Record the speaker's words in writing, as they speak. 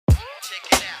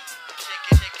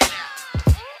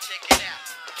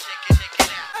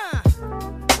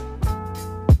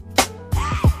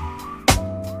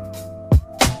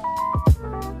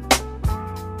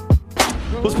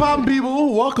poppin',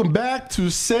 people? Welcome back to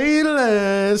Say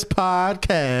Less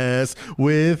Podcast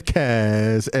with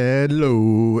Kaz and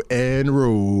Lou and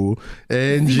Rue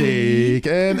and Jake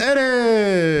and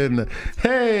Eden.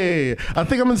 Hey, I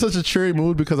think I'm in such a cheery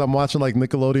mood because I'm watching like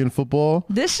Nickelodeon football.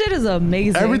 This shit is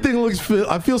amazing. Everything looks.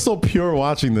 I feel so pure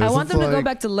watching this. I want It's them to like, go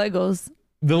back to Legos.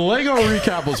 The Lego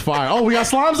recap was fire. Oh, we got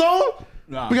Slime Zone?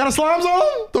 Nah. We got a Slime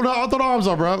Zone? Throw the arms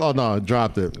up, bro. Oh, no.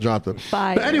 Dropped it.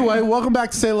 Fire. But anyway, welcome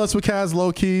back to Say Less with Kaz,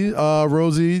 Low Key,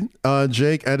 Rosie,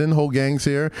 Jake, Eden, whole gang's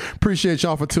here. Appreciate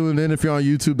y'all for tuning in. If you're on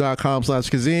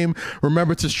youtube.com/Kazim,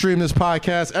 remember to stream this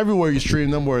podcast everywhere you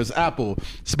stream them, where it's Apple,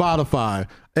 Spotify,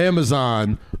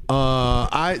 Amazon,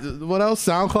 what else?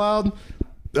 SoundCloud?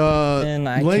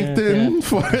 LinkedIn,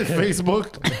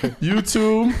 Facebook,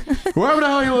 YouTube, wherever the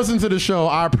hell you listen to the show.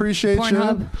 I appreciate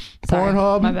Pornhub. you. Sorry,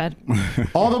 Pornhub, my bad.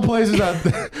 all the places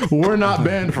that we're not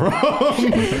banned from. all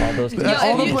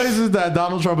the places that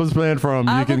Donald Trump is banned from,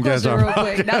 I you have a can catch question our real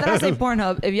quick. Now that I say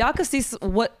Pornhub, if y'all could see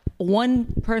what one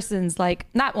person's like,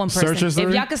 not one person, Search history?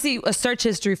 if y'all could see a search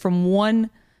history from one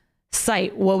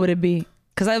site, what would it be?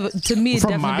 Because to me, it's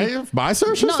from definitely my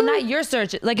search history? No, not your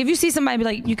search. Like if you see somebody, be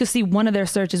like, you could see one of their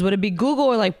searches. Would it be Google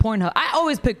or like Pornhub? I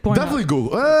always pick Pornhub. Definitely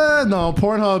Google. No,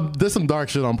 Pornhub. There's some dark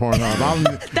shit on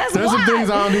Pornhub. That's there's why. some things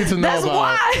I don't need to know That's about.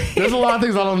 why. There's a lot of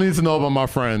things I don't need to know about my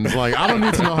friends. Like I don't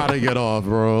need to know how they get off,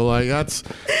 bro. Like that's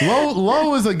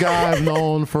Low is a guy I've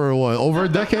known for what, over a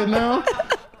decade now.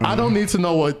 I don't need to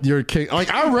know what your king. Like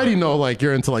I already know like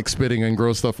you're into like spitting and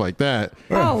gross stuff like that.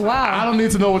 Oh wow. I don't need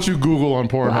to know what you Google on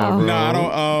Pornhub. Wow. Bro. No, I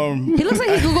don't. He looks like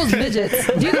he Googles midgets.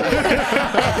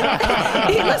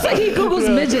 He looks like he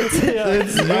Googles midgets.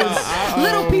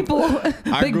 Little people.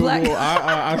 I Big Google. black.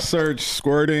 I search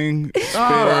squirting, spitting,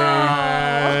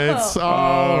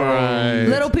 All right.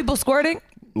 Little people squirting.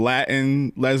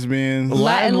 Latin lesbians.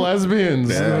 Latin lesbians.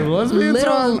 Yeah. Lesbians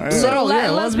Little are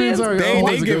Latin lesbians? are They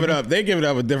always a give good- it up. They give it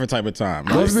up a different type of time.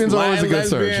 Lesbians are always a Latin good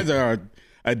search. lesbians are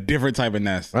a different type of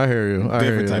nasty. I hear you.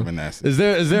 Different type of nasty. Is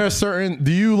there a certain?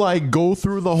 Do you like go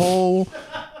through the whole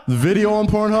video on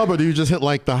Pornhub, or do you just hit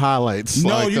like the highlights? No,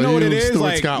 Like, you know what it is. Stuart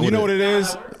Like Scott you with know what it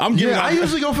is. I'm giving. Yeah, I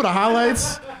usually go for the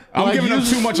highlights. I'm Like, giving up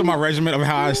usually- too much of my regimen of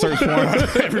how I search porn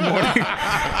every morning.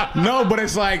 No, but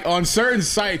it's like on certain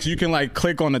sites you can like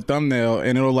click on the thumbnail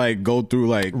and it'll like go through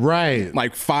like Right.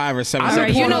 5 or 7 All right,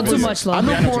 seconds. you know Pornhub too was- much, Lo. I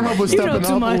know Pornhub was You know stepping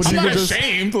too up. much. when I'm you not could just-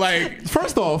 ashamed. Like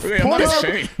First off, Yeah, I'm not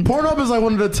ashamed. Pornhub is like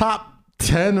one of the top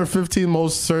 10 or 15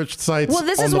 most searched sites. Well,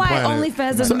 this on is the why planet.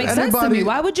 OnlyFans doesn't So make sense to anybody- me.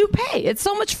 Why would you pay? It's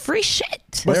so much free shit.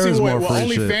 But There see, is what more free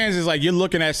shit. OnlyFans is like, you're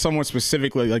looking at someone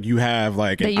specifically, like you have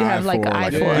like That an you have, eye like, for, an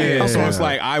eye for. Yeah, so Yeah. it's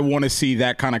like I want to see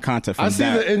that kind of content from I see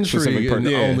that the intrigue specific in person.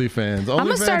 the Yeah. OnlyFans. I'm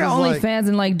gonna start an is like- OnlyFans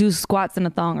and like do squats in a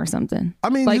thong or something. I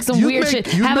mean, like some you weird make-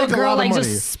 shit. you Have make a a girl lot of like money.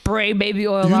 just spray baby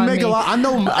oil You on make me. a lot. I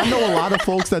know a lot of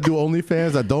folks that do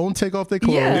OnlyFans that don't take off their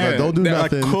clothes, Yeah. that don't do That,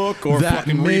 nothing, like cook or that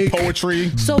fucking read make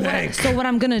poetry. So what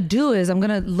I'm gonna do is I'm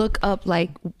gonna look up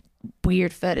like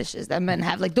weird fetishes that men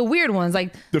have, like the weird ones,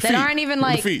 like The that feet. aren't even The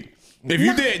like. feet. If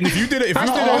you did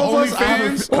First of an all,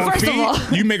 OnlyFans well, on first of feet,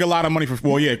 all- you make a lot of money for.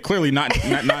 Well, yeah, clearly not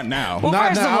now. Well, Not,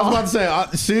 first now, of I was all-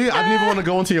 about to say, see, I didn't even want to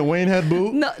go into your Wayne head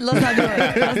boot. No, let's not do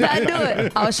it. Let's not do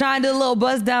it. I was trying to do a little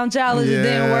buzz down challenge. It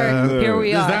didn't work. Here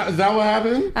we are. Is that what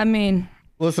happened? I mean,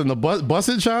 Listen, the bus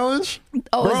it challenge.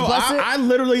 oh, Bro, it's busted. I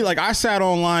literally like I sat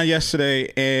online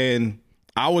yesterday and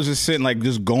I was just sitting like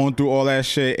just going through all that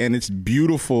shit, and it's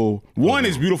beautiful. One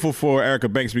is beautiful for Erica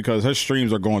Banks because her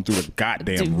streams are going through the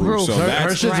goddamn roof. So Her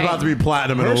that's shit's right. about to be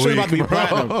platinum in her a shit's week. about to be bro.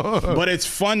 platinum. But it's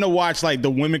fun to watch like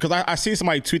the women, because I seen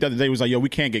somebody tweet the other day was like, yo, we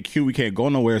can't get cute, we can't go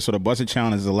nowhere. So the Busted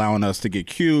Challenge is allowing us to get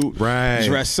cute, Right.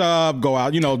 dress up, go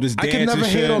out, just I dance can never and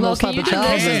shit. hate on Look, those can type you of do this?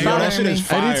 challenges. It's Yo, that bothering shit me. is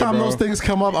fire, Anytime bro. those things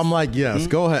come up, I'm like, yes,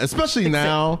 go ahead. Especially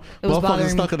now, it was motherfuckers bothering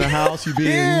stuck me. in the house. You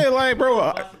being Yeah, like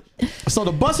bro, so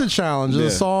the Busted Challenge is Yeah.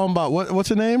 a song about what's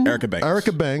her name? Erica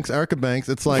Banks. Erica Banks.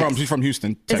 It's like she's from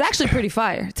Houston. it's Texas. actually pretty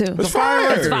fire too. It's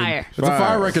fire. It's fire. It's a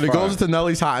fire record. It Fire. goes into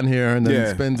Nelly's Hot in Here and then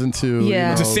Yeah. spins into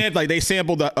Yeah. It's a sample, like they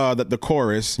sampled the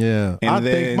chorus. Yeah. And I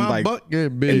then think my like butt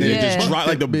get big. and then it Yeah. just drop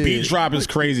like the Big. beat drop is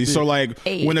crazy. So like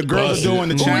Hey. when the girls are doing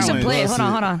the Ooh, we challenge, should play it. Hold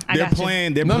on. I they're got you.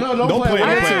 playing. No, don't play it. Don't We'll play get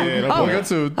it. to it. Don't We'll play get it.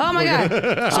 to it. Oh my god.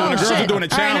 So when the girls are doing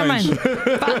the All right, never challenge,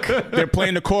 mind. Fuck. they're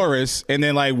playing the chorus, and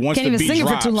then like once Can't the even beat sing it for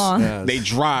drops, too long. they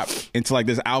drop into like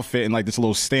this outfit and like this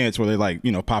little stance where they're like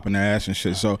popping their ass and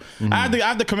shit. So I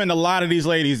have to commend a lot of these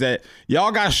ladies that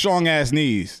y'all got strong ass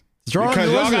knees. Strong,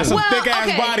 Because y'all got listen. some Well, thick ass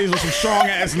okay. bodies with some strong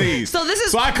ass knees. So this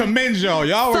is- So I commend y'all.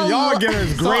 Y'all So were lo- giving us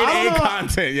So great I don't A know-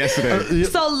 content yesterday.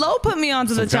 So Lo put me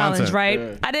onto the challenge, content. right?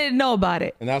 Yeah. I didn't know about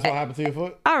it. And that's what happened to your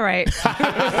foot? All right.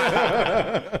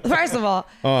 First of all,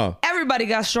 everybody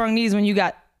got strong knees when you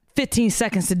got 15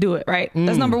 seconds to do it, right?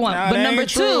 That's number one. Nah, but that number ain't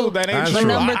true. two, That ain't but true.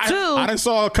 number I two, done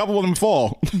saw a couple of them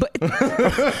fall. but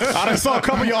I done saw a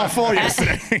couple of y'all fall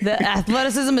yesterday. the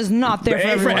athleticism is not there It for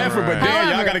ain't for everyone. effort, but damn, y'all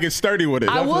However, got to get sturdy with it.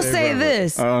 I will say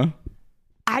this.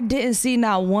 I didn't see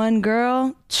not one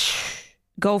girl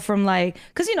go from like,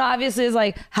 because obviously it's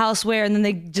like houseware and then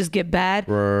they just get bad.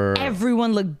 Right.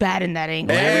 Everyone looked bad in that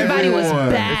angle. Everybody was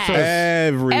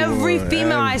bad. Every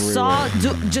female I saw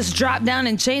just drop down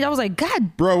and change. I was like,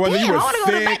 God, bro, whether damn, you I were wanna go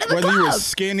to the back thick, of the whether you were club.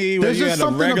 skinny, whether you just had a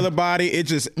something regular body, it's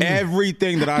just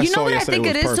everything that I You know saw what I yesterday think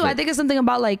was it is perfect. too? I think it's something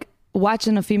about like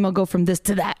watching a female go from this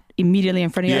to that immediately in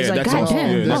front of you. Yeah, I was like, that's God also-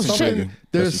 damn, yeah, oh that's shit. intriguing.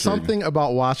 There's That's intriguing. something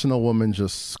about watching a woman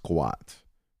just squat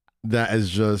that is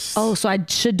just. Oh, so I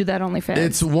should do that OnlyFans.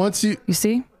 It's once you. You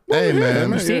see? Hey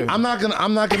man, yeah. I'm not gonna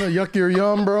yuck your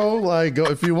yum, bro. Like, go,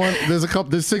 if you want,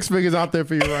 there's 6 figures out there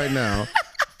for you right now.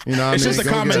 You know, what It's I mean? just a Go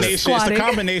get it. combination. It's the Squatting.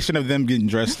 combination of them getting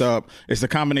dressed up. It's the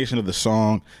combination of the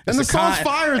song. And It's the song's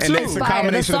fire, And too. it's the Fire.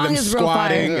 combination The of song them is real fire.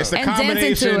 squatting. It's the And dancing to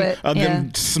combination it. of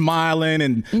them smiling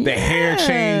and the hair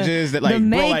changes. That like, the bro,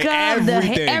 makeup, like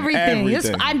everything,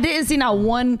 everything. I didn't see not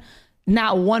one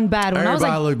bad one. I was Everybody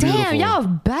like, look damn, beautiful. y'all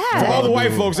bad. For all the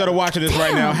white folks that are watching this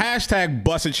right now, Damn. hashtag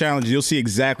Busted Challenge. You'll see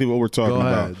exactly what we're talking Go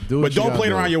about. ahead. Do what But you don't gotta play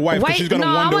it do. around your wife because she's gonna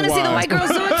I wonder want to why. see the white girls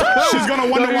do it too. She's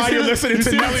gonna wonder why you're listening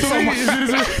to Nelly so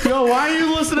much. Yo, why are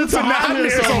you listening to Hot Hair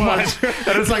so much?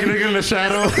 And it's like a nigga in the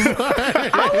shadows.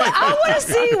 I want to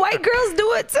see white girls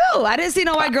do it too. I didn't see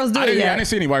no white girls do it yet. I didn't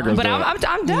see any white girls But do it.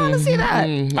 I'm down to see that.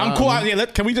 I'm cool. Yeah,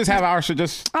 can we just have our shit?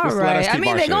 Just All let us right. keep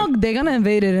our shit. they're gonna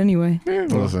invade it anyway.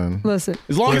 Listen, Listen.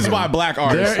 As long as it's by a black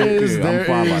artist, I'm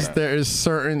fine by that. there is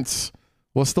certain.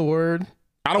 What's the word?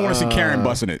 I don't want to see Karen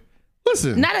busting it.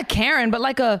 Listen, Not a Karen, but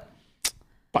like a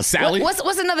Sally,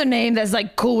 what's another name that's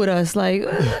like cool with us? Like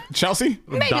Chelsea.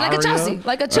 maybe like a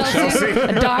Daria? Chelsea,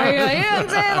 a Daria. You know what I'm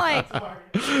saying? Like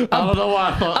I don't know why.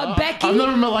 I thought, a Becky? I've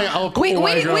never met like a cool We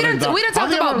white girl done named Daria. talked I've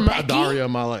never about met Becky. Daria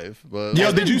in my life. But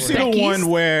Yo, did you see the Becky's? one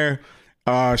where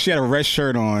she had a red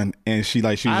shirt on and she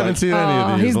was I haven't like, seen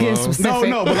any of these. he's getting though. specific.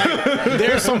 no, but like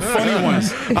there's some funny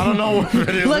ones. I don't know what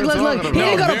videos Look. we're talking He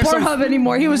didn't about. go to there's some- Pornhub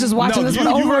anymore. He was just watching this one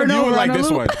over and you over. were like on a this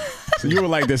loop. one. So you were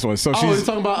like this one. So Oh, you're she's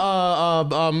talking about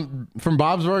from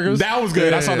Bob's Burgers? that was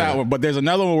good. I saw Yeah. that one. But there's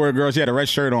another one where a girl, she had a red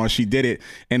shirt on. She did it,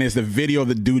 and it's the video of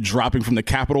the dude dropping from the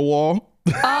Capitol wall.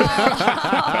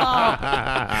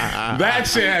 That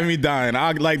shit had me dying.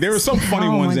 There were some funny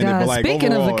Oh ones my in it, God. but like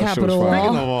Speaking of overall, the that shit was Capitol fire. wall.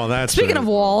 Speaking of all that Speaking shit, of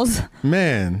walls,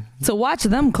 man, to watch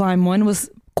them climb one was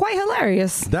quite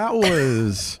hilarious. that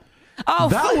was Oh,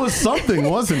 that was something,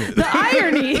 wasn't it? the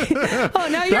irony. Oh,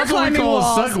 now you're That's what we climbing call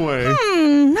walls. a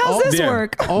segue. How's this yeah.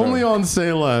 work? Only on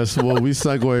Say Less will we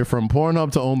segue from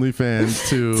Pornhub to OnlyFans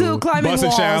To climbing Busted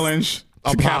walls. Challenge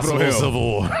to Capitol possible Hill. Civil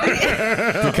War.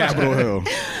 To Capitol Hill.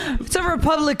 To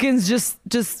Republicans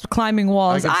just climbing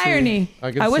walls. I can see- Irony.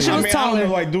 I can I wish see. it I was mean, I taller. don't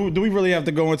know, like, do we really have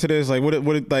to go into this? Like, we kind of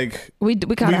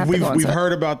have to go we've into it.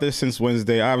 heard about this since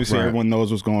Wednesday. Obviously, Right. everyone knows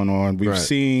what's going on. We've Right.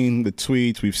 seen the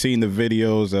tweets. We've seen the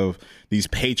videos of these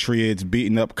patriots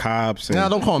beating up cops. And Nah,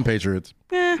 don't call them patriots.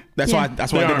 that's why.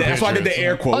 That's why I They did. are That's why I did the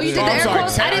air quotes. Oh, you did the I'm air sorry.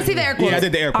 quotes? I didn't see the air quotes. Yeah, I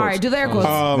did the air quotes. All right, do the air quotes. The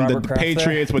Robert Kraft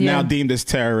patriots were Yeah. now deemed as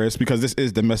terrorists because this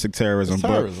is domestic terrorism. It's But,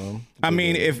 terrorism. I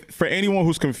mean, if for anyone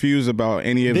who's confused about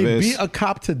any of They this, beat a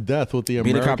cop to death with the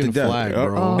beat a cop to American death, flag, Yep.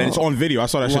 bro. and it's on video. I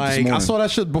saw that shit this Like, morning. I saw that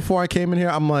shit before I came in here.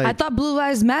 I'm like, I thought Blue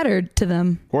Lives mattered to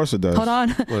them. Of course it does. Hold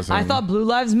on. Listen. I thought Blue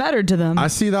Lives mattered to them. I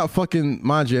see that fucking,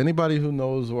 mind you, anybody who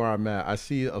knows where I'm at, I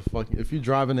see a fucking, if you're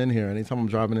driving in here, anytime I'm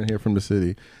driving in here from the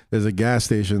city, there's a gas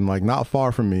station like not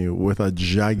far from me with a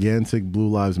gigantic Blue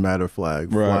Lives Matter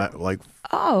flag, Right. like,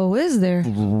 Oh, is there?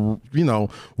 you know,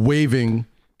 waving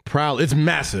proud. It's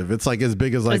massive. It's like as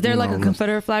big as like. Is there you like know, a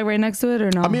Confederate flag right next to it or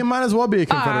no? I mean, it might as well be a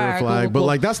Confederate Alright, cool, flag, cool, but cool.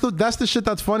 like that's the shit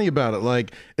that's funny about it.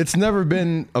 Like it's never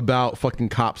been about fucking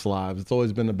cops' lives. It's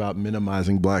always been about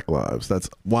minimizing black lives. That's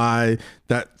why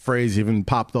that phrase even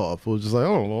popped off. It was just like,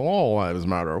 oh, well, all lives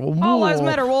matter. Well, All lives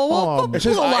matter. Well, oh, It's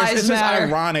just, Blue lives it's just matter.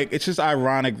 ironic. It's just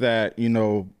ironic that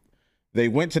they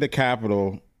went to the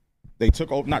Capitol. They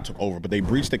not took over, but they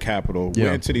breached the Capitol. Yeah.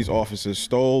 Went into these offices,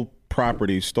 stole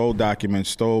property, stole documents,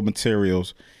 stole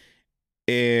materials,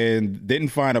 and didn't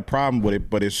find a problem with it.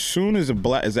 But as soon as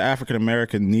as an African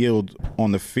American kneeled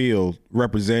on the field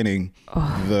representing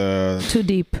the Too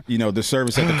deep. the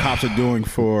service that the cops are doing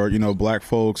for black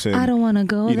folks and I don't want to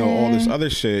go there. all this other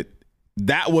shit.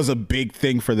 That was a big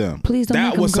thing for them. Please don't That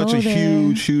make was them such go a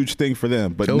there. huge thing for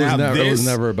them. But It was now never. this, It was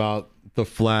never about the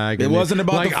flag. It and wasn't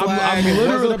about like, the flag. I'm It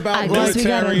literally wasn't about I guess we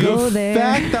gotta military. go the there.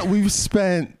 fact that we've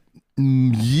spent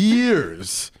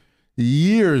years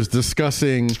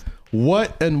discussing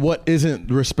what and what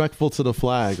isn't respectful to the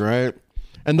flag, right?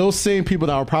 and those same people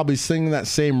that are probably singing that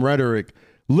same rhetoric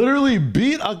literally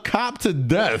beat a cop to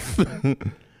death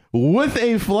with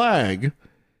a flag.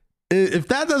 If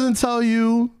that doesn't tell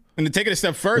you, and to take it a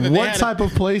step further, what type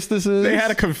of place this is, they had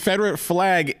a Confederate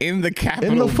flag in the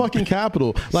Capitol. In the fucking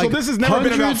Capitol. Like, so this has never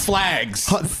been about flags.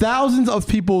 Thousands of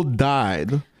people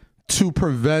died to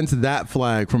prevent that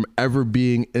flag from ever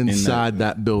being inside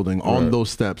that building, on those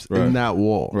steps, in that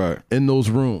wall, in those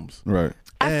rooms. Right.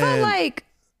 I felt like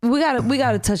we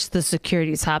gotta touch the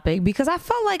security topic, because I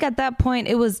felt like at that point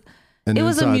it was a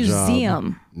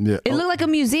museum. Yeah. It looked like a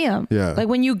museum. Yeah. Like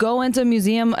when you go into a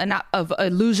museum of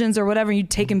illusions or whatever, and you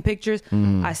taking pictures.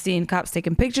 I seen cops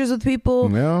taking pictures with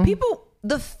people. Yeah. People,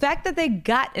 the fact that they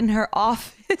got in her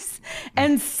office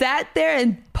and sat there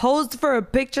and posed for a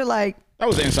picture, like, that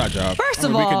was an inside job. First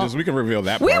of all, we can reveal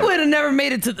that. We would have never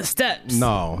made it to the steps.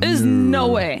 No, there's no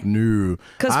way. No,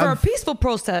 because for a peaceful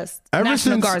protest,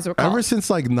 National Guards were called. Ever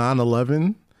since like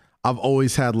 9/11, I've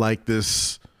always had like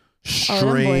this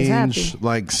strange,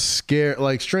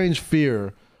 strange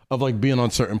fear of like being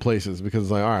on certain places, because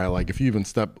like, all right, like if you even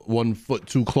step 1 foot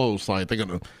too close, like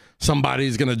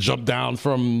somebody's gonna jump down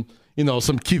from, you know,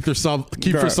 some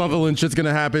Kiefer Sutherland shit's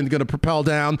gonna happen, gonna propel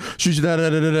down, shoot you,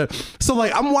 da. So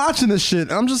like, I'm watching this shit,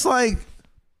 and I'm just like,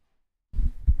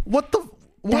 what?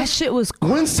 That shit was cool.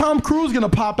 When's Tom Cruise gonna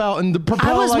pop out and propel?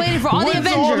 I was waiting for all the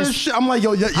Avengers. All this shit? I'm like,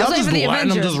 yo, y'all just letting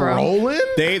them just rolling?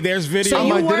 There's video. So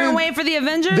you weren't waiting for the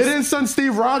Avengers? They didn't send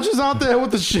Steve Rogers out there with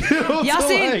the shield. Y'all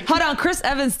seen? Hold on, Chris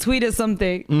Evans tweeted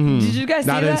something. Did you guys see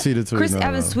that? I didn't see the tweet. Chris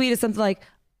Evans tweeted something like,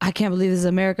 I can't believe this is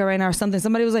America right now, or something.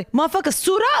 Somebody was like, motherfucker,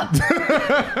 suit up.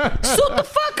 Suit the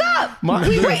fuck up.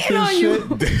 We waiting on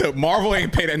you. Marvel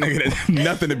ain't pay that nigga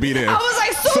nothing to be there. I was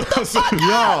like, suit the fuck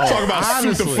up. Talk about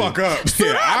honestly, suit the fuck up.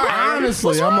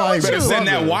 Honestly, I'm like, better send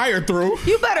that wire through.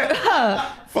 You better.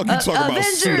 Fuck you talking about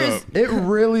suit up. It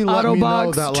really let me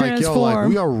know that like, yo, like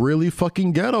we are really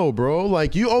fucking ghetto, bro.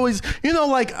 Like you always, you know,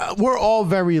 like we're all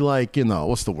very like, you know,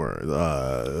 what's the word?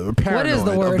 Paranoid what is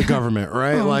the word? Of the government,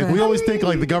 right? Like we always think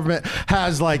like the government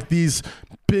has like these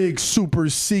big super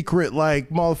secret like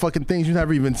motherfucking things you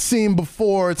never even seen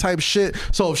before type shit.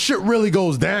 So if shit really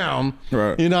goes down,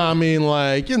 right, you know what I mean?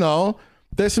 Like, you know,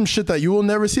 there's some shit that you will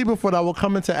never see before that will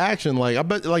come into action. Like I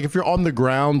bet, like if you're on the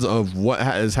grounds of what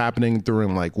is happening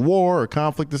during like war or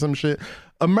conflict or some shit,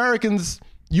 Americans,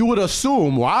 you would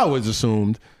assume, well, I always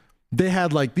assumed, they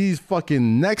had like these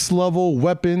fucking next level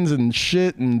weapons and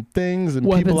shit and things and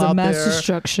weapons people out of mass there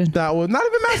destruction. That was not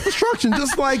even mass destruction,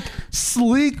 just like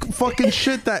sleek fucking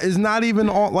shit that is not even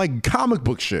on like comic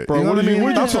book shit. Bro, you know what I mean?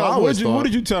 What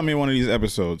did you tell me in one of these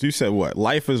episodes? You said what?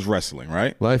 Life is wrestling,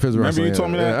 right? Life is wrestling. Remember you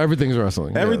told me that? Yeah, everything's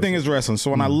wrestling. Everything is wrestling. So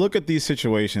when I look at these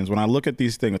situations, when I look at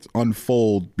these things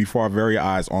unfold before our very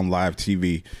eyes on live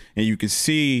TV, and you can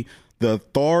see the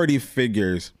authority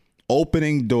figures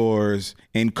opening doors,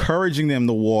 encouraging them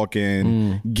to walk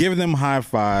in, giving them high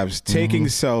fives, taking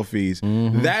selfies.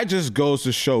 That just goes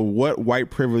to show what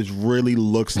white privilege really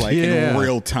looks like in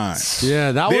real time.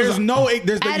 Yeah, you're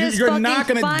not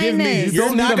gonna give me.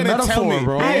 You're not gonna tell me,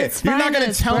 bro. You're not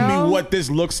gonna tell me what this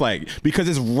looks like, because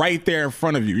it's right there in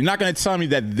front of you. You're not gonna tell me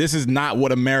that this is not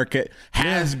what America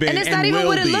has been, and it's not even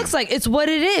what it looks like. It's what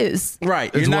it is.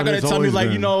 Right. You're not gonna tell me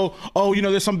like, you know, oh, you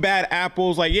know, there's some bad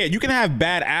apples. Like, yeah, you can have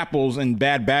bad apples and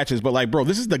bad batches, but like, bro,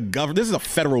 this is the government. This is a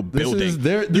federal building.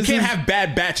 You can't have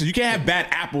bad batches. You can't have bad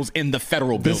apples in the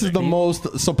federal building. This is the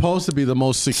most supposed to be the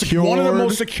most secure, one of the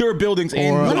most secure buildings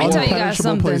in. Let me tell you guys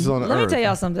something. Let me tell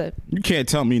y'all something. You can't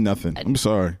tell me nothing. I'm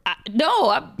sorry.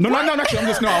 No. I'm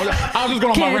just no. I was just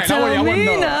going on my rant.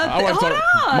 I wasn't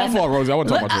talking. My fault, Rosie. I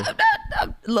wasn't talking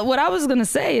about you. What I was gonna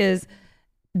say is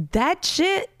that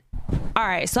shit. All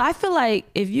right, so I feel like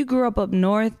if you grew up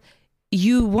north,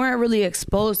 you weren't really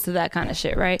exposed to that kind of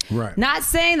shit, right? Right. Not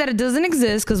saying that it doesn't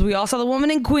exist, because we all saw the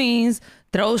woman in Queens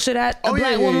throw shit at a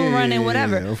black woman running,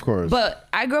 whatever. Yeah, of course. But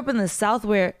I grew up in the South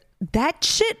where that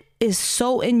shit is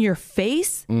so in your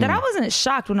face that I wasn't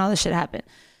shocked when all this shit happened.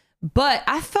 But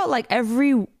I felt like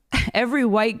every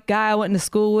white guy I went to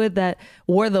school with that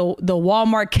wore the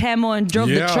Walmart camo and drove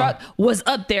the truck was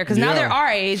up there, because now they're our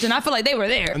age, and I feel like they were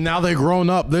there. And now they're grown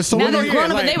up. There's so now many, they're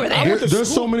grown up, and they were there.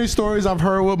 There's so many stories I've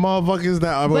heard with motherfuckers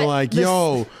that I were like,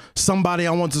 yo, somebody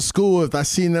I went to school with. I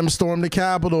seen them storm the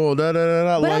Capitol. Da, da, da,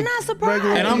 da. But I'm not surprised.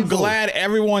 And I'm glad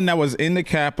everyone that was in the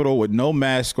Capitol with no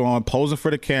mask on, posing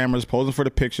for the cameras, posing for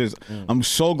the pictures. I'm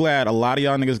so glad a lot of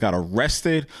y'all niggas got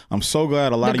arrested. I'm so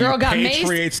glad a lot of you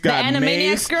patriots got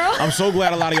maced. Girl. I'm so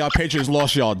glad a lot of y'all patriots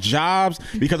lost y'all jobs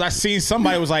because I seen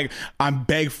somebody was like, I'm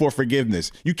begged for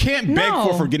forgiveness. You can't beg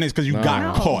for forgiveness because you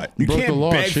got caught. You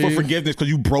can't beg for forgiveness because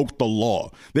you broke the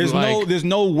law. There's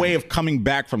no way of coming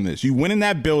back from this. You went in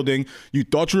that building. You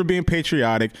thought you were being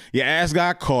patriotic. Your ass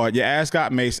got caught. Your ass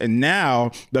got maced. And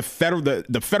now the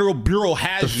federal bureau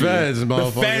has you.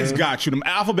 The feds got you. Them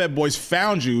alphabet boys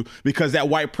found you because that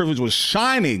white privilege was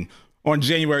shining on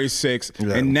January 6th,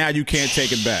 and now you can't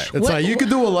take it back. It's like you could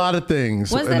do a lot of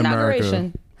things When's in the America.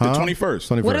 inauguration? The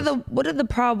 21st. What are the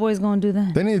Proud Boys gonna do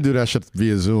then? They need to do that shit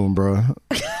via Zoom, bro.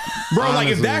 Bro, like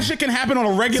if that shit can happen on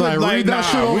a regular, read that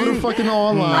shit over the fucking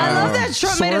online. I love that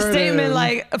Trump made a statement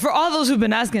like, for all those who've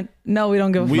been asking, no, we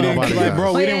don't give a fuck. We didn't want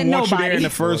you there in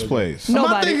the first place.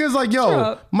 My thing is like,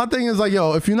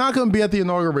 yo, if you're not gonna be at the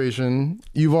inauguration,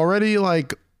 you've already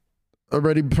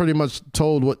pretty much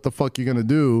told what the fuck you're gonna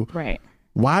do. Right.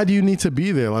 Why do you need to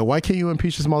be there? Like, why can't you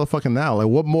impeach this motherfucker now? Like,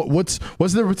 what's the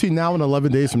difference between now and 11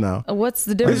 days from now? What's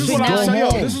the difference between now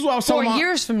and this is what I was talking 4 about.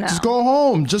 years from now? Just go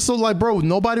home. Just so, like, bro,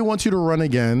 nobody wants you to run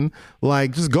again.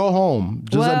 Like, just go home.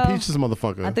 Just impeach this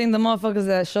motherfucker. I think the motherfuckers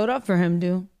that showed up for him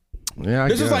do. Yeah,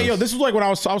 this is like when I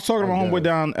was talking to my homeboy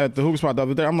down at the hookah spot the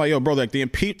other day. I'm like, yo, bro, like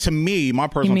to me, my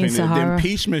personal opinion, the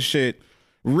impeachment shit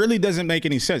really doesn't make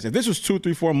any sense. If this was 2,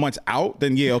 3, 4 months out,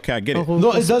 then yeah, okay, I get it.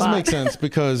 No, it does make sense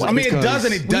because it does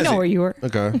and it doesn't. We know where you were.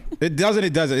 Okay. It does and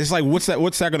it doesn't. It's like, what's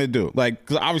that gonna do? Like,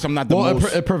 cause obviously I'm not the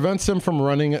most. It prevents him from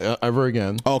running ever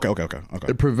again. Oh, okay.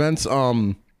 It prevents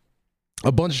a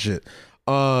bunch of shit.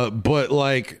 But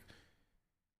like,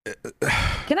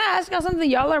 can I ask y'all something?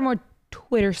 Y'all are more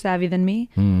Twitter savvy than me.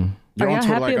 You're on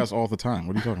Twitter like us all the time.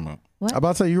 What are you talking about? What? I'm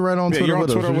about to say you right on Twitter with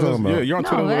us. What are you talking about? Yeah, you're on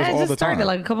Twitter with us all the time. I just started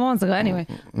like a couple months ago. Anyway,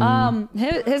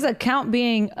 his account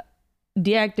being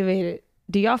deactivated.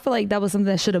 Do y'all feel like that was something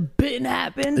that should have been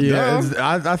happened? Yeah,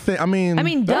 I think. I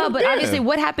mean, but obviously,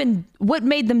 what happened? What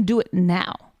made them do it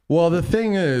now? Well, the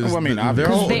thing is,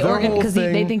 because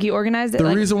they think he organized it.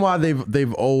 The reason why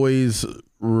they've always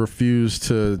refused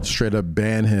to straight up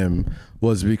ban him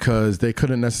was because they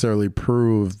couldn't necessarily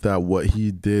prove that what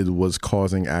he did was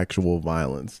causing actual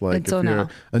violence. Like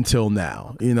until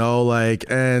now, you know, like,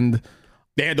 and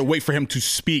they had to wait for him to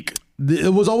speak.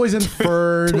 It was always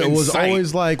inferred. It was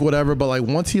always like whatever. But like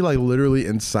once he like literally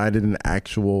incited an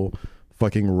actual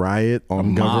fucking riot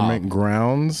on government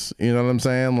grounds, you know what I'm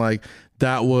saying? Like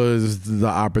that was the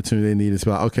opportunity they needed to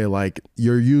be like, okay, like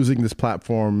you're using this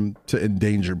platform to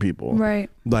endanger people. Right.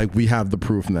 Like we have the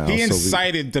proof now. He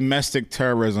incited domestic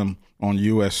terrorism on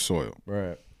U.S. soil.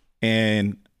 Right.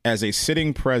 And as a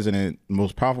sitting president,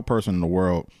 most powerful person in the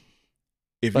world,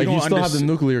 if like you still have the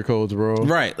nuclear codes, bro.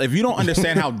 Right. If you don't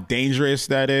understand how dangerous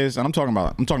that is, and I'm talking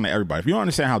to everybody. If you don't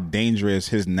understand how dangerous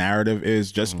his narrative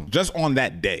is just on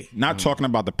that day, not talking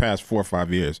about the past 4 or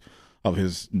 5 years of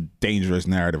his dangerous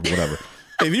narrative, whatever.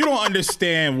 If you don't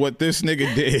understand what this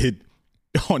nigga did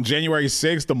on January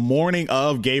 6th, the morning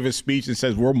of, gave a speech and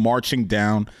says, we're marching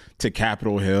down to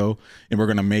Capitol Hill and we're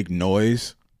going to make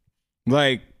noise.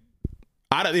 Like,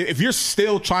 if you're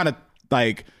still trying to,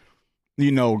 like,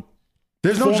 you know,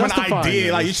 there's no justifying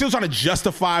idea. Like, you're still trying to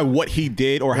justify what he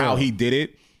did or how he did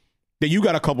it, then you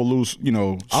got a couple loose, you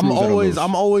know. I'm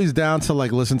always down to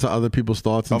like listen to other people's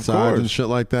thoughts and sides and shit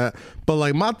like that. But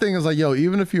like my thing is like, yo,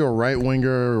 even if you're a right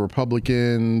winger,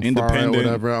 Republican, independent,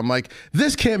 whatever, I'm like,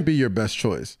 this can't be your best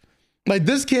choice. Like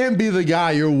this can't be the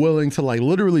guy you're willing to like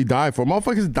literally die for.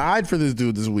 Motherfuckers died for this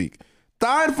dude this week.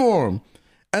 Died for him.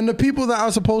 And the people that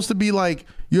are supposed to be like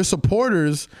your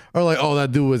supporters are like, oh,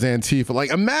 that dude was Antifa.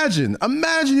 Like imagine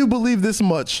you believe this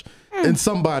much in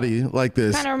somebody like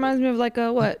this. Kind of reminds me of like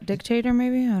a dictator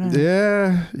maybe? I don't know.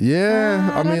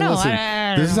 Yeah. I mean, listen,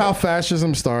 this is how know.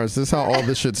 fascism starts. This is how all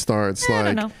this shit starts.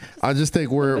 Like, I just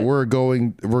think we're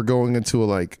going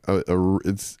into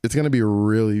it's going to be a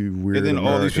really weird. And then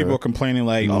America. all these people are complaining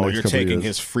like, oh, you're taking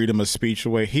his freedom of speech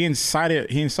away. He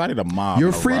incited a mob.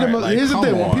 Your freedom of, here's the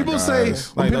thing. When people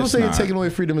say you're taking away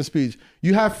freedom of speech,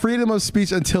 you have freedom of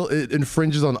speech until it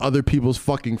infringes on other people's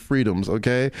fucking freedoms,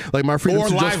 okay? Like my freedom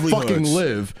to just fucking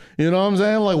live. You know what I'm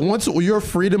saying? Like once your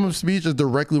freedom of speech is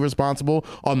directly responsible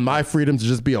on my freedom to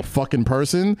just be a fucking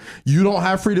person, you don't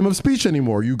have freedom of speech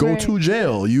anymore. You go to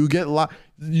jail. You get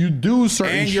you do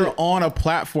certain and you're on a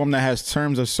platform that has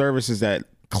terms of services that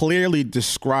clearly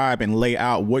describe and lay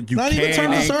out what you Not can. even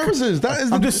terms of services. That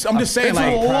is I'm just saying, it's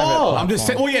like, a law. I'm just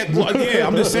saying. Well, yeah.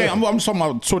 I'm just saying. I'm talking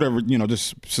about sort of,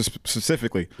 just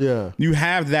specifically. Yeah. You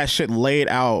have that shit laid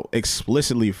out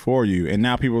explicitly for you, and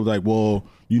now people are like, well,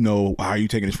 how are you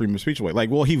taking his freedom of speech away? Like,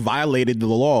 well, he violated the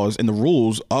laws and the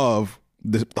rules of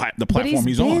the But platform he's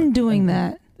he's been on. doing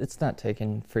that. It's not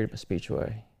taking freedom of speech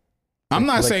away. I'm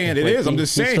not saying it is. I'm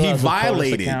just saying he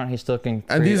violated. He still can.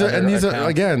 And these are accounts.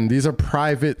 again, these are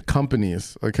private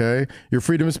companies. Okay, your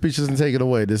freedom of speech isn't taken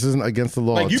away. This isn't against the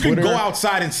law. Like, you Twitter, can go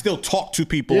outside and still talk to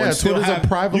people. Yeah, and still Twitter's a have,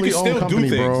 privately you can owned still company,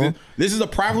 do things. bro. This is a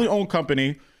privately owned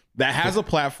company that has a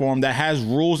platform that has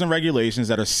rules and regulations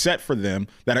that are set for them,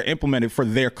 that are implemented for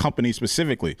their company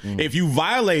specifically. If you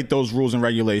violate those rules and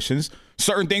regulations,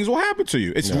 certain things will happen to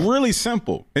you. It's really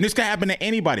simple. And this can happen to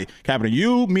anybody. It can happen to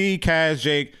you, me, Kaz,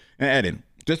 Jake, and Eden.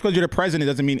 Just because you're the president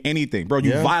doesn't mean anything, bro.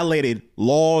 You violated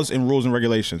laws and rules and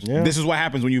regulations. This is what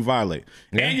happens when you violate.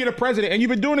 And you're the president, and you've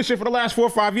been doing this shit for the last 4 or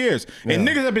 5 years. And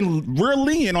niggas have been real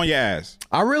lenient on your ass.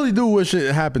 I really do wish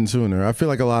it happened sooner. I feel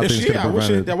like a lot of things could have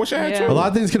prevented. I wish I had Yeah. too. A lot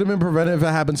of things could have been prevented if it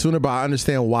happened sooner, but I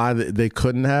understand why they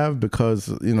couldn't have, because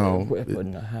It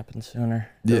wouldn't have happened sooner.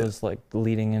 Yeah. It was like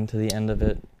leading into the end of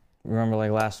it. Remember,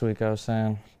 like last week, I was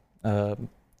saying,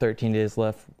 13 days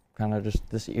left. Kind of just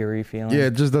this eerie feeling. yeah,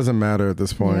 it just doesn't matter at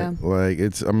this point. Yeah. Like,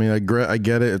 I mean, I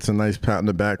get it. It's a nice pat in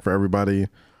the back for everybody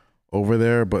over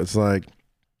there, but it's like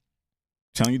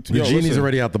Telling you, the genie's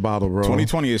already out the bottle, bro.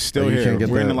 2020 is still Like, you here. can't get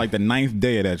We're in that. like the 9th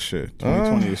day of that shit.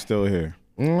 2020 is still here.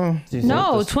 Do you think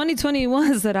No, this-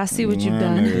 2021 said, I see what you've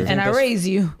done, nigga. and I raise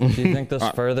you. Do you think this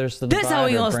furthers the This divide how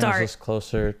we or gonna brings start. us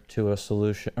closer to a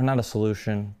solution, or not a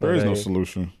solution, but There is no a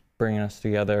solution. bringing us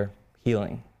together,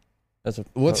 healing? As a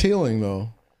What's healing though?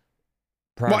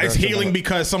 Well, it's progress of healing what-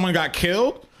 because someone got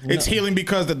killed. It's healing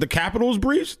because the Capitol was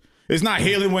breached. It's not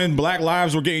healing when black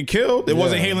lives were getting killed. It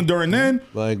wasn't healing during then.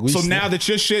 Like, so now that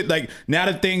your shit, like now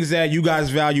the things that you guys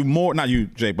value more, not you,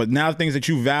 Jay, but now the things that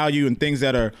you value and things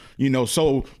that are,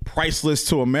 so priceless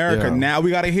to America. Yeah. Now we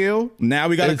got to heal. Now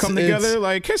we got to come together.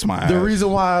 Like, kiss my ass. The reason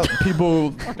why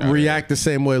people react the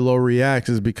same way Low reacts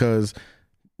is because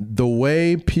the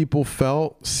way people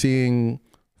felt seeing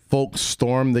folks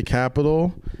storm the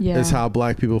Capitol Yeah. is how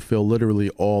black people feel literally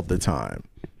all the time.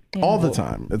 All the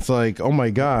time. It's like, oh my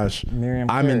gosh, Miriam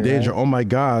I'm in Carey, danger. right? Oh my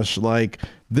gosh. Like,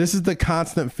 this is the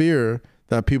constant fear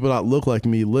that people that look like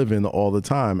me live in all the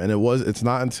time. And it's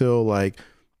not until like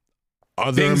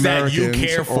other Things that Americans you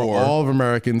care or for. all of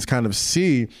Americans kind of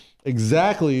see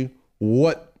exactly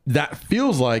what that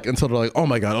feels like until they're like, oh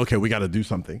my God, okay, we got to do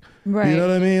something. Right. You know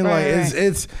what I mean? Right,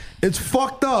 Like it's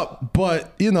fucked up,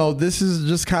 but this is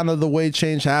just kind of the way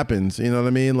change happens. You know what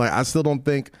I mean? Like, I still don't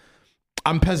think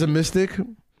I'm pessimistic.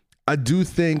 I do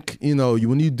think,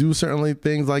 when you do certain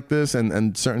things like this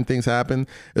and certain things happen,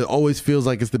 it always feels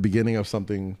like it's the beginning of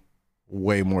something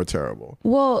way more terrible.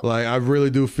 Well, Like, I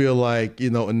really do feel like,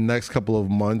 in the next couple of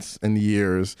months and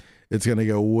years, it's going to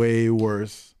get way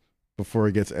worse before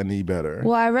it gets any better.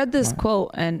 I read this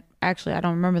quote, and actually, I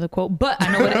don't remember the quote, but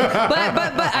I know what it.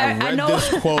 But I know. this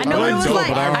quote. I know what it was like.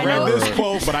 I know read this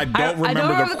quote, but I don't remember, I don't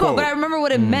remember the the quote, quote. but I remember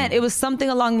what it meant. It was something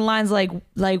along the lines like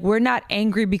we're not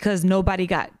angry because nobody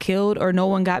got killed or no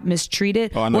one got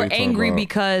mistreated. Oh, I know We're what you're talking angry about.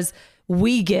 because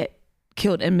we get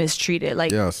killed and mistreated.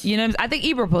 Like, Yes. I think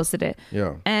Ibra posted it.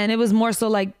 Yeah. And it was more so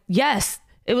like, yes,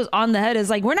 it was on the head. It's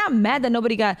like, we're not mad that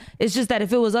nobody got. It's just that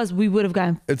if it was us, we would have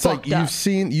gotten. It's like fucked up.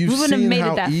 you've We wouldn't have seen made it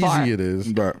how that easy far. it is.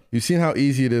 Right. You've seen how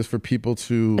easy it is for people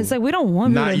to It's like, we don't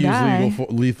want not people to die. use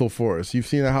lethal force. You've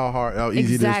seen how easy it is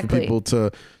for Exactly. people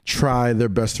to try their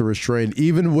best to restrain,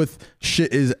 even with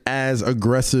shit is as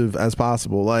aggressive as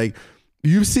possible. Like,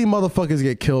 you've seen motherfuckers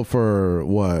get killed for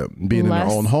what? Being in Less.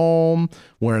 their own home,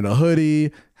 wearing a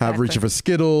hoodie, Exactly. reaching for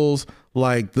Skittles,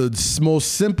 like the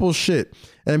most simple shit.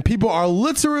 And people are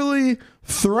literally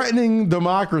threatening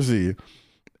democracy,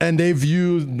 and they've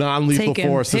used non-lethal Taking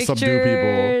force to subdue people.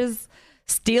 pictures,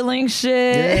 stealing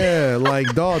shit. Yeah,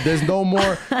 like, dog, there's no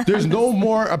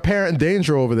more apparent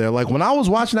danger over there. Like, when I was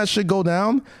watching that shit go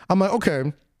down, I'm like,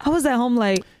 okay, I was at home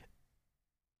like,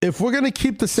 if we're gonna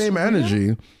keep the same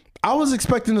energy, I was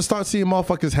expecting to start seeing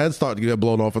motherfuckers' heads start to get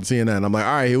blown off on CNN. I'm like,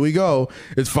 all right, here we go.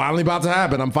 It's finally about to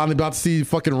happen. I'm finally about to see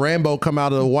fucking Rambo come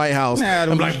out of the White House.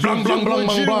 I'm like, blung, blung, blung,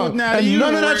 blung, blung. And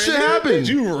none of that shit happened. Did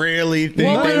you really think?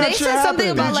 well, None when of they that shit said something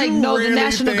happened. about Did like, you no, the really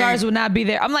National think- Guards would not be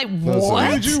there. I'm like, what?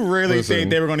 Did you really Listen.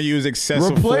 think they were going to use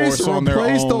excessive force on their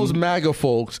Replace own? those MAGA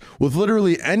folks with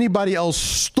literally anybody else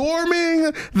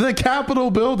storming the Capitol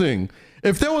building.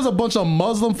 If there was a bunch of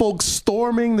Muslim folks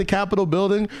storming the Capitol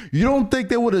building, you don't think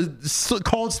they would have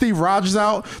called Steve Rogers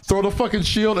out, throw the fucking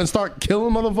shield, and start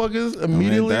killing motherfuckers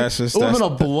immediately? that's just- it would have been a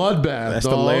that's- bloodbath. That's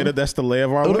dog. That's the lay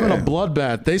of our It would have land. been a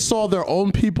bloodbath. They saw their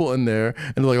own people in there,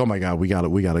 and they're like, "Oh my god, we got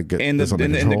to get And this the, under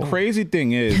and, control." the crazy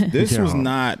thing is, this was Yeah.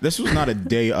 not a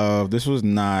day of. This was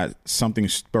not something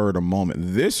spurred a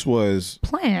moment. This was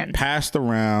Planned. passed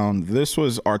around. This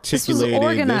was articulated.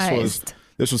 organized.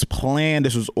 This was planned.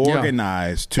 This was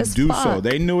organized to As do so. fuck.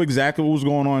 They knew exactly what was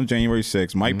going on January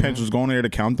 6th. Mike Pence was going there to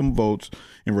count them votes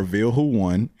and reveal who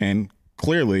won. And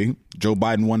clearly, Joe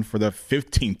Biden won for the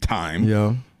 15th time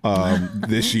Yeah.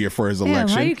 this year for his Damn,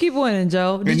 election. how you keep winning,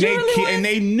 Joe? Did And you they, really win? and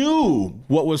they knew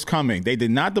what was coming. They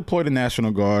did not deploy the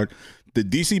National Guard. The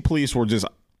DC police were just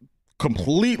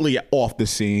completely off the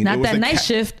scene. It Not was that the night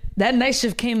shift. That night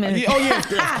shift came in. Oh yeah, of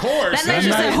course. That night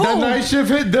shift said, who? That night shift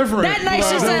hit different. That night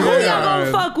shift said, who y'all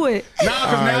gonna fuck with? Nah,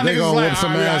 because now they niggas gonna like, whip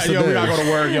some ass yo, we today. gotta go to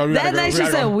work. Yo, we That gotta go, night we shift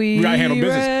gotta said, go, we gotta handle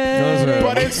business. ready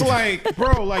But it's like,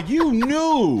 bro, like you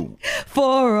knew.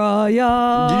 for all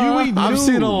y'all. You I've knew.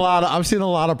 seen a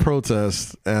lot of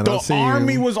protests, and The I've seen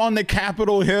army was on the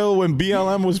Capitol Hill when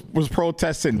BLM was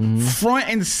protesting, Mm-hmm. front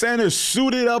and center,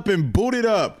 suited up and booted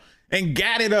up and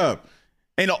gatted up.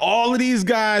 And all of these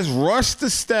guys rushed the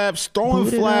steps, throwing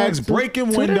Booted flags, up. breaking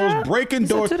Toot it windows, up. breaking You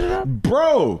said doors. toot it up?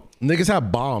 Bro, niggas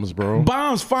have bombs, bro.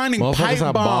 bombs, finding Motherfuckers pipe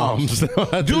have bombs.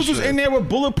 bombs. Dudes was in there with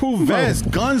bulletproof vests,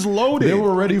 guns loaded. They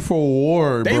were ready for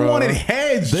war. They bro. wanted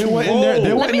heads. They to went in there. They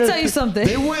roll. went Let me in there- tell you something.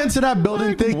 They went into that building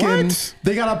Like, thinking what?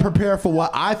 they gotta prepare for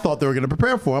what I thought they were gonna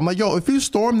prepare for. I'm like, yo, if you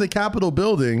storm the Capitol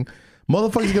building,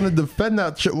 motherfuckers gonna defend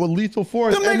that shit with lethal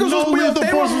force. Them and niggas no was lethal they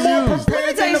force were was more used. prepared Let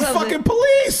me tell than you the something. fucking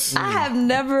police. I have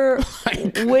never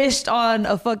wished on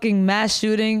a fucking mass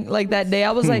shooting like that day.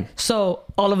 I was like, so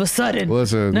all of a sudden,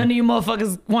 Listen. none of you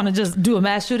motherfuckers want to just do a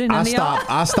mass shooting? None of y'all?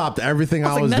 I stopped everything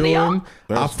I like, was none of y'all? doing.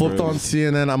 I That's flipped on crazy.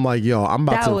 CNN. I'm like, yo, I'm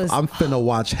finna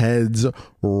watch heads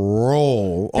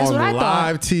roll That's on what I thought.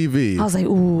 live TV. I was like,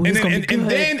 ooh, And this gonna then, be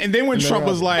good. and then when Trump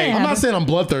was like, Man. I'm not saying I'm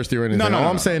bloodthirsty or anything. No, All no.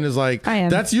 I'm saying is like I am.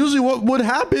 that's usually what would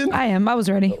happen. I am. I was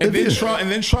ready. and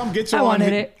then Trump gets I on.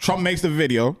 wanted it. Trump makes the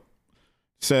video,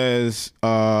 says, "We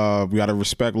got to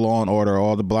respect law and order,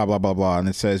 all the blah blah blah blah," and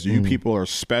it says, "You people are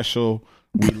special.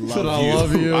 We love I you.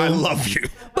 love you. I love you."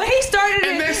 But he started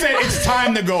And it. they said it's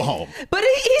time to go home. But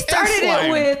he started It's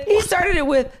like- he started it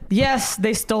with, yes,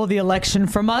 they stole the election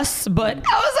from us. But I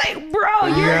was like, bro,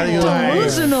 you're gotta go home.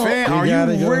 delusional. Fam, You are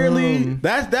gotta you go really? home.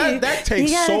 That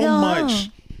takes You gotta so go much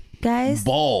home. Guys,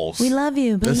 balls. we love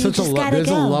you, but There's you such a just gotta there's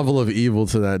go. a level of evil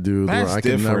to that dude. That's where I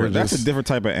can never different. That's just a different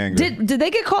type of anger. Did they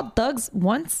get called thugs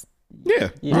once? yeah.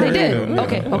 They did. Yeah.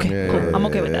 Okay, cool. I'm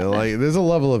okay with that. Like there's a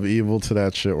level of evil to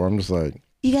that shit where I'm just like,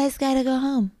 You guys gotta go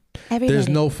home. Everybody. there's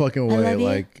no fucking I way. love you.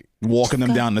 Like Walking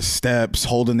them down the steps,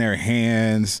 holding their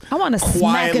hands. I wanna smack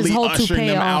quietly his whole ushering toupee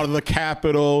them off. out of the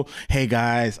Capitol. Hey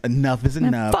guys, enough is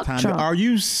enough. fuck Time Trump. are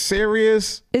you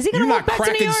serious? Is he gonna You walk not back to New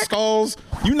cracking York? skulls?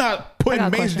 You not putting got a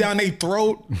mace question. down their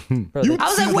throat? Bro, You they, I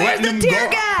was like, just where's letting the them tear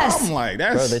go? gas? I'm like, bro,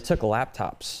 that's they took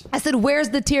laptops. I said, where's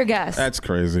the tear gas? that's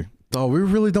crazy. oh, we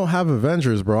really don't have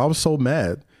Avengers, bro. I was so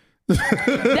mad. That's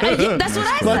what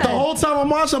I said. Like the whole time I'm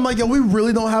watching, I'm like, yo, we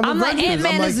really don't have I'm like, Avengers.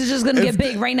 Ant-Man I'm is like, just gonna if get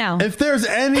big right now. If there's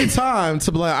any time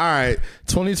to be like, all right,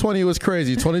 2020 was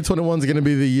crazy. 2021 is going to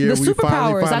be the year The we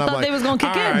finally superpowers, find I out, thought they was gonna kick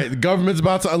all in. right, the government's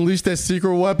about to unleash their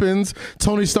secret weapons.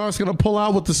 Tony Stark's going to pull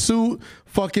out with the suit.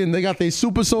 Fucking, they got their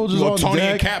super soldiers Well, on Tony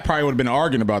deck. and Kat probably would have been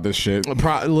arguing about this shit.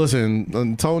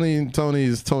 Listen,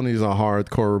 Tony's a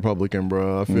hardcore Republican,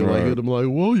 bro. I feel like Right. he'd be like,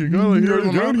 well, you gotta hear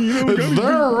them out. It's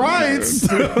their rights.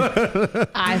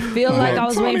 I feel like I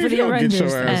was Tony, waiting for the yo, get your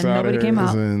Avengers ass and outta nobody here. came out.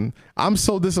 Listen, I'm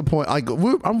so disappointed. Like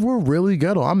we're really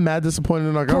ghetto. I'm mad disappointed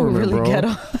in our We're government, really bro. ghetto.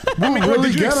 I mean, really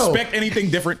did you ghetto. expect anything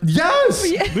different? Yes.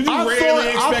 Did you really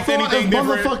expect anything if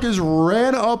different? motherfuckers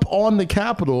ran up on the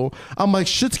Capitol, I'm like,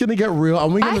 shit's gonna get real.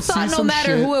 And we're gonna I see thought no some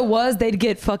matter shit. who it was, they'd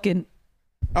get fucking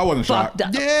I wasn't shocked.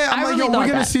 fucked up. Yeah, I'm I like, really yo, thought we're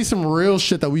gonna that. see some real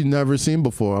shit that we've never seen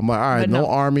before. I'm like, all right, But no no.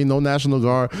 army, no National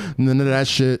Guard, none of that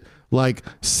shit. Like,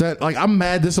 I'm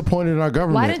mad disappointed in our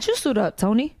government. Why didn't you suit up,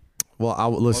 Tony? Well, I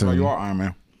would listen. Oh, you are Iron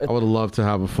Man. I would have loved to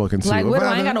have a fucking suit. Like, If widow, I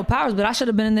had ain't got a- no powers, but I should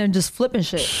have been in there just flipping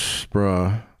shit.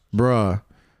 bruh.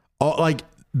 Oh, like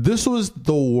this was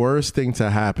the worst thing to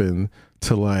happen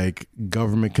to like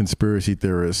government conspiracy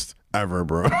theorists ever,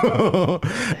 bro.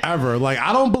 Ever. Like,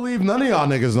 I don't believe none of y'all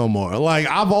niggas no more. Like,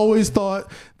 I've always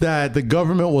thought that the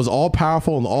government was all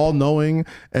powerful and all knowing,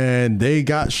 and they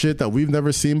got shit that we've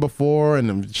never seen before,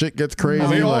 and the shit gets crazy.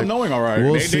 They all like, knowing already.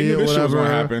 We'll they see knew it, this shit was whatever. gonna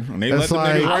happen. And they It's let the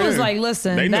like- niggas right I was in. like,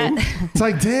 listen, They that knew. It's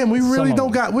like, damn, we really Some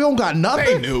don't got, we don't got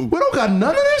nothing. They knew. We don't got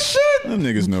none of this shit. Them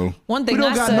niggas knew. one We thing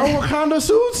don't I got said. no Wakanda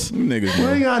suits. Them niggas We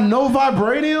ain't knew. got no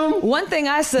vibranium. One thing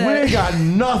I We said. ain't got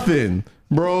nothing,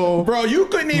 bro. Bro, you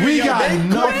couldn't even. We yo, got they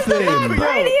nothing.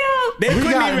 Radio. They We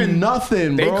couldn't got even.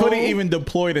 nothing, They bro. couldn't even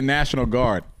deploy the National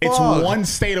Guard. It's Fuck. one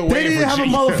state away. They didn't have a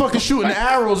Virginia. motherfucker shooting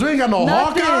arrows. We ain't got no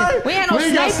Nothing. Hawkeye. We ain't no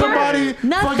ain't got sniper. somebody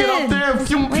Nothing. fucking up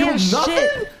there. We have nothing.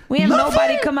 shit. We have Nothing?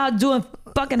 nobody come out doing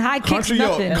fucking high kicks. Country,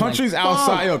 Nothing. countries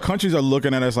outside, countries are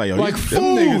looking at us like, yo, Like these,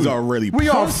 food. them niggas are really We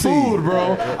are pussy. food,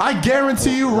 bro. I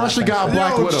guarantee you, Russia got a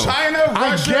Black Yo, Widow. China,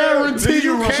 I Russia, guarantee the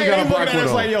you, UK, Russia they got a looking Black at us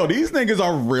Widow. like, yo, these niggas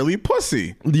are really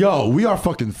pussy. Yo, we are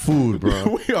fucking food,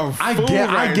 bro. We are I food get.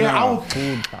 right now.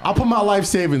 I'll put my life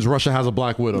savings. Russia has a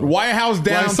Black Widow. White House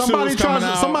down Like somebody too is coming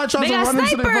tries, out. somebody tries They to got run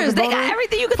into their snipers. fucking They got brother.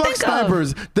 everything you could Fuck think of.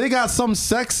 snipers. They got some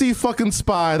sexy fucking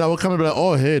spy that will come and be like,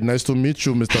 "Oh, hey, nice to meet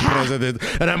you, Mr. President,"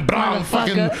 and then brown fucking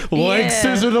Motherfucker. leg Yeah.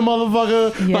 scissor the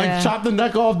motherfucker, Yeah. like chop the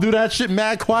neck off, do that shit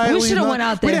mad quietly. We shoulda None- went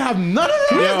out We there. didn't have none of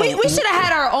that. We should have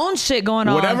had our own shit going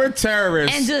on. Whatever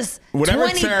terrorists and just whatever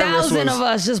 20,000 terrorist of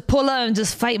us just pull up and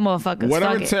just fight motherfuckers.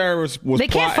 Whatever Fuck it. terrorist was They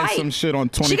can't plotting fight. some shit on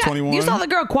She got- 2021. You saw the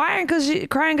girl crying because she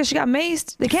got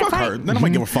maced. They can't Fuck fight. her. Then I'm gonna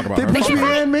give a fuck about They her. put Fuck me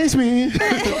her. and makes me.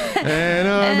 And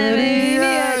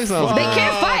Maniacs. They maniacs.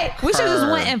 can't fight. We should have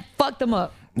just went and fucked them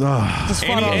up. Just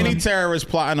fought all of Any them. terrorist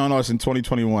plotting on us in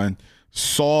 2021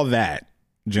 saw that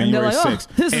January like, oh, 6th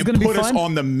this is and gonna be put us fun.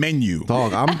 on the menu.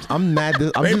 Dog, I'm mad.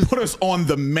 I'm They just put us on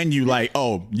the menu like,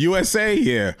 oh, USA,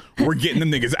 yeah, we're getting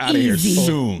them niggas out of here Easy.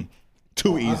 soon.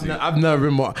 Too easy. I've never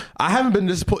been more. I haven't been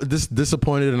this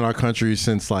disappointed in our country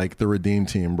since like the Redeem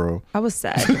Team, bro. I was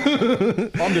sad.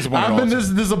 I'm disappointed. I've all been the this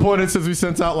disappointed since we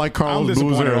sent out like Carlos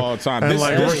disappointed Boozer all the time. and This-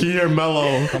 like this- Ricky or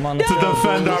Mello Come on, to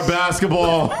defend our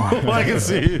basketball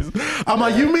legacies. I'm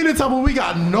like, you mean to tell me we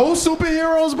got no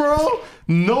superheroes, bro?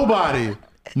 Nobody,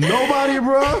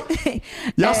 bro.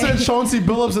 Y'all sent Chauncey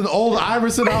Billups and old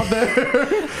Iverson out there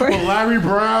with Larry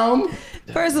Brown.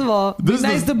 First of all, be This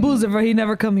nice is- to Boozer, but he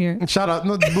never come here. Shout out,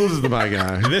 no, Boozer's the bad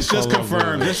guy. This just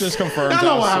confirmed. This just confirmed. I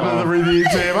know what happened to the Redeem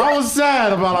Team. I was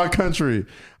sad about our country.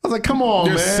 I was like, come on,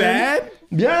 You're man. sad?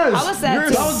 Yes. I was sad You're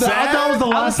too. That was the, I thought that was the I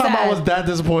last was time I sad. was that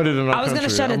disappointed in our I was country.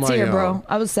 gonna shed a I'm like, tear, yo. bro.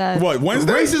 I was sad. What,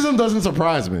 Wednesday? Racism doesn't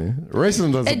surprise me.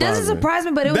 Racism doesn't. It doesn't surprise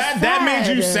me, but it was That sad.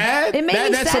 made you sad? It made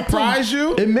that me that sad. surprised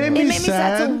you? It made me, It made me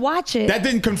sad to sad. watch it. That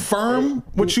didn't confirm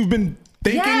what you've been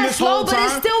thinking yes, this whole but time?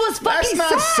 it still was fucking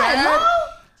That's not sad. No?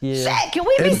 Yeah. Shit, can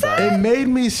we be It sad? made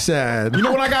me sad. You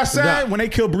know when I got sad? Yeah. when they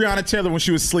killed Breonna Taylor when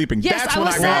she was sleeping. Yes, That's I when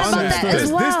was I sad got about that sad. as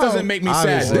This well. doesn't make me sad.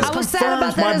 Obviously. This I was sad confirms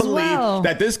about that my as belief well.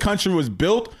 that this country was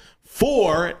built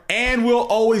for and will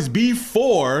always be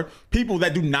for people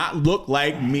that do not look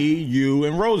like me, you,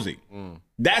 and Rosie.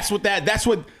 That's what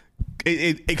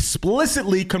it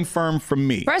explicitly confirmed for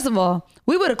me. First of all,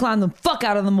 we would have climbed the fuck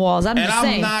out of them walls. I'm And just I'm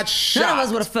saying. not None of shocked.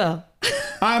 us would have fell.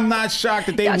 I'm not shocked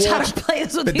that they Y'all try walked, to play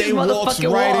us with that these they walked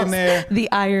motherfucking right walls. in there.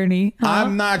 The irony. Huh?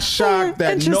 I'm not shocked that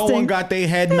no Interesting. one got their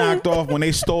head knocked off when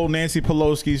they stole Nancy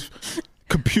Pelosi's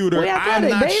computer. We I'm athletic,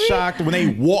 not baby. shocked when they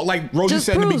walk like Rosie Just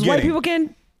said in the proves white beginning. people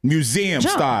can. Museum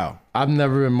jump. style. I've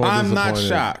never been more I'm disappointed. not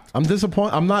shocked. I'm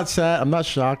disappointed. I'm not sad. I'm not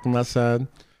shocked. I'm not sad.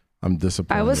 I'm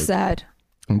disappointed. I was sad.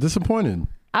 I'm disappointed.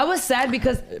 I was sad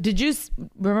because did you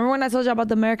remember when I told you about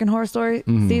the American Horror Story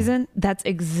season? That's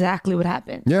exactly what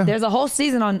happened. Yeah. There's a whole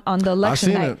season on the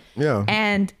election seen night. it. Yeah.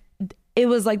 And it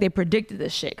was like they predicted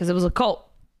this shit because it was a cult.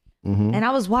 And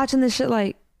I was watching this shit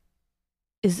like,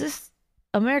 is this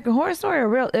American Horror Story or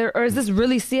real, or is this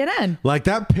really CNN? Like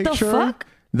that picture. fuck?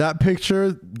 That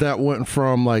picture that went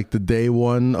from like the day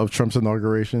one of Trump's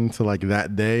inauguration to like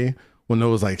that day when there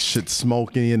was like shit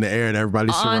smoking in the air and everybody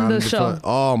On surrounded the show.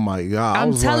 Oh my god! I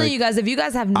I'm was telling like, you guys, if you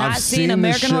guys have not I've seen seen this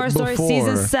American shit Horror Story before.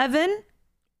 season 7,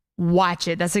 watch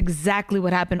it. That's exactly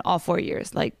what happened all 4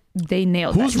 years. Like they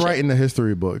nailed Who's that shit. writing the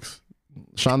history books?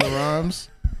 Shonda Rhimes.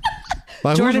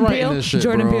 Like Jordan who's writing Peele? this shit,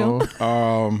 Jordan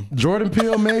bro? Jordan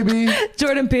Peele, maybe.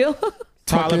 Jordan Peele.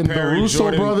 Tyler Fucking Perry, the Russo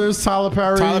Jordan, brothers, Tyler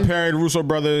Perry. Tyler Perry, the Russo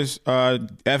brothers,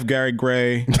 F. Gary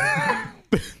Gray.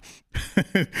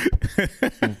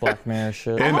 Some Black Mirror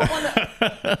shit. I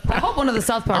hope one of the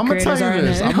South Park I'm gonna tell creators are you in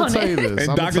this. it. I'm gonna tell you this. And I'm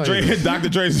gonna Dr. tell you Dre, this. Dr.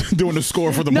 Dre's doing the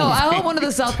score for the No, movie. I hope one of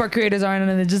the South Park creators are in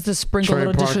it just to sprinkle Trey a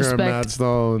little Parker and Matt disrespect.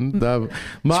 Stone.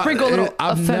 Sprinkle a little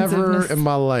I've never offensiveness. in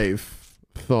my life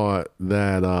thought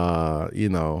that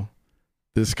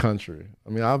this country. I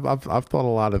mean, I've thought a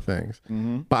lot of things,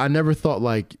 but I never thought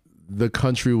like the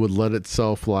country would let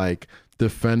itself like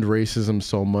defend racism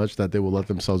so much that they would let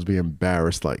themselves be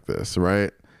embarrassed like this,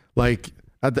 right? Like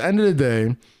at the end of the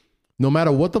day, no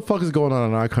matter what the fuck is going on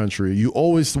in our country, you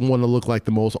always want to look like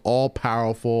the most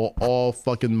all-powerful, all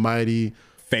fucking mighty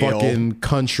fucking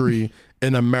country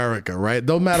in America, right?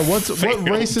 No matter what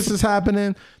racist is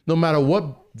happening, no matter what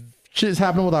shit's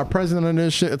happening with our president and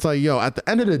this shit, it's like, yo, at the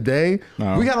end of the day,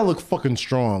 we gotta look fucking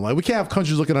strong. Like, we can't have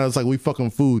countries looking at us like we fucking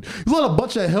food. You let a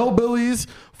bunch of hillbillies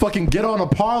fucking get on a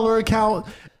Parler account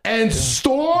and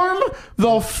storm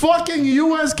the fucking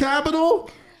U.S. Capitol?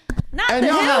 Not And the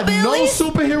y'all had no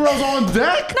hillbillies. superheroes on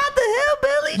deck? Not the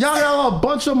hillbillies. Y'all got a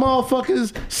bunch of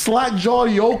motherfuckers,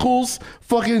 slack-jawed yokels,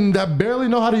 fucking that barely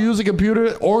know how to use a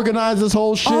computer, organize this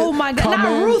whole shit. Oh my God, come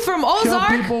not in, Ruth from kill Ozark?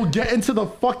 people, get into the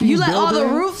fucking You let all the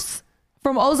building. roofs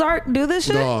from Ozark do this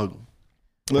shit? Dog,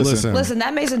 Listen, Listen,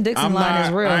 that Mason Dixon I'm line not-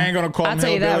 is real. I ain't gonna call I'll them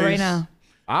tell you that hillbillies. right now.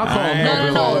 I'll call I them ain't No, gonna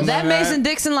no, call no. them That that. Mason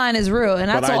Dixon line is real.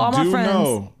 And I But told I all my do friends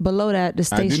know- below that to I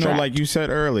stay do strapped. know, like you said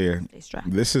earlier,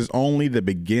 strapped. this is only the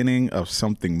beginning of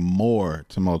something more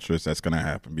tumultuous that's going to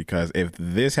happen. Because if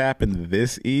this happened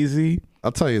this easy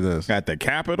I'll tell you this. at the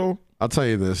Capitol, I'll tell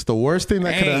you this. The worst thing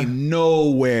that could ain't have...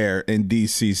 nowhere in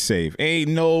D.C. safe.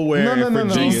 Ain't nowhere No, no, in no, no.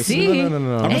 Virginia. DC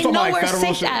No. I'm just ain't talking like nowhere federal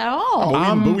safe shit. at all.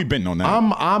 But we've been on that.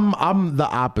 I'm the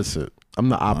opposite. I'm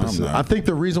the opposite. not. I think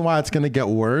the reason why it's going to get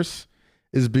worse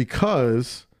is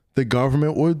because the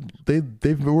government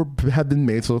have been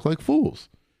made to look like fools.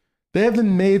 They have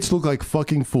been made to look like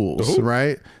fucking fools,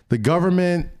 right? The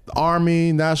government,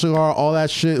 Army, National Guard, all that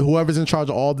shit, whoever's in charge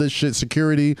of all this shit,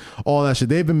 security, all that shit,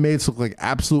 they've been made to look like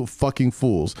absolute fucking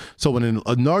fools. So when an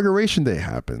inauguration day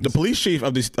happens, the police chief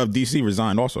of D.C.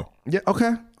 resigned also. yeah,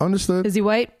 okay, understood. Is he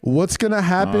white? What's gonna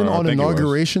happen I on think he was.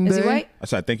 inauguration Is day? he white?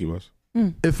 I think he was.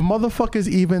 If motherfuckers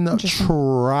even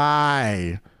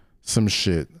try some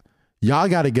shit, y'all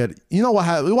gotta get. You know what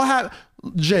happened?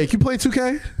 Jake, you play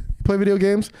 2K? You play video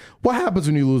games? What happens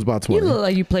when you lose by 20? You look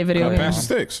like you play video Pass the games.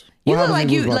 sticks. You What look happens like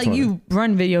when you lose by like 20? you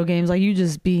run video games. Like you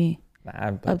just be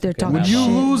up there talking When about you shit.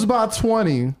 lose by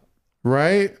 20,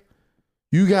 right?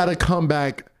 You gotta come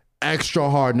back extra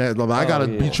hard. I gotta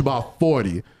beat you by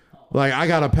 40. Like I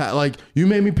gotta pass. Like you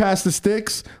made me pass the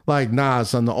sticks. Like nah,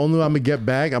 son. The only way I'm gonna get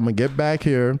back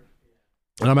here, and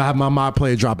I'm gonna have my mod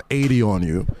player drop 80 on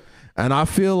you. And I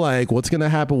feel like what's gonna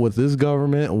happen with this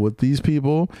government and with these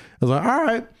people is like, all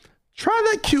right, try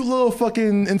that cute little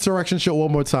fucking insurrection shit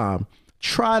one more time.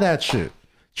 Try that shit.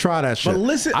 But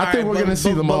listen, I think we're gonna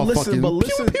see them all fucking. But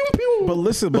listen, pew, pew, pew. But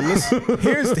listen.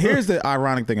 Here's the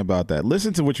ironic thing about that.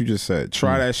 Listen to what you just said.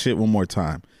 Try that shit one more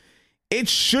time. It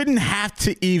shouldn't have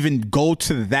to even go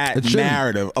to that It shouldn't.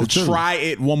 narrative of It shouldn't. try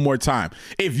it one more time.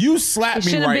 If you slap It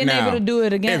me shouldn't right been now, able to do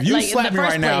it again, If you like, in slap the me first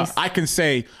right now, place. I can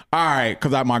say, all right,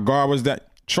 because my guard was that.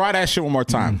 Try that shit one more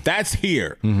time. That's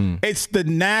here. It's the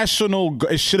national.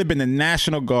 It should have been the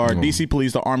National Guard, DC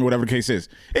Police, the Army, whatever the case is.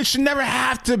 It should never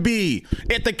have to be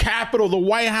at the Capitol, the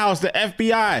White House, the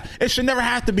FBI. It should never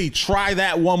have to be. Try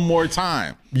that one more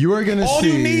time. You are gonna All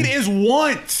see. you need is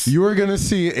once. You are gonna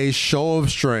see a show of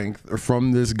strength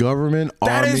from this government,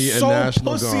 That army, is and so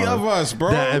National pussy Guard. of us,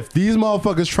 bro. That if these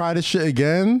motherfuckers try this shit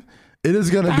again, it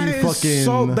is gonna That be is fucking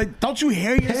so. Like, don't you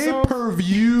hear pay yourself? per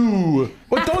view.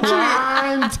 But don't you?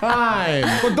 Prime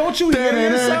time. But don't you hear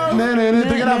yourself? They're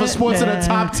gonna have a sports in the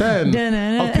top 10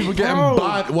 of people getting Bro.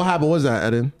 bought. What happened? What was that,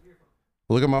 Eden?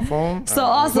 Look at my phone. So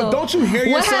also, But don't you hear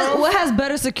yourself? What has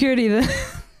better security than?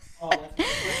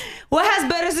 What has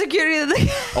better security than?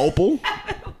 Opal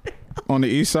on the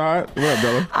east side. What up,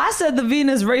 Bella? I said the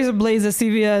Venus razor blades at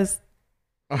CVS.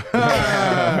 All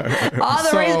the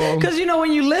So- razor, because you know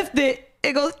when you lift it,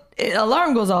 it goes.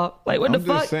 Alarm goes off. Like what I'm the just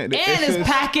fuck? saying, And it's it's just-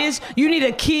 packaged. You need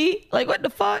a key. Like what the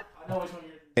fuck?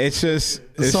 It's just.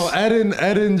 It's, So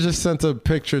Eden just sent a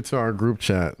picture to our group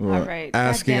chat All right.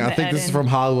 asking. Goddamn I it, think this is Eden. from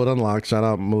Hollywood Unlocked. Shout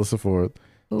out Melissa Ford.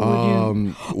 Who would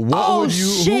you- What Oh, would you?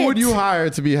 Who shit. would you hire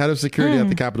to be head of security at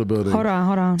the Capitol building? Hold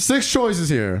on. 6 choices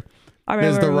here. All right,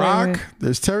 There's wait, The wait, Rock. wait.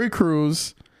 There's Terry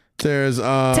Crews. There's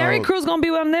Terry Crews gonna be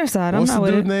on their side. I'm What's not the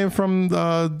with dude it. name from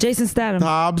Jason Statham.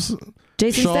 Hobbs?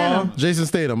 Jason Shaw? Statham. Jason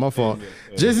Statham. My fault.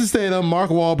 Jason Statham, Mark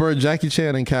Wahlberg, Jackie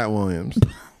Chan, and Cat Williams.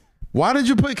 Why did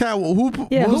you put Cat? Yeah,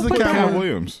 who's who the put Cat Cat Cat Williams?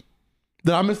 Williams.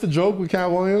 Did I miss the joke with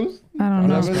Cat Williams? I don't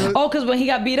Did I miss know. it? Oh, because when he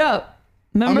got beat up.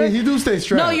 I Remember? mean, he do stay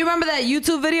strapped. No, you remember that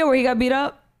YouTube video where he got beat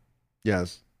up?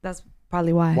 Yes. That's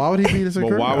probably why. Why would he be the But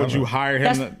security? why would you hire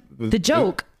him? That's the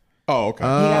joke. Oh, okay. He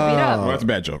got beat up. Well, that's a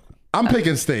bad joke. I'm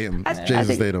picking Statham. I Jason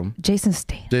think- Statham. Jason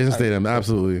Statham. Jason Statham,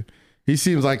 absolutely. He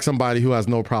seems like somebody who has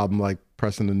no problem like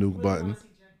pressing the nuke button.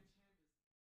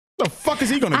 The fuck is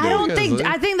he gonna do?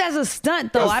 I think that's a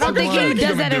stunt though. I don't think fuck he is he does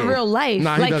gonna that in do? real life.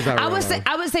 Nah, he like does that in I real would say life.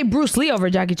 I would say Bruce Lee over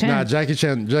Jackie Chan. Nah, Jackie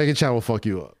Chan will fuck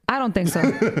you up. I don't think so.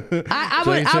 I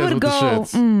Jackie Chan's would with the go.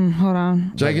 shits. Hold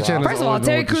on. Jackie Chan. First of all,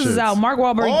 Terry Crews is out. Mark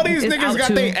Wahlberg. All these is niggas out got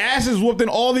too. their asses whooped in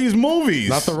all these movies.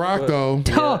 Not The Rock though.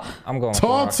 I'm going.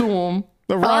 Talk with to him.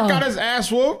 The Rock got his ass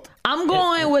whooped. I'm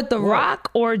going with The Rock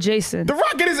or Jason. The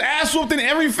Rock get his ass whooped in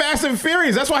every Fast and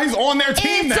Furious. That's why he's on their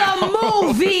team It's now. a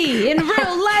movie. In real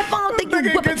life, I don't think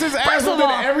Nigga you gets his ass First of whooped in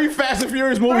all, every Fast and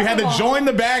Furious movie. First Had of to all- join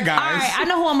the bad guys. All right, I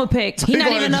know who I'm gonna pick. He's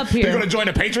not even up They're here. gonna join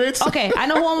the Patriots. Okay, I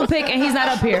know who I'm gonna pick, and he's not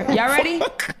up here. Y'all ready?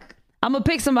 I'm gonna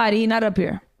pick somebody. He's not up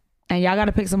here, and y'all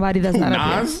gotta pick somebody that's not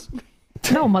up Nas. here.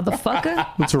 No,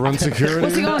 motherfucker. To run security.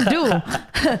 What's he gonna do?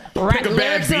 Rap a bad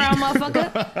lyrics beat. around,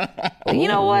 motherfucker. You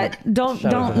know what? Don't. out to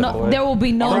that No, boy. there will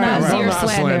be no Nazir Not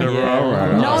slander. bro. All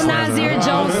right. No Nazir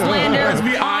Jones slander Let's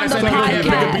be on honest. the That nigga can't pick a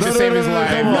beat podcast. to save his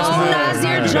life. No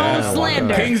Nazir Jones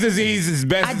slander. King's Disease is I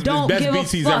best don't best give a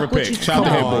beats he's fuck ever what picked. you Shout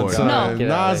out to call Hit it. Boy. Son, No. Get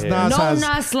outta Nas here. has,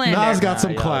 No Nas slander. Nas got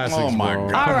some Nah, classics, Oh my bro.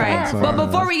 God. All right, Come but on,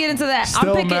 before we get into that, I'm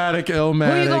Stillmatic, picking. Who you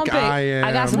Illmatic, gonna pick? I Am.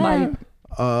 I got somebody.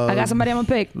 I got somebody I'm gonna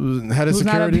pick. Head of Who's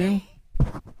not up security.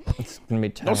 It's gonna be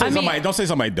Don't tough. say somebody. Don't say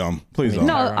somebody dumb. Please don't.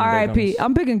 No, Tyrone R.I.P. Biggums.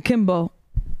 I'm picking Kimbo.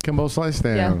 Kimbo Slice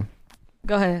down. Yeah.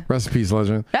 Go ahead. Rest in peace,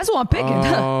 legend. That's what I'm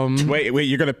picking. Wait.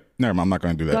 You're gonna. Never mind. I'm not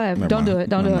gonna do that. Go ahead. Never Don't mind. do it.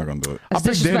 Don't I'm do not it. gonna do it. I That's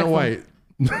picked Dana disrespectful. White.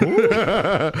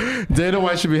 Dana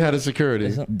White should be head of security.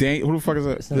 Who the fuck is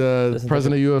that? The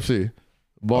president of UFC.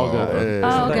 Ball guy. okay. Yeah. Oh,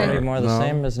 Isn't okay. that way more the No.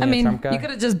 same as I mean, Trump guy? you could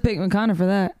have just picked McConnor for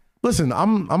that. Listen,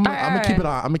 I'm gonna keep it.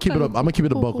 right. I'm gonna keep it up. I'm gonna keep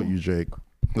it a buck Cool, with you, Jake.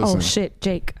 Listen, Oh shit,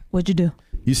 Jake, what'd you do?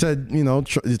 you said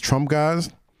the Trump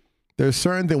guys. There's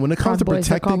certain things when it comes to Proud Boys,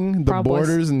 they're protecting called the Proud Boys.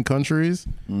 borders and countries.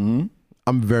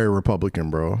 I'm very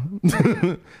Republican, bro.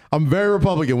 I'm very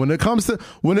Republican when it comes to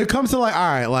like,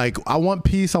 all right, like I want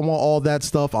peace, I want all that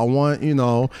stuff, I want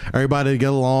everybody to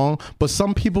get along, but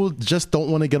some people just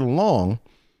don't want to get along.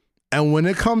 And when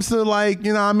it comes to like,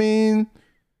 what I mean,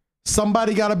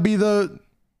 somebody gotta be the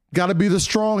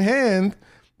strong hand.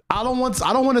 I don't want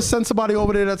to send somebody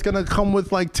over there that's gonna come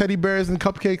with like teddy bears and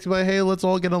cupcakes, but hey, let's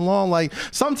all get along. Like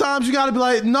sometimes you gotta be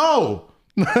like, no.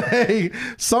 Like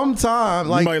sometimes,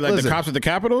 like, Somebody like listen, the cops at the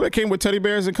Capitol that came with teddy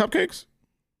bears and cupcakes.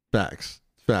 facts.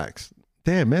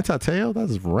 Damn, Manti Te'o,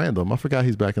 that's random. I forgot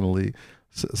he's back in the league.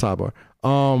 Sidebar.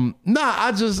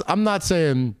 I'm not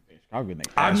saying.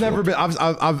 I've never been.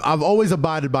 I've always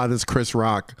abided by this Chris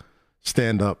Rock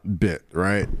stand up bit.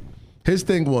 Right. His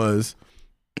thing was,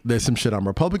 there's some shit I'm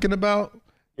Republican about.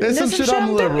 There's some shit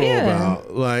I'm liberal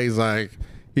about. Like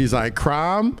he's like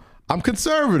crime. I'm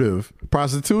conservative.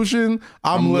 Prostitution,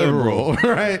 I'm liberal.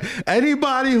 Right?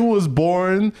 Anybody who was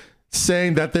born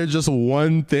saying that they're just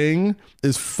one thing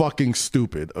is fucking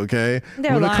stupid. Okay.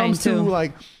 They're when it lying comes too. to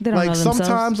like They don't know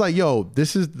sometimes themselves. like, yo,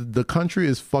 the country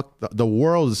is fucked up. The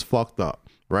world is fucked up.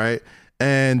 Right.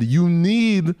 And you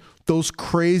need those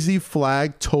crazy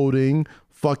flag toting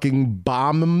fucking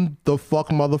bomb the fuck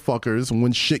motherfuckers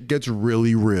when shit gets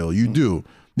really real. You do.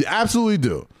 You absolutely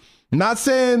do. Not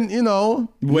saying, Wait.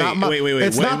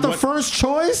 It's Wait, not the what- first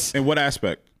choice In what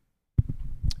aspect?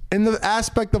 in the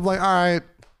aspect of like, all right,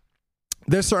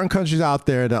 there's certain countries out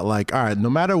there that like, all right, no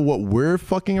matter what we're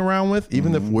fucking around with,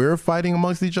 even if we're fighting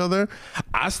amongst each other,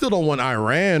 I still don't want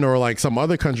Iran or like some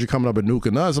other country coming up and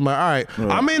nuking us. I'm like, all right,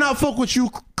 I may not fuck with you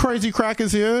crazy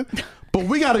crackers here, but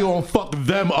we got to go and fuck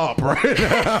them up, right?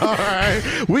 All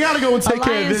right? We got to go and take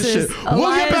care of this shit. Alliances.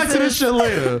 We'll get back to this shit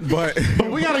later. But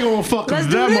But we got to go and fuck Let's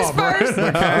do them this up, first.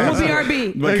 right? We'll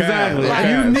BRB. But Exactly. Cass,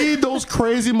 And you need those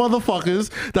crazy motherfuckers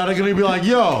that are gonna be like,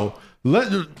 yo,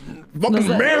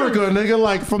 fucking America, nigga,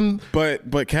 like from but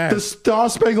the Cass, Star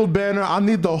Spangled Banner. I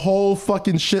need the whole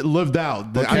fucking shit lived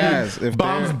out. I Cass, need if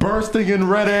bombs they're- bursting in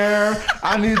red air.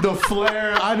 I need the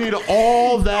flare. I need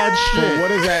all that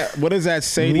shit. what does that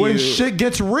say to When you? shit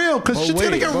gets real, because But shit's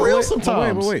gonna wait, get but real wait,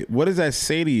 sometimes. But wait. What does that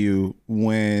say to you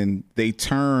when they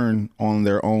turn on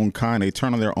their own kind? They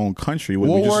turn on their own country. When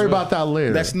We'll we just- worry about that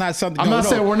later. That's not something. I'm not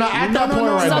saying we're not at that point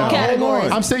right now.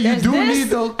 Subcategories. I'm saying you There's do this, need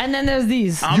those. and then there's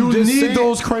these. You just need saying-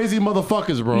 those crazy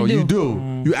motherfuckers, bro. You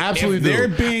do. You absolutely If do. they're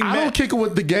being I don't kick it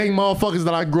with the gang motherfuckers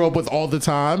that I grew up with all the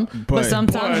time. But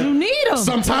sometimes you need them.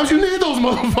 Sometimes you need those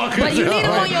motherfuckers. But you need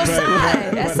them on your side.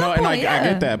 At But some no, and point, I yeah.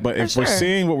 get that. But For if we're sure.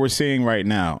 seeing what we're seeing right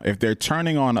now, if they're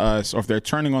turning on us, or if they're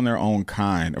turning on their own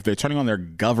kind, if they're turning on their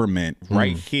government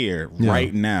right here,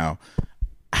 right now,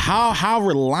 how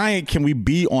reliant can we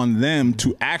be on them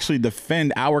to actually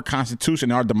defend our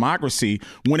constitution and our democracy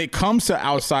when it comes to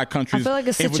outside countries? I feel like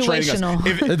it's infiltrating us?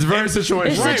 situational. It's very situational.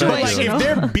 It's Right, but like, situational. if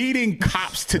they're beating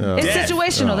cops to It's death,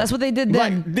 situational. That's what they did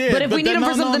then. Like, yeah, but if we need them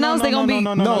for something else, they're gonna be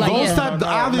No, like, those yeah. type,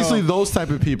 obviously those type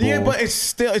of people. yeah, but it's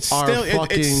still it's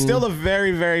fucking- still a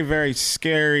very, very, very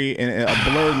scary and a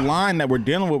blurred line that we're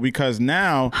dealing with, because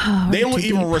now they don't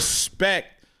even respect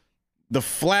the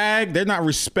flag. They're not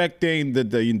respecting the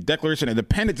Declaration of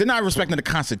Independence. They're not respecting the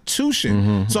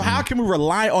Constitution. So how can we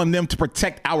rely on them to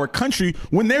protect our country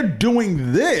when they're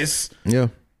doing this yeah.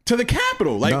 to the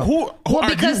Capitol? Like, No. who Well, do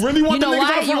because you really want you know them niggas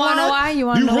why? on the You front wanna know line? why? You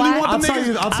wanna You know really why? want I'll them tell niggas?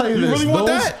 you You this. really want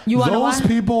those that? You wanna know those why?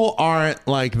 people aren't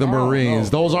like the Marines.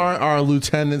 Those aren't our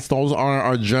lieutenants. Those aren't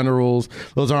our generals.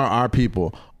 Those aren't our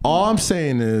people. All I'm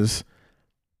saying is,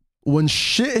 when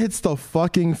shit hits the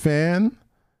fucking fan,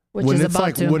 Which when is it's about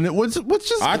like to. when it what's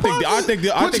just I think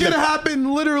what's gonna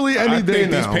happen literally any I day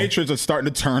think now. these Patriots are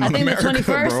starting to turn I on think the America,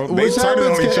 21st bro. They Which started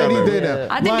happens on each any other. day now.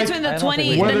 I think Like, between the I don't think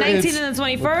we the can. 19th and the We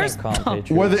can't 21st. call them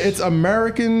Patriots. whether it's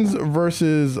Americans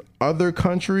versus other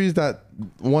countries that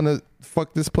want to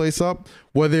fuck this place up,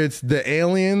 whether it's the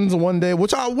aliens one day,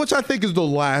 which I think is the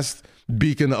last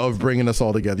beacon of bringing us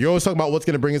all together. You're always talking about what's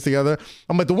going to bring us together.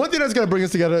 I'm like, the one thing that's going to bring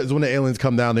us together is when the aliens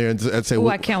come down there and say, Ooh,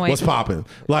 I can't wait. what's popping?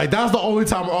 Like, that's the only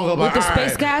time we're all going to be like, With the all space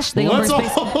right, cash, they gonna let's bring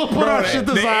all space- put our shit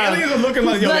The aside. aliens are looking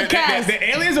like, yo, Look, Cass. the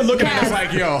aliens are looking at us Cass.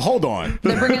 like, yo, hold on.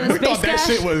 They're bringing the We thought space that cash.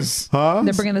 shit was. Huh?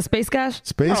 They're bringing the space cash.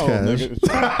 Space Oh, Cash.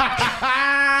 nigga.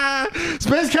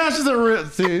 Space Cash is a real.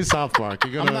 See, South Park.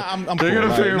 You're gonna, I'm you're cool. gonna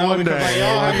Like, figure no, one because, day. like,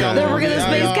 y'all have y'all They're little- bringing the yeah,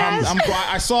 space yeah, cash?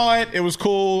 I saw it. It was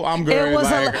cool. I'm good. It was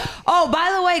like, oh,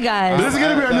 by the way, guys. This is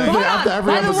gonna be our new Hold thing Hold after on.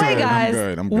 every By the episode. way,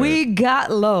 guys, I'm good. we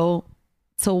got low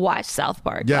to watch South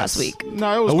Park Yes. last week.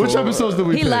 no, it was Which cool. episodes did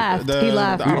we He pick? laughed. He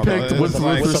laughed. I don't know, Picked it with was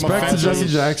like some respect to offensive- Jesse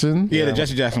Jackson. Yeah, the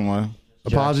Jesse Jackson one.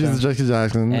 Apologies to Jesse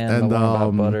Jackson and the one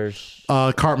about Butters.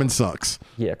 Cartman sucks.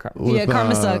 Yeah, Cartman. With, Yeah,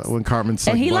 Cartman sucks. When Cartman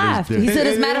sucks, And he Butters laughed. did. He said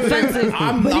it's mad offensive.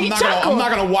 I'm but he not chuckled.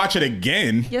 gonna watch it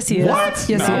again. Yes, he is. What?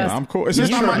 Yes, Nah, he is. I'm cool. It's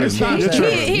just not my. It's not. You're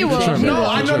tripping. He will. You're tripping. He No, will.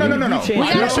 no. We gotta do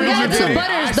Butters, I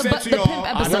the said to y'all- pimp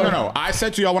episode. No. I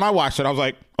said to y'all when I watched it, I was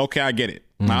like, okay, I get it.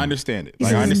 Mm. I understand it. This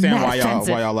Like, I is understand mad why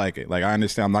offensive. y'all like it. Like, I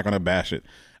understand. I'm not gonna bash it.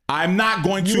 I'm not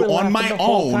going You to were on laughing my the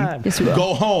whole own time. Yes, you will.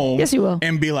 go home. Yes, you will.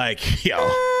 And be like, yo,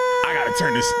 I gotta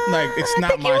turn this. Like, it's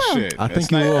not think you my will. shit. I think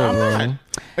It's you not- will, I'm bro. not.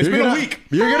 It's You're been gonna- a week.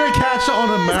 You're gonna catch it on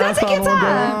a It's gonna take marathon your one day.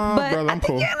 time, but brother, I I'm think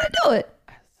cool. you're gonna do it.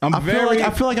 I'm I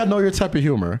feel like I know your type of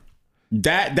humor.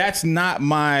 That's not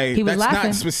my. He was that's laughing.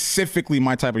 not specifically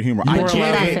my type of humor. You I were get it.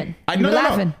 laughing. I You no, were no, no.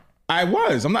 laughing. I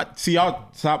was. I'm not. See, y'all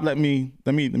stop. Let me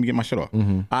get my shit off.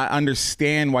 I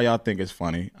understand why y'all think it's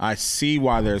funny. I see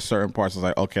why there's certain parts. It's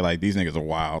like, okay, like these niggas are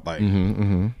wild. Like,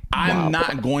 I'm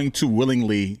not going to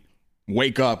willingly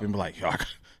wake up and be like, yo, I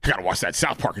gotta watch that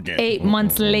South Park again. 8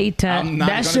 months later, I'm not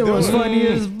that gonna shit do was it. funny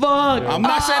as fuck. I'm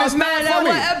not saying it's not man, funny.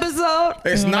 That one episode.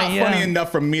 It's not Like, yeah. funny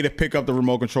enough for me to pick up the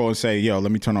remote control and say, yo,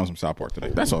 let me turn on some South Park today.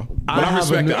 That's all. But I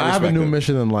have a new it.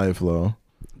 mission in life, though.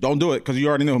 Don't do it because you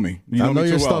already know me. You I know know me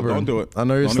you're too well. stubborn. Don't do it. I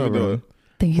know you're Don't even do stubborn. it.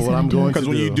 Think he's What I'm gonna do going it. to Because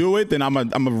when you do it, then I'm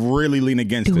a really lean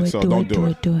against Do it. it, So do don't it, do do it.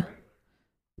 it, do it.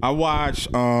 I watch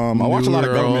a lot of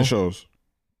Girl. government shows.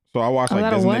 So I watch A like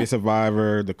lot of Designated what?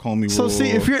 Survivor, The Comey So Rule. see,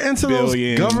 if you're into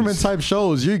Billions. those government type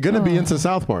shows, you're gonna be into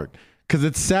South Park because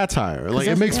it's satire. Like it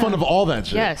that's- makes fun yeah. of all that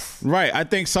shit. Yes. Right. I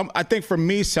think for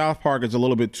me, South Park is a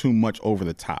little bit too much over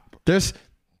the top.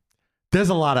 There's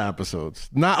a lot of episodes.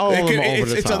 Not all of them are over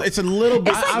the top. It's a little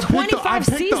bit. It's like I picked the- 25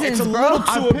 seasons, it's a bro. little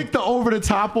I picked the over the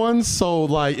top ones, so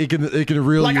like it can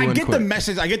reel like you I in get quick. the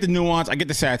message, I get the nuance, I get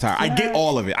the satire, I get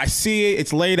all of it. I see it;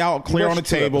 it's laid out clear on the Watched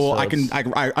two table. episodes.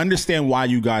 I understand why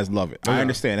you guys love it. I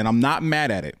understand, and I'm not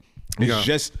mad at it. It's Yeah.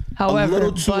 just However, a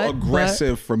little too but-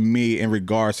 aggressive for me in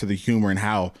regards to the humor and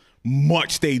how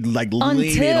much they like lean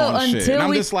in on shit. And I'm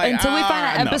we just like, until we find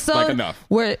an enough, episode like enough.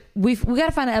 where we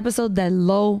gotta find an episode that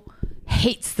Lo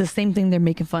hates the same thing they're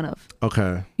making fun of.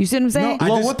 Okay. You see what I'm saying? I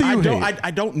Well, just- what do you I don't, hate?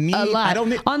 I don't need. A lot. I don't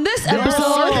need. On this There are episode-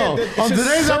 certain- Oh, it's on just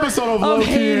today's certain- episode of of Low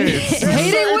hating- Key. there's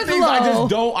hating certain with things I Lo.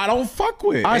 just I don't fuck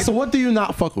with. All right, so what do you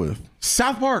not fuck with?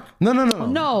 South Park. No.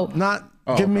 No. Not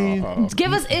give me.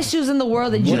 Give us issues in the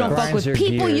world that you don't fuck grinds with. your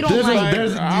People you gears? don't There's like.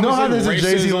 there's, I you know was how in there's a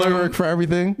Jay-Z racism. lyric for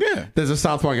everything? Yeah. There's a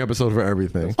South Park episode for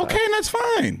everything. Okay, and that's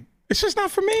fine. It's just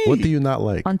not for me. What do you not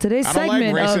like? On today's I don't like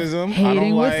segment racism. of I hating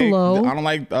don't with like. Lo, I don't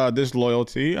like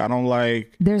disloyalty. I don't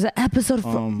like. there's an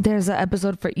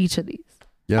episode for each of these,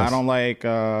 Yes. I don't like.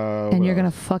 and you're gonna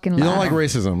fucking You laugh. don't like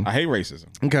racism. I hate racism.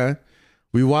 Okay.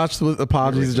 We watched with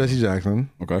Apologies to Jesse Jackson.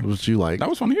 Okay. Which you like. That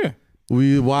was funny. Yeah.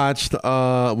 We watched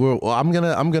I'm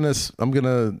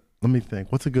gonna Let me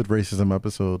think. What's a good racism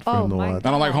episode for Oh him to my watch? I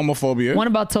don't like homophobia. One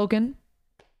about Token.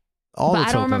 All But the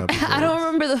I don't Token remember. episodes. I don't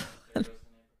remember the.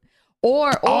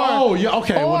 Or Oh yeah,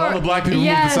 okay. When all the black people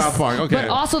moved to South Park, okay. But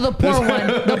also the poor one,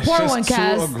 the It's poor just one, too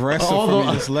Kaz. aggressive All for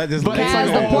the- me. Just let this. but it's Kaz,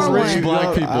 like the all poor rich one. black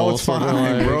I people. was So they're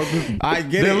fine, like- bro. I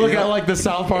get They it. look yo. at like the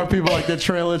South Park people like they're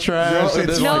trailer trash. Yo, and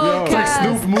it's then, No, like, like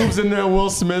Kaz. Snoop moves in there, Will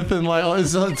Smith, and like, oh,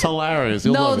 it's hilarious.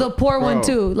 You'll No, love the it. poor one Bro.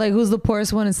 too. Like who's the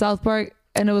poorest one in South Park?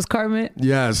 And it was Carmen.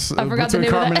 Yes, I forgot the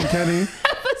between name of Carmen that and Kenny.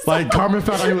 Like Carmen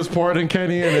found out he was poorer than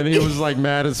Kenny, and then he was like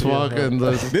mad as fuck, and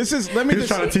This is. Let me he was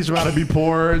just. trying to teach him how to be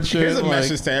poor and shit. Here's a like-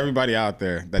 message to everybody out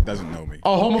there that doesn't know me.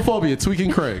 Oh, homophobia, tweaking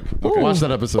Craig. Watch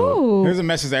that episode. Ooh. Here's a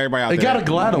message to everybody out It there. got a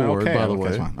GLAAD Okay, award, by the okay,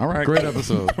 way. fine. All right, Great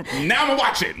episode. Now I'm gonna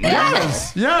watch it.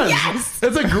 Yes.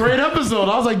 It's a great episode.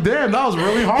 I was like, damn, that was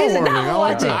really heartwarming. now I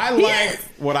like watch it. that. I like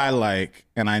what I like,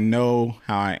 and I know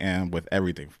how I am with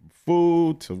everything from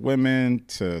food to women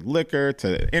to liquor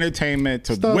to entertainment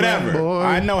to Stop whatever. that, boy.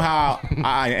 I know how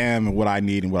I am and what I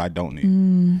need and what I don't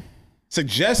need.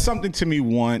 Suggest something to me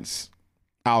once,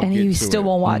 I'll And get you to still it.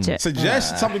 won't watch it.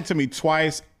 Suggest something to me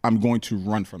twice, I'm going to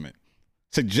run from it.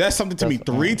 Suggest something to me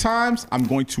 3 times, I'm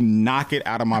going to knock it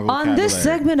out of my vocabulary. On this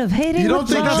segment of Hating You don't with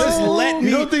think Love. that's- Just let me,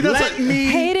 You don't think that's let a- me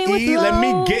Hating with eat, let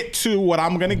me love. get to what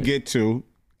I'm gonna get to.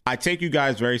 I take you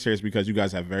guys very serious because you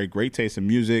guys have very great taste in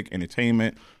music,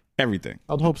 entertainment, everything.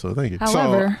 I'd hope so. Thank you.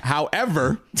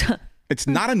 However, It's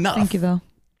not enough thank you though.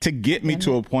 to get me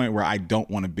to a point where I don't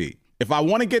want to be. If I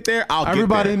want to get there, I'll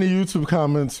Everybody get in there. the YouTube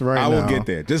comments right now. I will get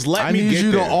there. Just let I me need get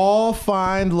you there. to all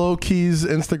find Low Key's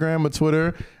Instagram or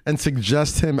Twitter and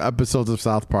suggest him episodes of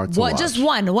South Park to What? watch. Just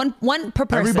one per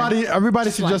person.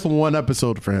 Everybody suggest one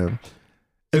episode for him.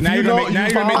 If now you you're know, gonna make, now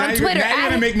you you're gonna follow- make, On Twitter, now you're add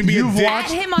gonna him. make me be a You've dick.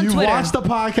 watched, him on you've Twitter. watched the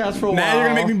podcast for a while. Now you're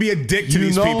gonna make me be a dick to you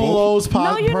these know people. Lowe's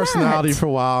No, you're personality not. for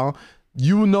a while.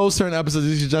 You know certain episodes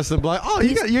you suggest and be like, oh,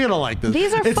 you're gonna like this.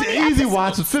 these are it's funny an easy episodes.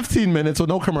 watch. It's 15 minutes with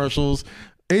no commercials.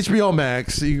 HBO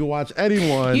Max. You can watch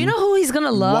anyone. You know who he's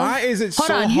gonna love? Why is it Hold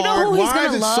so on. hard? You know who he's Why gonna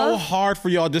is it love? so hard for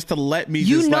y'all just to let me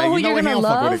You just know like, who you know you're what, he gonna don't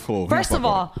fuck with love? it, cool. He don't First fuck of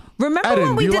with all, remember Eden,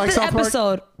 when we do you did like this South Park?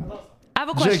 episode? I have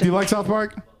a question. Jake, do you like South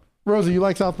Park? Rosie, you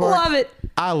like South Park? Love it.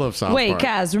 I love South Wait, Park.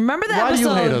 Kaz, remember the Why episode? do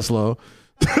you hate us, Lo?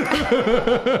 There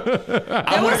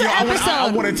was an I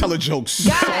episode. want to tell a joke so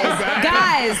bad.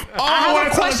 Guys, Oh, I I want have a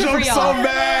to question tell for a joke y'all. so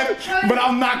bad, but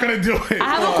I'm not gonna do it.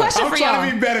 I have a question I'm for trying to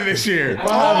y'all. be better this year. Oh,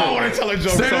 I want to tell a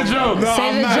joke. Say so the joke. No, Say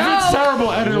I'm the not. joke. If it's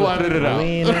terrible, Eden will edit it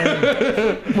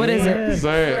out. What is it?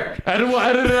 Say it. Eden will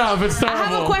edit it out if it's I terrible.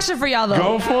 have a question for y'all though.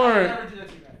 Go for it.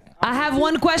 I have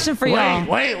one question for y'all.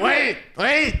 Wait.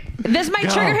 This might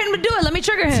Go. trigger him to do it. Let me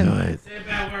trigger him.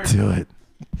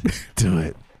 Do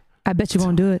it. I bet you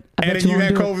won't do it. I bet Eddie, you you won't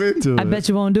had do it. COVID. Do I bet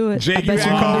you won't do it. Jake, I you bet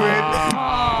had won't do it.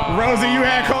 COVID. Rosie, you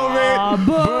had COVID.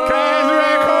 Boo. Kaz, you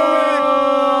had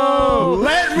COVID.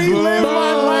 Let me live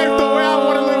my life the way I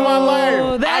want to live my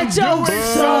life. That I'm joke doing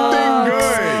sucks. something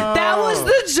good. That was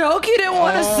the joke you didn't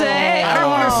want to say. I don't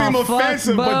want to seem fuck,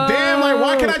 offensive, but damn, like,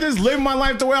 why can't I just live my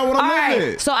life the way I want to All live right,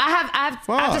 it? so I have to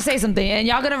Fuck. say something, and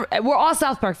we're all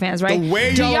South Park fans, right? The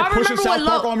way Do y'all are pushing remember South what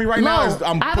Park on me right now Lo, is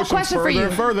I'm I have a pushing question further for you.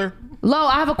 and further. Lo,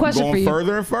 I have a question for Going you.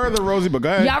 further and further, Rosie, but go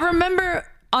ahead. Y'all remember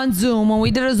on Zoom when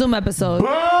we did a Zoom episode? Boo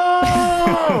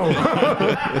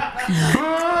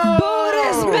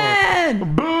this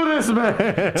man! Buddhist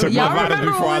man. Took Y'all my vitamins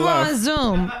remember before I when we were on left.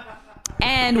 Zoom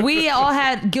and we all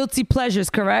had guilty pleasures,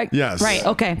 correct? Yes. Right.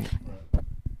 Okay.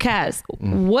 Kaz,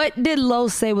 what did Lo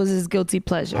say was his guilty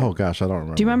pleasure? Oh gosh, I don't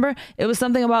remember. Do you remember? It was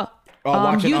something about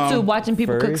watching, YouTube, watching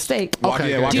people cook furries? steak.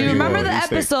 Okay, watching Do you people remember the eat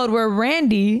steak. episode where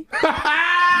Randy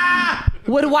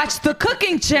would watch the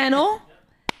cooking channel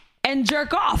and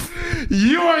jerk off?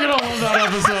 You are gonna love that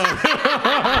episode.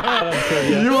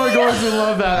 You are going to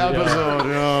love that episode,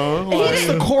 yo. What's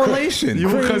the correlation?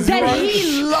 Because That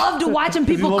he loved watching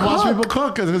people cook. watch people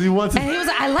cook because he wants to. And he was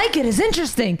like, I like it. It's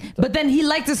interesting. But then he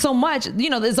liked it so much,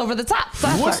 it's over the top. So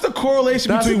I What's thought- the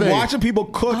correlation That's the between thing. watching people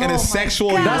cook and Oh a my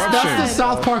sexual God. eruption? That's the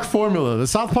South Park formula. The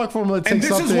South Park formula takes And this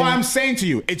something. is why I'm saying to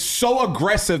you, it's so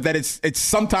aggressive that it's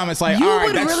sometimes it's like, You all right,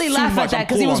 would that's really too laugh much. at that I'm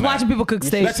because he cool was on that. watching people cook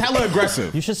steak. That's hella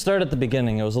aggressive. You should start at the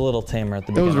beginning. It was a little tamer at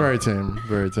the It beginning. was very tame,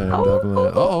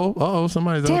 definitely.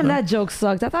 Somebody's Damn, out there. that joke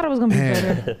sucked. I thought it was gonna be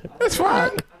better. That's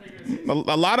fine. A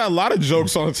lot of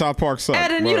jokes on South Park suck.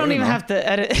 Eden, but, you don't even know. have to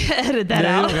edit that Yeah, you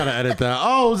out. don't gotta edit that.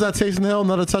 Oh, was that Taysom Hill?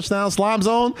 Another touchdown. Slime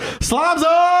zone. Slime zone.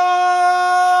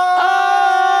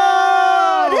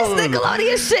 Oh, this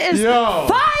Nickelodeon shit is Yo,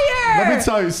 fire. Let me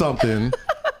tell you something.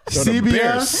 The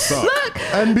Bears CBS, suck. Look,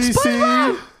 NBC,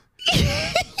 SpongeBob.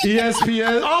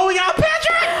 ESPN. Oh, we got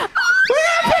Patrick. We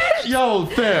got Patrick. Yo,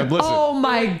 fam, listen. Oh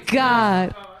my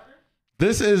god.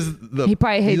 This is the. He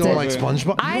probably hates you don't it. like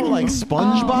SpongeBob. I You don't like know.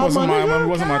 SpongeBob. Wasn't my my nigga?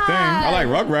 wasn't my thing. I like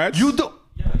Rugrats. You do.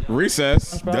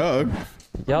 Recess. Doug.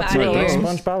 Y'all outta two are like here.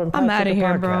 SpongeBob and I'm Patrick outta the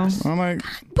here, bro. podcast. I'm like,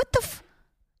 What the?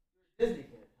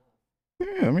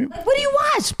 yeah. I mean, What do you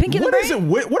watch? Pinky and the what Brain? is it?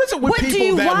 What is it with What do people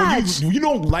you that watch? when you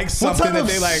don't like What something type that of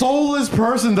they like? soulless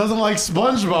person doesn't like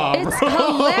SpongeBob? It's bro?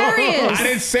 hilarious. I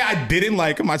didn't say I didn't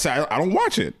like him. I said I don't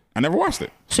watch it. I never watched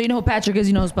it. So you know who Patrick is,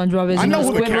 you know who SpongeBob is, I you know know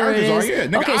who the Squidward characters are. is. Yeah,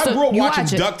 nigga, Okay, I so grew up you watching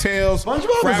watch it. DuckTales. SpongeBob is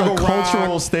Fraggle a Rock.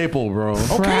 cultural staple, bro.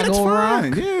 Okay, that's Fraggle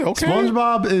fine. Rock. Yeah, okay.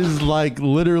 SpongeBob is like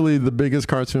literally the biggest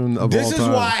cartoon of all This time. is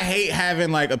why I hate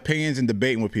having like opinions and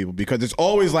debating with people because it's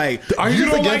always like, Are you you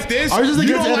just don't against- like this, are you just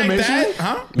you against don't animation? like that,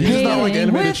 huh? You just not like Hating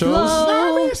animated with shows. love.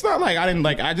 No, I mean, it's not like I didn't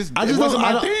like. It wasn't don't- my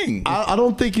I don't- thing. I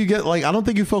don't think you get like. I don't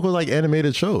think you fuck with like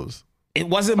animated shows. It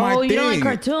wasn't my Oh, thing. you don't like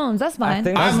cartoons? That's fine.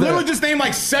 think- I That's literally the- just named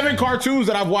like 7 cartoons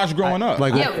that I've watched growing up.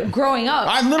 Like Yeah, growing up.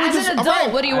 I literally As just- an all adult,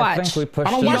 right. what do you I watch? think we pushed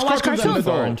I don't him watch You don't watch cartoons cartoons?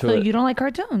 anymore. into So it. you don't like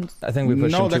cartoons? I think we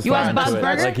pushed No, him that's too You far watch into Bob's it.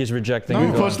 Burger? Like he's rejecting. No.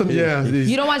 it. We pushed him. Yeah,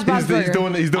 You don't watch Bob's he's Burger?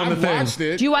 doing. He's doing I the thing. watched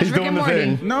it. Do you watch He's Rick doing and the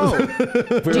Morty? thing.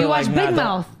 No. Do you watch Big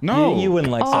Mouth? No. You wouldn't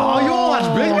like. Oh, you don't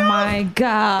watch Big Oh Mouth? my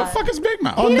god. The fuck is Big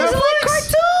Mouth? He doesn't like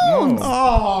cartoons.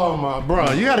 Oh my,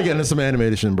 bro, you got to get into some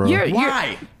animation, bro.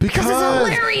 Why? Because it's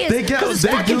hilarious. They get. 'Cause it's They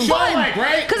fucking do. fun. Like,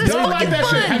 right? 'Cause it's Don't like fucking that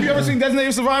shit. fun. Have you ever seen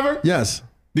Designated Survivor? Yes,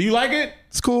 Do you like it?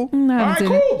 it's cool. I All haven't right, seen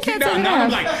cool. it. Keep Can't that. say Now I I'm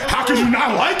have. like, how could you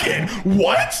not like it?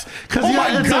 What? Because Oh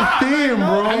my it's God. a theme,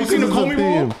 bro. Have you seen the 'Cause Call it's Me a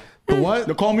theme. Rule? The what?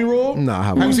 The Call Me Rule? No, I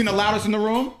haven't. Have you seen The Loudest in the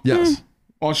Room? Yes,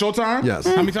 On Showtime? Yes.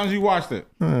 How many times have you watched it?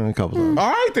 a couple times. All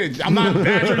right, then. I'm not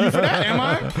badgering you for that, am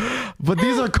I? But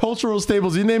these are cultural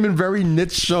staples. You're naming very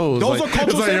niche shows. Those Like, are cultural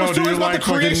it's like, stable yo, do you stories about like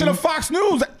the creation fucking- of Fox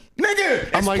News. Nigga,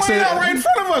 it's like playing saying- out right in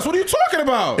front of us. What are you talking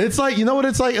about? It's like, you know what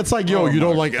it's like? It's like, yo, Oh you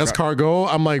don't my like God. escargot?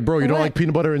 I'm like, bro, you don't What? like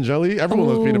peanut butter and jelly? Everyone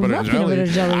loves peanut butter and jelly.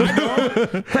 Peanut butter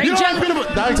jelly. Grape You don't like jelly. peanut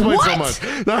butter? That explains so What? much.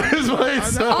 That explains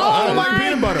so know. much. Oh like my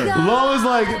peanut butter. God.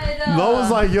 Lo is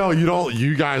like, yo,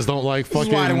 you guys don't like This is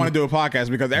fucking. why I didn't want to do a podcast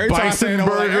because every time I say Bison I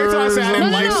didn't burgers.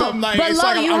 like No, something, like, But it's Lo,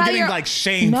 like you I'm have getting your- like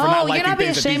shamed no, for not you're liking not being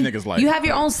things that ashamed. these niggas like. You have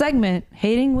your own segment,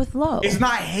 Hating with Lo. It's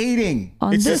not hating.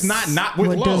 On It's this, just not with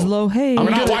what Lo. does Lo hate? I'm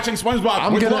not gonna- watching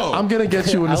SpongeBob with Lo. I'm gonna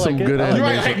get you into I like some it. good I like it.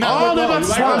 animation. You're right, not Oh, with they're Lo. about to You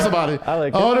like slime it? somebody. I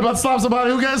like Oh, it. they're about to slime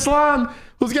somebody. Who gets slimed?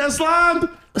 Who's getting slimed?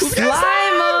 Who's getting slimed?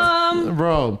 Slime.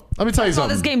 Bro, let me tell you So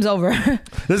something. this game's over.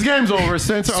 This game's over.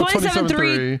 Saints are up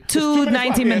 27-3 27-3. to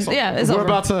 19 minutes. Yeah, it's We're over.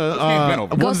 about to. game's been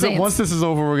over. Go Saints. Once this is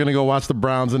over, we're gonna go watch the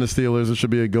Browns and the Steelers. It should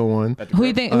be a good one. Who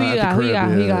you think? Who you At the got? Who you crib,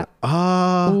 got? Who you yeah. got?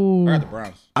 I got the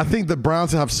Browns. I think the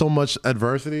Browns have so much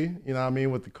adversity. You know what I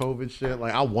mean with the COVID shit.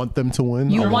 Like I want them to win.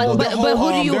 You I want, but whole-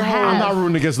 who do you their whole- I'm not have?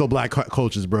 rooting against no black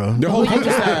coaches, bro. Their whole coaching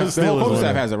staff, Steelers their whole coaching won.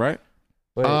 staff has it, right?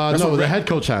 Wait, That's No, what the Rick- head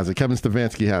coach has it. Kevin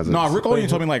Stefanski has it. No, Rick Onion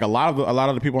told me like a lot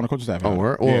of the people on the coaching staff. have it.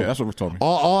 word? Yeah, Well, that's what Rick told me.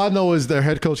 All I know is their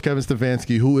head coach Kevin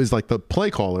Stefanski, who is like the play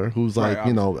caller, who's like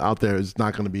Right, out there, is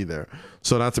not going to be there.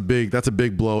 So that's a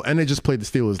big blow. And they just played the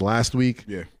Steelers last week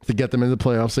to get them into the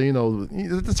playoffs. So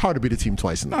it's hard to beat a team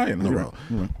twice in a row.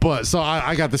 But so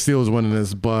I got the Steelers winning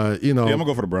this. But Yeah, I'm gonna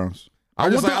go for the Browns. I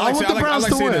want the Browns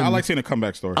to win. I like seeing a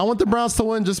comeback story. I want the Browns to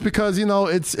win just because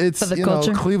it's For the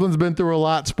culture. Cleveland's been through a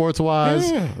lot sports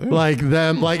wise. Yeah. Like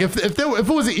them, like if it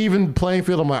was an even playing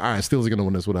field, I'm like, all right, Steelers are gonna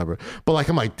win this, whatever. But like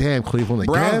I'm like, damn, Cleveland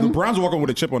The again. Browns are walking with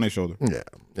a chip on their shoulder. Yeah.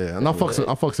 And I fucks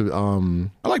with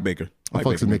I like Baker. I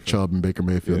fucks with Nick Chubb and Baker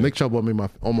Mayfield. Yeah. Nick Chubb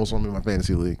almost won me my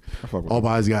fantasy league, fuck with all him.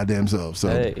 by his goddamn self. So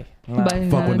Hey,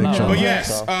 fuck with Nick Chubb. But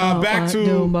yes, back to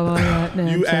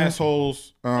you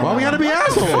assholes. Why we gotta be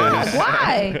assholes?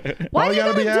 Why? Why we you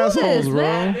gotta be do assholes, this, bro?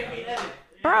 man?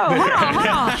 Bro, hold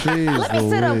on. Jeez Let me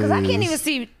sit up because I can't Louise. even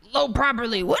see Lo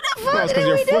properly. What the No, fuck it's did 'cause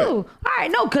your we do? foot. All right,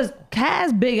 no, because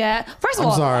Kaz big ass. First of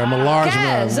I'm all, sorry, I'm a large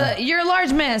Kaz, man. you're a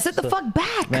large man. Sit the fuck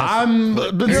back. I'm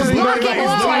You're blocking Lo.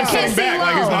 I can't see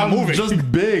like he's not Lo. moving.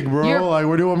 just big, bro. You're- Like,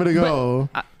 where do you want me to go?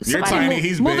 You're Somebody tiny. move,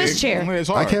 He's move big. his chair. It's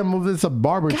I hard. can't move this. It's a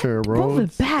barber chair, bro. move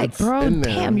it back, It's bro. in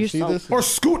there. Damn, you're See so- this? Or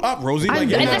scoot up, Rosie. Like,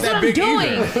 you're and not that's that what I'm big doing.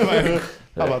 either.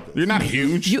 Like, How about this? you're not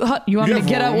huge. You want me to have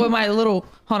get up room. with my little?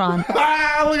 Hold on.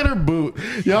 Ah, look at her boot.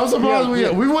 Yeah, I'm surprised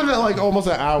we went like almost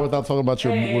an hour without talking about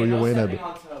your weight habit.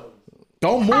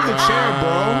 Don't move the chair, bro.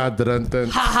 Ah, dun-dun-dun.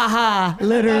 Ha ha ha!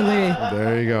 Literally. All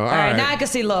There you go. All right, right. now I can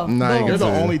see Lo. Now you Boom. You're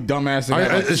the see. only dumbass that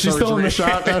got, like, Is she still in the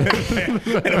surgery shot?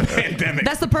 in a pandemic.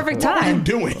 That's the perfect What are you time.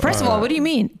 doing? First of all, what do you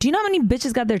mean? Do you know how many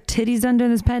bitches got their titties done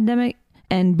during this pandemic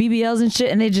and BBLs and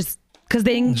shit, and they just because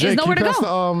they Jake, there's nowhere to can you go.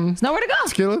 pass the, It's nowhere to go.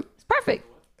 skillet? It's perfect.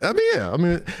 I mean, yeah. I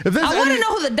mean, if there's I want any, to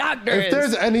know who the doctor is. if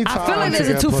there's any time I feel like there's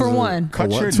to a get 2 for pleasant- 1. Cut A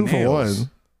what? your 2 for nails. 1.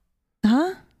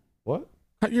 Huh? what?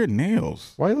 Cut your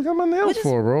nails. Why you look at my nails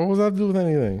for, bro? What's that to do with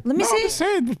anything? Let me I'm see. just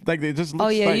saying, like they just. Looks Oh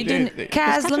yeah, like you didn't. just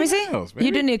Kaz, cut let me your see. nails, You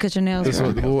baby. didn't need to cut your nails. This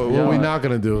bro. what we not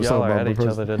gonna do is Y'all talk are about at the each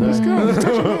person. other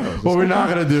today. What we're not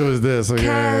gonna do is this. Okay.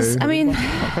 Kaz, I mean,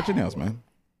 Cut your nails, man.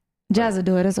 Jazz will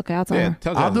do it. It's okay. I'll tell Yeah, her.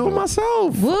 tell I'll Jazz do to it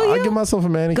myself. Will I'll you? give myself a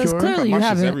manicure. 'Cause clearly- Cut you my shits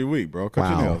haven't. every week, bro. Cut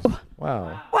your Wow. nails.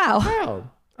 Wow. Wow. Wow.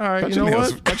 All right. Cut You your know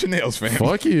nails. what? Cut your nails, fam.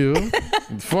 Fuck you.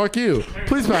 Fuck you.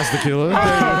 Please pass the killer.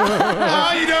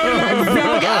 Oh, you know,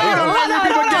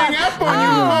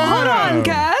 Hold on,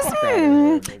 Kaz.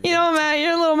 You know, man,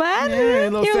 you're a little mad. Yeah, a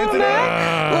little You're a little sensitive.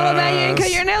 mad. Little mad. You didn't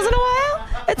cut your nails in a while.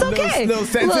 It's okay. little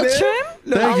sensitive. Little trim.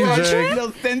 Thank you, little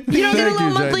Jake. trim. You don't get a Thank little you,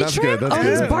 Jake. monthly That's trim? good. That's Oh,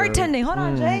 he's good. bartending. Hold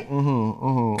on,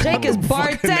 Jake. Jake is Cut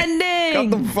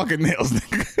bartending. them fucking nails,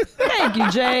 nigga. Thank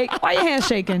you, Jake. Why your hands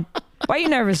shaking? Why you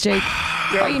nervous, Jake?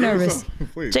 Why you nervous?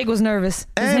 Please. Jake was nervous.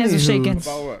 His hands were Anywho. shaking.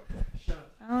 About what?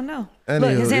 I don't know. Anywho, Look,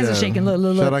 his hands yeah. are shaking. Look,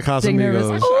 look, Shout look. out Jake nervous.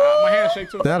 Casamigos. Ooh. My hands shake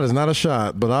too. That is not a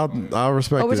shot, but I'll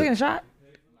respect Oh, we're it. taking a shot?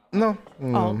 No.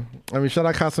 Oh. I mean, shout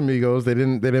out Casamigos. They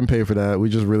didn't pay for that. We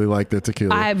just really like their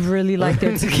tequila. I really like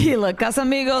their tequila.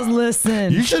 Casamigos,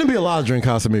 listen. You shouldn't be allowed to drink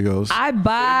Casamigos. I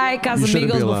buy You shouldn't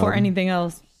be Casamigos allowed. before anything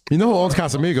else. You know who owns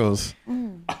Casamigos?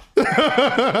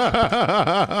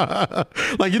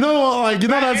 Like you know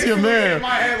that's your man.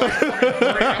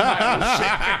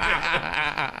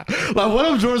 Like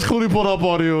what if George Clooney pulled up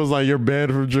on you and was like, "You're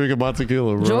banned from drinking my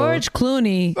tequila, bro." George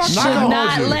Clooney should gonna not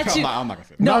hold you. let you. I'm not gonna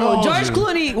say that. Not No, gonna George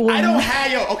hold you. Clooney. Will, I don't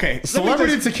have yo. Okay,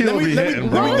 Celebrity tequila be hitting,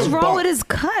 bro. What is wrong debunk- with his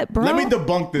cut, bro? Let me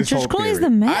debunk this George whole Clooney's theory. the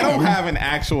man. I don't have an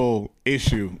actual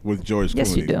issue with George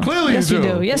Yes, Clooney. you do. Clearly yes, you you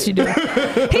do. do. Yes, you do.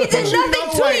 He did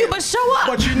nothing to you but show up.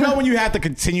 But you know when you have to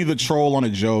continue the troll on a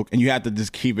joke and you have to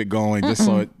just keep it going just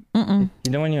so it. You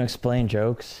know when you explain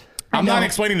jokes? I'm not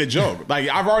explaining the joke. Like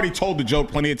I've already told the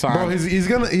joke plenty of times. Bro, he's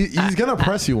gonna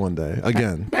press you one day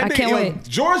again. That I nigga, can't yo, wait.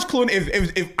 George Clooney,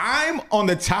 if I'm on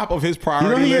the top of his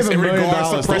priority he gave list in $1 million regards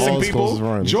to to pressing all his people, closest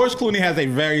friends. George Clooney has a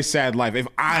very sad life. If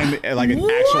I'm like an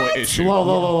What? actual issue.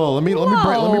 Whoa. Let me break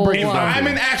If this down. I'm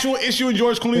an actual issue in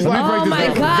George Clooney's life, Oh my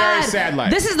it's a god! very sad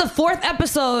life. This is the fourth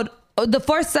episode. The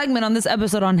fourth segment on this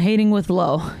episode on hating with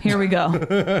Lo. Here we go.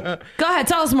 Go ahead,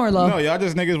 tell us more, Lo. No, y'all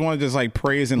just niggas want to just like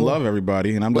praise and love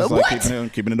everybody, and I'm just like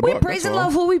What? keeping it a We buck. praise that's and all.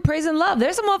 love who we praise and love.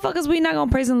 There's some motherfuckers we not gonna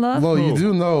praise and love. Well, you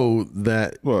do know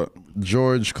that What?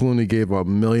 George Clooney gave $1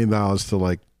 million to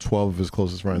like 12 of his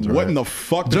closest friends. Right? What in the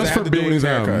fuck does Just that for have to do with being his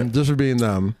them. haircut? Just for being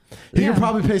them. He Yeah. could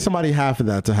probably pay somebody half of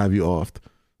that to have you offed.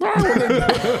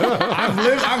 I've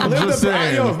lived just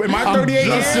saying. in my I'm 38 just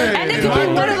years. saying. and it in could my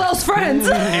be one of those friends.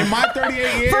 In my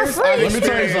 38 years, For free. I've Let me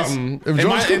tell you experienced- something. If in George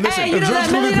my- Clooney- listen, Hey, you if know George that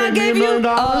Clooney million I paid me gave $1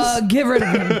 million, you? Get rid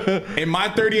of him. in my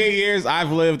 38 years,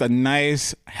 I've lived a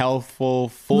nice, healthful,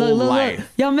 full Look.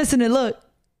 life. Y'all missing it. Look.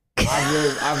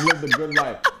 I've lived a good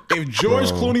life. If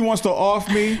George Clooney wants to off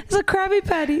me, It's a Krabby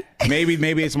Patty.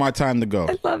 maybe it's my time to go.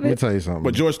 Love let me it. tell you something.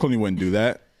 But George Clooney wouldn't do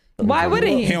that. Why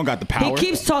wouldn't he? He don't got the power. He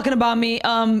keeps talking about me.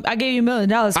 I gave you $1 million.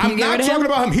 Can I'm you get not rid of talking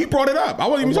him? about him. He brought it up. I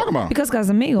wasn't even talking about him. Because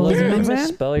Casamigos, you know what Did I'm you saying?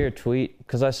 misspell your tweet?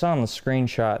 Because I saw on the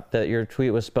screenshot that your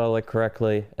tweet was spelled like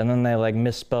correctly, and then they like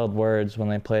misspelled words when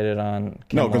they played it on. No,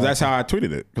 Kimmel. because that's how I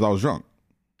tweeted it. Because I was drunk.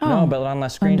 No, but on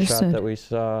that screenshot understood. that we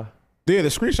saw. Yeah, the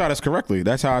screenshot is correctly.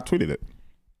 That's how I tweeted it.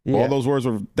 Yeah. All those words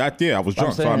were that. Yeah, I was I'm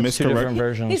drunk, so saying I it's two different miscorrected.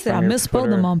 versions. He said from I your misspelled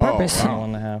Twitter them on purpose. wow. one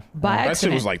and a half. By That shit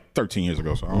accident. was like 13 years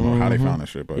ago, so I don't know how they found that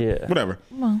shit, but Yeah. whatever.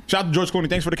 Shout out to George Clooney.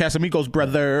 Thanks for the Casamigos,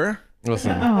 brother.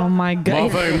 Listen. Oh my god.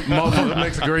 Motherfucker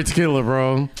makes a great tequila,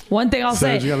 bro. One thing I'll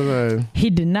Say say, what you gotta say. he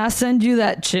did not send you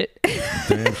that shit.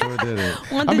 Damn sure did it.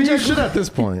 One I thing mean, you George should at this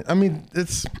point. I mean,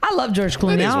 it's. I love George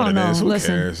Clooney. It is I what don't it know. is. Who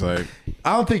Listen, cares? Like,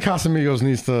 I don't think Casamigos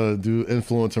needs to do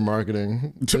influencer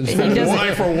marketing. doesn't-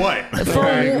 why for what? for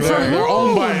They're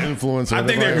owned by who? influencers. I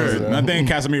think they're good. I think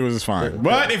Casamigos is fine.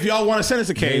 But if y'all want to send us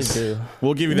a case, do.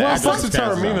 we'll give you the Well, address. fuck the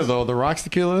Taramina though. The Rocks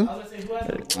tequila.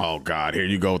 Oh God, here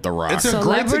you go with the rock. It's a great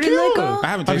Celebrity tequila. liquor? I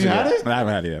haven't Have tasted you had it? I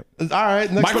haven't had it yet. All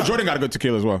right. Next Michael time. Jordan got a good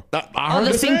tequila as well. I Oh, heard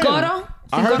the the same. Cinco? I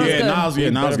heard- Cinco's Yeah,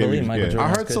 good. Nas better gave believe me. Michael Yeah. Jordan. I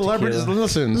heard Good celebrities. tequila.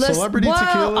 Listen, Listen, celebrity well,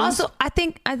 tequilas. Also, I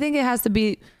think it has to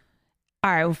be.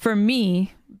 All right, for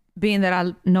me, being that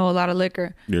I know a lot of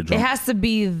liquor, You're it drunk. has to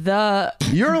be the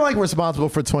You're like responsible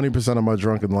for 20% of my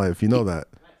drunken life. You know that,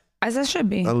 as I should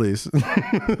be. at least.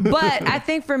 But I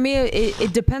think for me,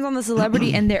 it depends on the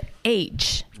celebrity and their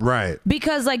age. Right.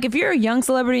 Because like if you're a young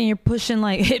celebrity and you're pushing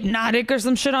like Hypnotic or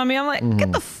some shit on me, I'm like,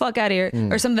 get the fuck out of here,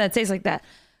 or something that tastes like that.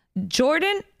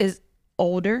 Jordan is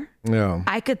older. Yeah.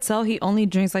 I could tell he only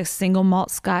drinks like single malt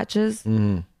scotches.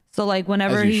 So like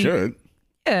whenever As you should.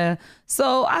 yeah.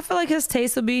 So I feel like his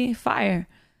taste would be fire.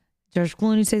 George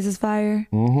Clooney's taste is fire.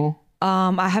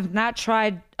 I have not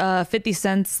tried 50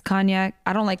 Cent's cognac.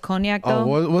 I don't like cognac though.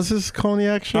 What's this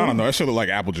cognac shit? I don't know. That shit look like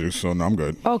apple juice, so no, I'm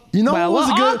good. Oh, You know well, what was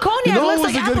a all good? cognac You know what looks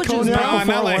was like a good apple juice. cognac? bro. Nah,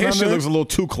 not like his shit 100? looks a little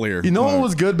too clear. You know what Like,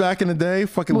 was good back in the day?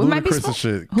 Fucking Well, it might be Ludacris and small.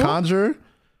 shit. Who? Conjure.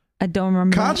 I don't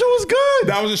remember. Conjure was good.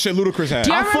 that was the shit Ludacris had.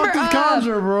 Do y'all I fucked remember, with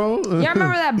Conjure, bro. Y'all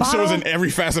remember that This shit bottle? was in every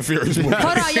Fast and Furious movie.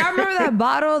 Hold on, y'all remember that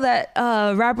bottle that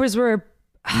rappers were?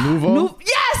 Nouveau.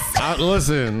 Yes.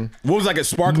 Listen, What was like a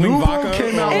sparkling Nouveau vodka?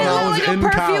 came out It when I looked was like a in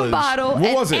perfume college. bottle. What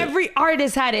and was it? Every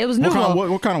artist had it. It was What Nouveau.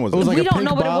 kind, what kind of was it? It was like We a don't pink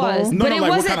know what bottle? it was, No, but no, it like,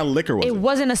 what wasn't. kind of liquor was it? It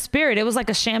wasn't a spirit. It was like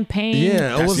a champagne.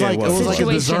 Yeah, it was yeah, like it it was was. like a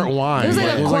Situation. dessert wine. It was like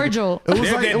a It cordial. It was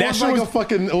That- like that it was shit like was- a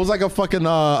fucking it was like a fucking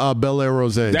Bel Air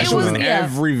rosé. That It shit was was- in yeah.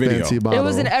 every video. Fancy bottle. It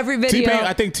was in every video. T-Pain,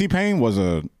 I think T-Pain was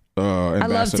a I love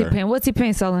ambassador. T-Pain. What's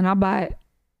T-Pain selling? I'll buy it.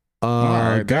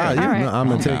 right, God, damn. you All right. know, I'm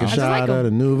gonna take a I just shot like 'em. at a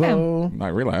Nouveau.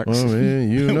 Like, relax. Oh, man,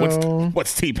 you know.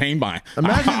 What's T-Pain buying?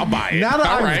 Imagine I'll buy it. now that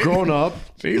All I've right. grown up.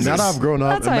 Jesus. Now that I've grown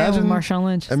up, That's how I am with imagine Marshawn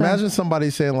Lynch. so. imagine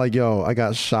somebody saying like, "Yo, I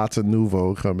got shots of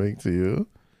Nouveau coming to you."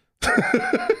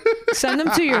 Send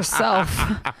them to yourself.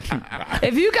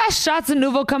 If you got shots of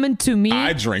Nouveau coming to me,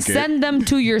 I drink it. send them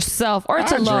to yourself or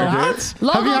to I Lo. drink it.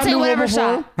 Lo Have you will had take Nouveau whatever before?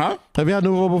 shot. Huh? Have you had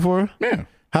Nouveau before? Yeah.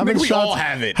 Having we shots, all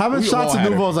have it. Having We shots all of had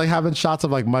Nouveau it. is like having shots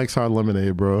of like Mike's Hard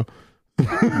Lemonade, bro.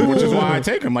 Which is why I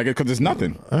take them, like, because it's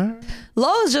nothing.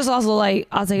 Lo is just also like,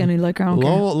 I'll take any liquor. I don't care.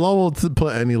 Lo will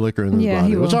put any liquor in his Yeah,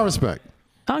 body, he which will. I respect.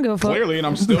 I don't give a fuck. Clearly, and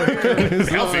I'm still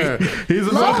healthy. He's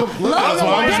a Lo- welcome. Lo- That's why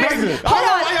I There's- respect it. I hold don't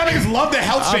know on. why y'all niggas love to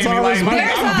health That's shame me. why I Like,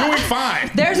 respect I'm it. doing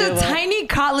fine. There's a tiny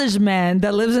college man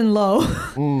that lives in Low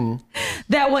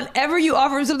that whenever you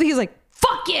offer him something, he's like,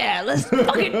 fuck yeah, let's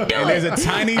fucking do it. And there's a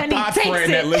tiny And he pot takes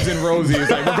friend it. that lives in Rosie. It's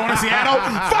like, we're going to Seattle?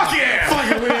 Fuck yeah!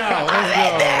 Fuck it, we out.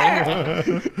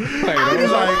 Let's go.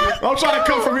 Like, don't try to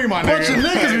come for me, my Bunch of nigga.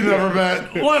 niggas we never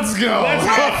met. Let's go.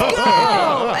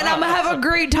 Go! And I'm gonna have a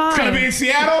great time. Gonna be in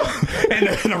Seattle, and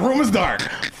the room is dark.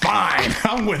 Fine,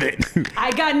 I'm with it.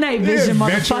 I got night vision,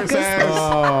 Adventurous motherfuckers. ass.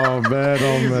 Oh man,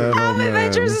 oh man, oh I'm man.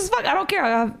 adventurous as fuck. I don't care.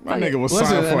 My nigga was Listen,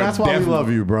 signed and for that's a why we death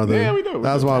love you, brother. Yeah, we do.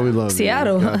 That's why we love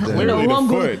Seattle. you. Goddamn. know Clearly who the I'm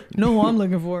foot. know who I'm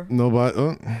looking for. Nobody.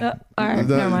 All right,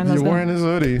 never mind. Let's You're go. wearing his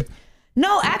hoodie.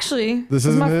 No, actually, This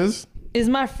isn't his. is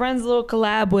my friend's little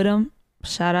collab with him.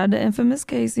 Shout out to Infamous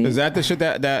Casey. Is that the shit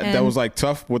that And- was like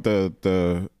tough with the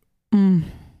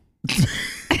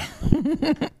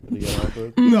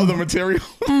no, the material?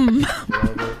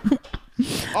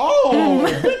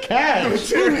 Oh, big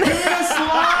catch.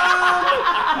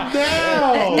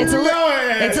 Down. It's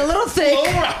a little thick.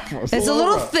 It's a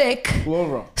little thick.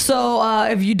 So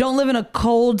if you don't live in a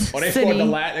cold They city,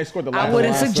 scored the I last.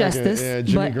 wouldn't Last suggest second. this. Yeah,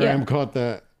 Jimmy but Graham yeah. caught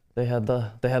that. They had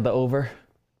the over.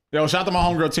 Yo, shout out to my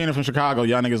homegirl Tina from Chicago.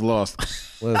 Y'all niggas lost.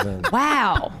 Listen.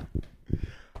 Wow.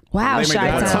 Wow, They made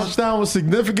that That Chi-Town. touchdown was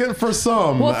significant for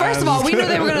some. Well, first of all, we knew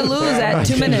they were going to lose at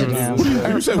 2 minutes.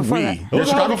 You said Before we. that. You're a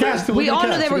Chicago fan? We all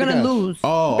knew they were going to lose.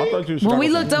 Oh, I thought you were Chicago When we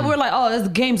fan. looked up, we were like, oh, this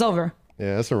game's over.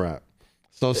 Yeah, that's a wrap.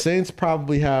 So Saints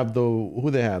probably have who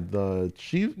they have? The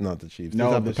Chiefs? Not the Chiefs. They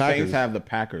No, have the Packers. Saints have the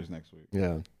Packers next week.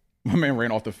 Yeah. My man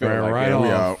ran off the field. Right, like, right yeah, we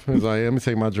out. off. He's like, let me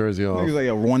take my jersey off. He's like,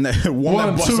 yeah, warm that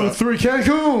 1, bus 2, up. 3,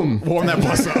 Cancun. Warm that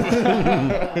bus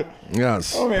up.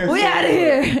 Yes. We out of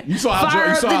here. You saw how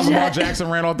Fire up the Lamar jet.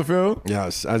 Jackson ran off the field?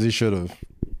 Yes, as he should have.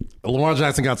 Lamar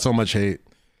Jackson got so much hate.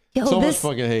 Yo, So this,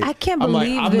 much fucking hate. I can't I'm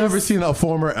believe like, I've this. never seen a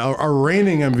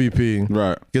reigning MVP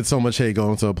Right. get so much hate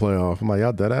going to a playoff. I'm like,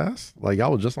 y'all dead ass? Like,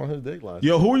 y'all was just on his dick last.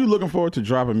 Yo, who are you looking forward to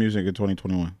dropping music in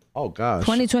 2021? Oh, gosh.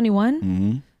 2021?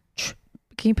 Mm-hmm.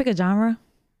 Can you pick a genre?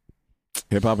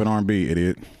 Hip hop and R&B,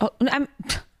 idiot. Oh, I'm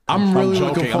really I'm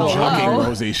looking joking. forward. I'm joking, Hello?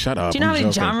 Rosie. Shut up. do you know how I'm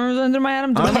many joking. genres under my head?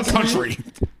 I'm I'm a doing country.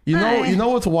 You Alright. know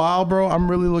what's wild, bro? I'm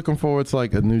really looking forward to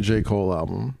like a new J. Cole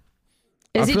album.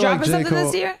 Is I he feel dropping like J. something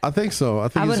this Cole- year? I think so. I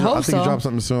think I would hope he so. dropped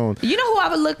something soon. You know who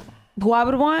I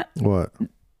would want? What?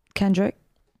 Kendrick.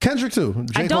 Kendrick too.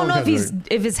 J. I Cole don't know and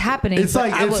if it's happening. It's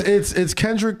but like I would, it's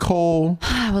Kendrick Cole.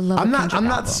 I would love. I'm a not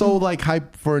Kendrick album. so like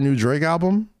hyped for a new Drake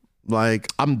album.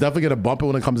 Like I'm definitely gonna bump it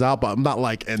when it comes out, but I'm not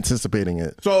like anticipating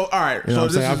it. So, all right. You know So what I'm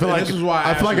this saying? is, and this is why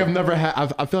I feel like asked I've never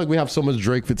had. I feel like we have so much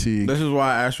Drake fatigue. This is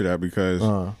why I asked you that because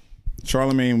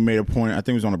Charlamagne made a point. I think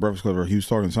it was on the Breakfast Club. Or he was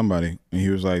talking to somebody, and he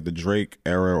was like, "The Drake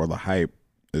era or the hype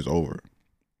is over."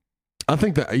 I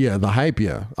think that the hype.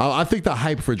 Yeah, I think the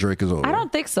hype for Drake is over. I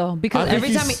don't think so I because think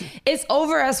every time it's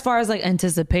over as far as like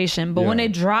anticipation, but when Yeah.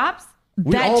 it drops,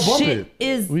 We that all bump shit it.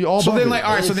 is. We all So bump then, it. like,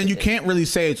 all right. So then you can't really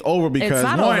say it's over because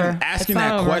not one, over. asking It's not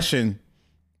that over. question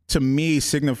to me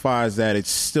signifies that it's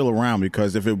still around,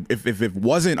 because if it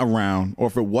wasn't around, or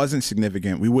if it wasn't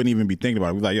significant, we wouldn't even be thinking about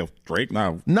it. We'd be like, yo, Drake,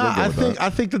 Nah, I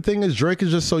think the thing is Drake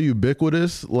is just so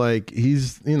ubiquitous. Like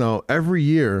he's, every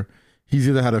year he's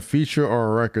either had a feature or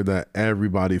a record that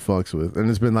everybody fucks with, and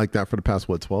it's been like that for the past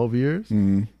 12 years.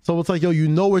 Mm-hmm. So it's like, yo, you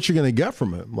know what you're gonna get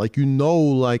from him. Like all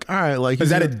right, like is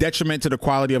that a detriment to the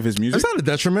quality of his music? It's not a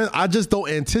detriment. I just don't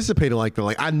anticipate it like that.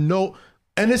 Like I know.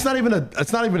 And it's not even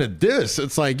a diss.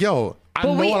 It's like, yo, I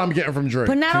know what I'm getting from Drake.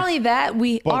 But not only that,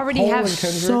 we already have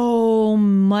so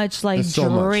much like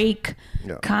Drake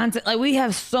content. Like we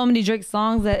have so many Drake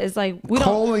songs that it's like we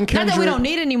not that we don't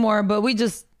need anymore, but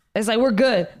it's like we're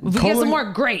good. If we get some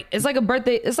more, great. It's like a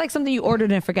birthday. It's like something you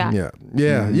ordered and forgot. Yeah.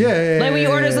 Like when you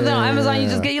order something on Amazon, you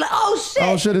just get, you're like,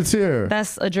 oh shit, it's here.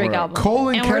 That's a Drake album. Cole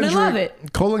and we're gonna love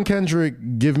it. Cole and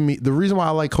Kendrick give me the reason why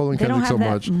I like Cole and Kendrick so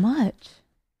much.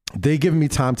 They give me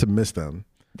time to miss them.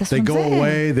 They go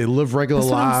away. They live regular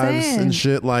lives and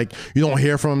shit. Like you don't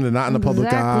hear from them. They're not in the public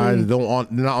eye. They're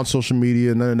not on social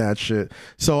media. None of that shit.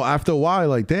 So after a while,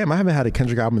 like, damn, I haven't had a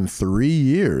Kendrick album in 3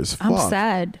 years. I'm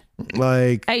sad.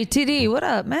 Like, hey TD, what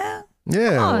up, man?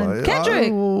 Yeah, come on,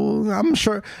 Kendrick. I'm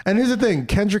sure. And here's the thing: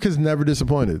 Kendrick has never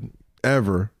disappointed.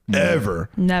 Ever. Never.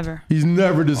 He's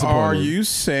never disappointed. Are you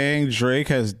saying Drake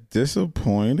has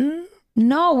disappointed?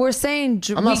 No, we're saying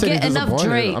we get enough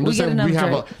Drake. I'm just saying we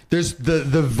have there's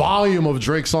the volume of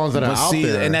Drake songs that are out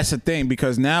there. And that's the thing,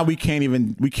 because now we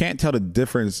can't tell the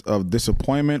difference of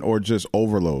disappointment or just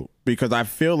overload, because I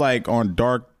feel like on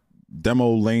Dark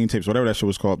Demo Lane tapes, whatever that shit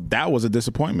was called, that was a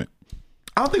disappointment.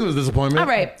 I don't think it was a disappointment. All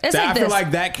right, it's like I this. feel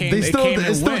like that came. It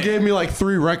still gave me like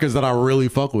 3 records that I really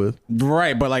fuck with.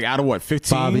 Right, but like out of what,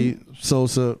 15? Bobby,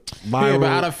 Sosa, Viral, but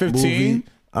out of 15. Movie,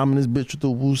 I'm in this bitch with the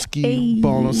wooski,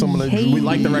 balling on some of that. We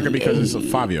like the record because it's of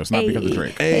Fabio. It's not because of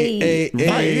Drake. Where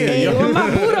my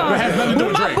Buddha? It has nothing to do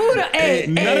with Drake.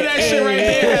 None of that shit right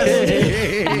there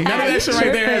has. None of that shit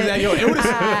right there has that. Yo, it would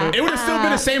have still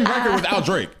been the same record without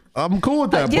Drake. I'm cool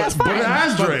with that, but it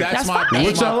has Drake. That's my fine.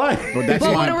 Which I like. But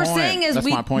what we're saying is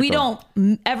we don't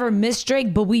ever miss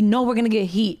Drake, but we know we're gonna get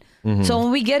heat. Mm-hmm. So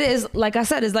when we get it, is like I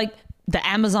said, it's like the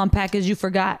Amazon package you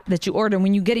forgot that you ordered.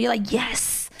 When you get it, you're like,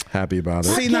 yes. Happy about it.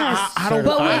 See, now I don't.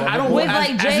 But I don't with want,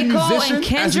 like J. Cole and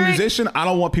Kendrick. As a musician, I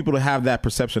don't want people to have that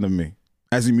perception of me.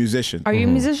 As a musician. Are you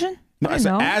a musician? No, as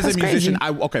a musician,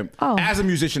 As a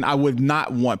musician, I would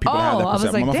not want people to have that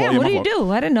perception. I was like, damn, what do you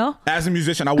do? I didn't know. As a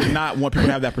musician, I would not want people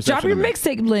to have that perception. Drop your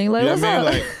mixtape bling. Like, what's up?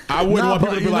 Like, I wouldn't want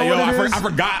people to be like, yo, I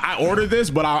forgot I ordered this,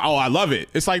 but I love it.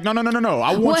 It's like, no.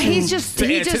 I want you to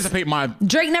anticipate my.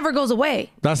 Drake never goes away.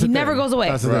 He never goes away.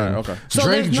 That's the thing. Okay.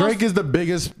 So Drake is the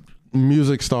biggest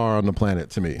music star on the planet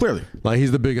to me. Clearly. Like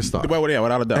he's the biggest star. Well, yeah,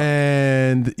 without a doubt.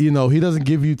 And he doesn't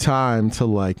give you time to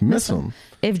like miss him.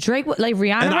 If Drake like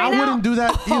Rihanna and right I wouldn't do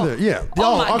that either. Yeah.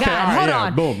 Oh my God. Right, hold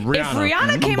on. Boom. Rihanna. If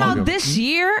Rihanna came out this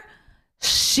year,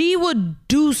 she would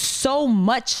do so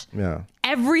much. Yeah.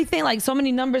 Everything, like so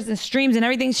many numbers and streams and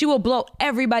everything, she will blow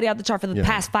everybody out the chart for the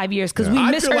past 5 years because we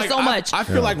miss her so much. I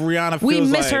feel like Rihanna feels we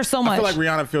miss her so much. I feel like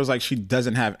Rihanna feels like she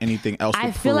doesn't have anything else to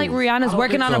I feel like Rihanna's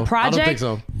working on a project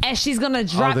and she's gonna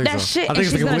drop that shit and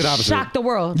she's gonna shock the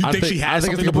world. You think she has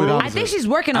something to prove? I think she's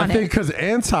working on it. I think because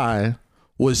Anti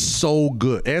was so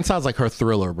good. Anti's like her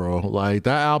Thriller, bro. Like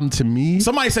that album to me.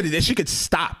 Somebody said that she could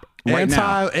stop.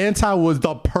 Anti was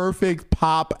the perfect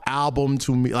pop album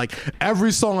to me. Like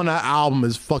every song on that album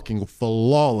is fucking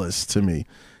flawless to me.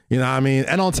 You know what I mean?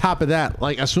 And on top of that,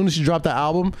 like as soon as she dropped the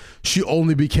album, she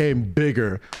only became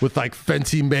bigger with like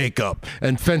Fenty makeup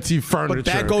and Fenty furniture. But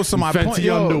that goes to my point.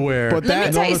 Fenty underwear. But Let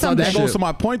me tell you something. That goes to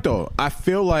my point though. I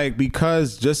feel like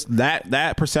because just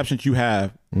that perception you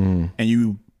have and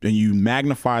you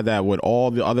magnify that with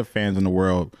all the other fans in the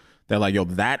world. They're like, yo,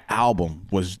 that album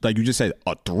was, like you just said,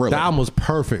 a thriller. That album was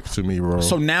perfect to me, bro.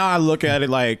 So now I look at it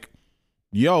like,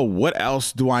 yo, what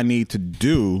else do I need to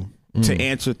do to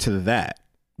answer to that?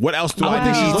 What else do I don't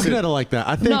think need she's to... looking at it like that.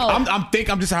 I think... No. I'm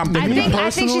thinking I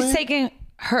think she's taking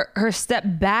her step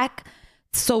back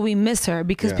so we miss her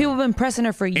because people have been pressing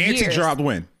her for years. Anti dropped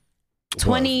when?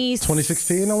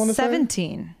 2016, I want to say?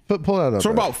 17. Pull that up.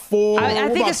 So about I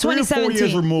think it's 2017. 4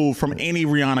 years removed from any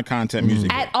Rihanna content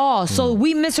music. At all. So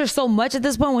we miss her so much at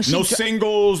this point. When she no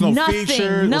singles, no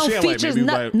features. No features.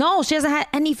 No, she hasn't had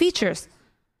any features.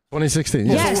 2016.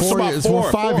 Yes. It's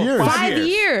 5 years. 5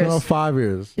 years. No, 5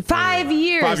 years. 5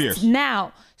 years. 5 years.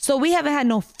 Now. So we haven't had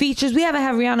no features. We haven't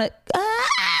had Rihanna.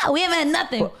 We haven't had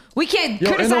nothing. We can't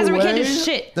criticize her. We can't do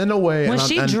shit. In a way. When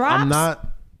she drops.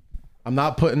 I'm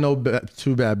not putting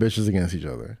two bad bitches against each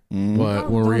other. But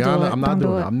when Don't do Rihanna, it. I'm not Don't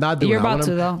doing do it. it. I'm not doing You're it. about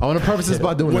to, though. I want to preface this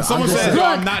by doing When it. someone I'm just says, saying.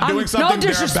 I'm not doing something, no they're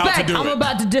disrespect. about to do I'm it.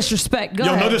 about to disrespect. Go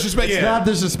Yo, ahead. no disrespect. It's Yeah. not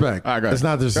disrespect. All right, go ahead. It's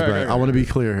not disrespect. Go ahead. I want to be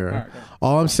clear here.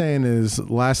 All I'm saying is,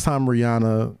 last time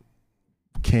Rihanna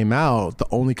came out, the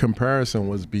only comparison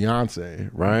was Beyonce,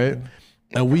 right?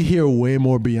 And we hear way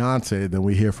more Beyonce than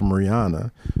we hear from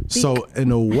Rihanna. So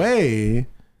in a way,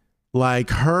 like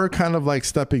her kind of like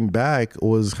stepping back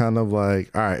was kind of like,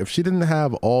 all right, if she didn't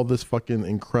have all this fucking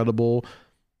incredible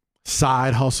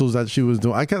side hustles that she was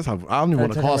doing, I guess I don't even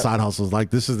want to call it side hustles. Like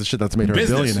this is the shit that's made her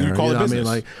Business. a billionaire. You call it know what I business.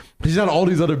 mean? Like she's got all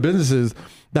these other businesses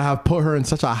that have put her in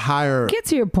such a higher Get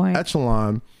to your point.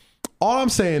 echelon. All I'm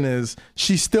saying is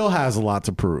she still has a lot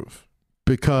to prove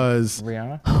because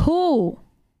Rihanna. Who?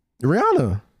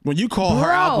 Rihanna. When you call her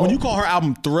Bro. album, when you call her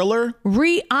album Thriller,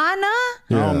 Rihanna I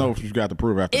don't know if you got to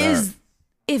prove after is. that.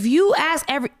 If you ask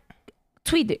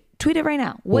tweet it right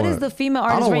now. What is the female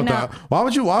I artist don't right want now? that. Why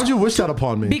would you wish that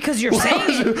upon me? Because you're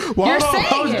saying it. Why You're would- why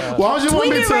saying would- it. why would you want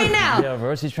Tweet me it to- right now. Yeah,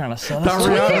 Rosie's trying to sell that us.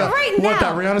 Tweet it Rihanna, right what, now.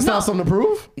 that Rihanna still No. has something to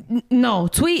prove? No,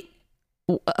 tweet.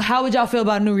 How would y'all feel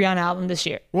about a new Rihanna album this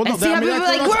year? Well, no, and see how people be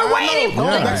like, we're waiting for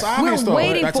Yeah, it. that's obvious, We're though.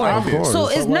 waiting That's for obvious. it. So Of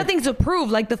course. it's nothing to prove.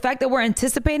 Like the fact that we're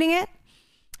anticipating it.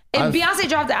 If Beyonce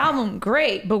dropped the album,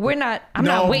 great, but we're not. I'm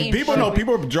not waiting. People for know it.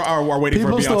 people are waiting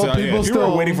for a People still- Beyonce. people People are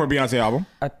still- waiting for a Beyonce album.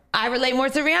 I relate more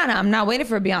to Rihanna. I'm not waiting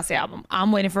for a Beyonce album.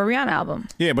 I'm waiting for a Rihanna album.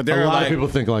 Yeah, but A there are lot like of people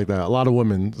think like that. A lot of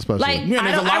women, especially. Like, yeah, I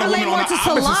there's a don't- lot I of relate women more on the to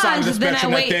opposite side of Solange the than I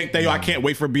spectrum that wait. think that I can't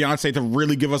wait for Beyonce to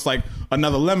really give us like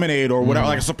another Lemonade or whatever,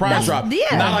 like a surprise drop.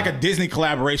 yeah. Not like a Disney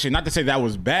collaboration. Not to say that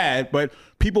was bad, but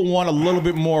people want a little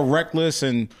bit more reckless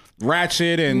and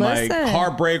ratchet and like Listen.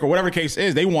 heartbreak or whatever the case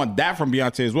is. They want that from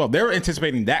Beyonce as well. They're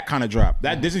anticipating that kind of drop.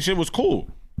 That Disney shit was cool.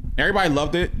 Everybody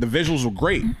loved it. The visuals were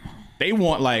great. They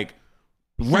want like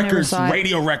records, saw it.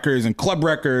 radio records and club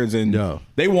records, and Yeah.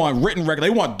 they want written records. They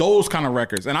want those kind of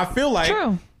records. And I feel like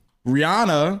True.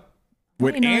 Rihanna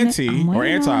with waiting on it. Auntie I'm or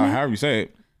waiting Anti, on it. however you say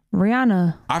it,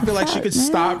 Rihanna. I feel like she could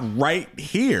stop right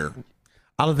here.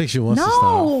 I don't think she wants to stop.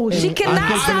 No, she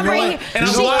cannot stop right here. And a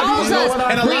She lot of owes people- us.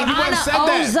 and a lot of people have said Rihanna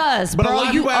that. owes us, But a bro. lot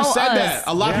of You people have owe said us. that.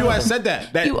 A lot of people have said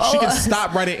that You she owe can us.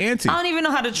 stop right at Auntie. I don't even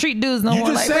know how to treat dudes no You more.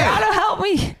 just Like, said. Rihanna, help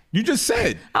me. You just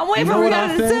said. I'm waiting You for know what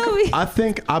Rihanna to tell me. I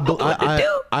think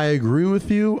I agree with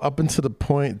you up until the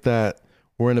point that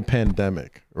we're in a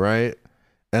pandemic, right?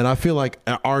 And I feel like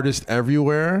an artist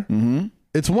everywhere.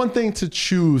 It's one thing to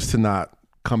choose to not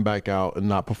come back out and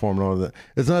not perform and all of that.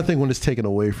 It's another thing when it's taken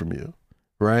away from you,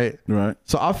 right? Right.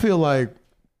 So I feel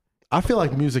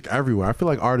like music everywhere. I feel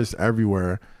like artists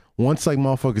everywhere. Once like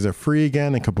motherfuckers are free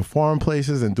again and can perform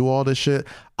places and do all this shit,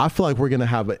 I feel like we're gonna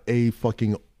have a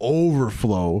fucking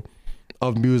overflow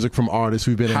of music from artists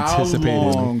we've been How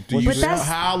anticipating. long do you But that's-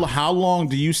 how long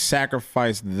do you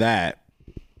sacrifice that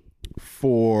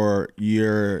for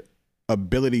your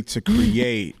ability to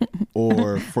create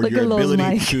or for Look your at Lil's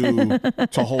ability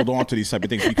mic. to hold on to these type of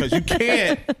things? Because you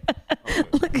can't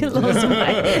Look at Lil's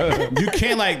mic. you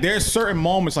can't like there's certain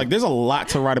moments like there's a lot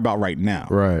to write about right now.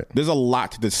 Right. There's a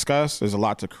lot to discuss, there's a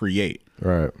lot to create.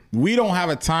 Right. We don't have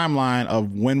a timeline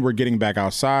of when we're getting back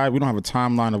outside. We don't have a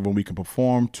timeline of when we can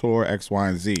perform, tour, X, Y,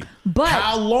 and Z. But-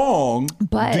 how long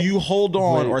but- do you hold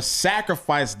on or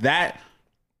sacrifice that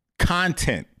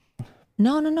content?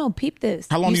 No. Peep this.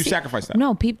 How long do you sacrifice that?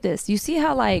 No, peep this. You see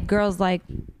how like girls like,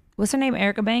 what's her name?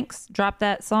 Erica Banks dropped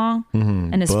that song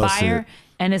and it's Bust fire it.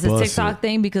 and it's a Bust TikTok it.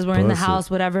 thing because we're in the Bust it. house,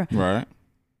 whatever. Right.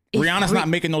 If Rihanna's not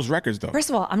making those records though. First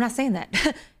of all, I'm not saying that.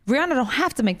 Rihanna don't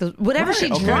have to make those. Whatever she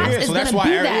drops yeah, is so that's gonna why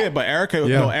be Erica, that. yeah, but Erica,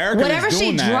 Yeah. no, Erica Whatever is she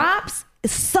doing that. drops,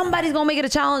 somebody's gonna make it a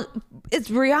challenge. It's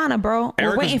Rihanna, bro.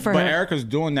 We're waiting for but her. Erica's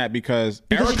doing that because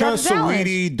Because she Erica, dropped the challenge.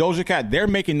 Saweetie, Doja Cat, they're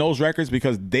making those records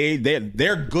because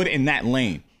they're good in that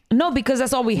lane. No, because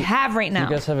that's all we have right now. You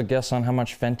guys have a guess on how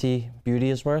much Fenty Beauty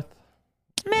is worth?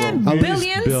 Man, At least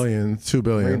billions. billion, 2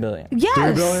 billion. 3 billion. Yes.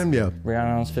 3 billion? Yeah.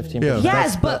 Rihanna owns 15%. Yeah. Yes,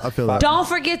 That's- but I feel that. don't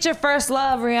forget your first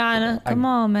love, Rihanna. Come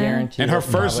on, man. Guarantee And her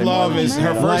that's first probably love more is than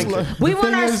her that. first Like, love. We the want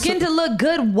thing our is- skin to look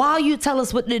good while you tell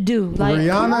us what to do. Like, Rihanna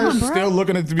come on, is bro. Still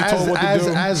looking to be told what to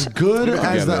do. As good as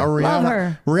that together. Love Rihanna,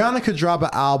 her. Rihanna could drop an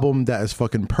album that is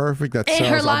fucking perfect. That in sells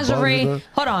her above lingerie. the-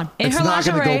 Hold on. In It's her not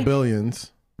going to lingerie. go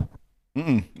billions. It's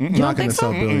You not don't going think to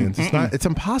sell so? billions. It's not. It's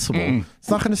impossible. It's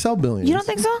not going to sell billions. You don't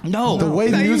think so? No. The way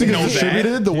the Now, you music know is that.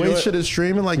 distributed, the You way know shit is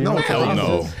streaming, like no, Hell it's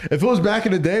no. impossible. If it was back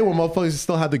in the day when motherfuckers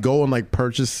still had to go and like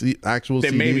purchase actual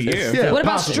Then CDs, maybe, yeah. What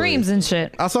about possibly. streams and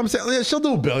shit? That's what I'm saying. Yeah, she'll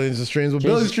do billions of streams, but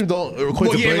billions of streams don't equate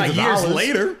Well, to yeah, billions like of years dollars.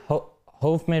 later,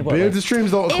 Hove made what? Billions Like, of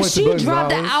streams don't equate If to she billions of dropped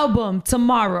the dollars. album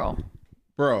tomorrow,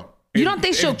 bro. You don't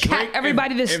think she'll If Drake- cap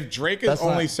everybody this? If Drake is That's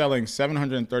only not- selling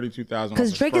 732,000,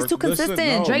 Because Drake is too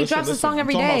consistent. Drake drops a song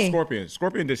every I'm talking day. about Scorpion.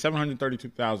 Scorpion did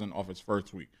 732,000 off its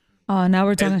first week. Oh, now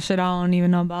we're talking shit I don't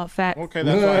even know about. Facts. Okay,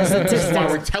 that's why. This is why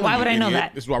we're telling Why you. would I know idiot.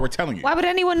 that? This is why we're telling you. Why would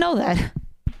anyone know that?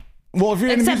 Well, if you're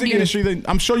in the Except music you. industry, then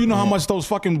I'm sure you know how much those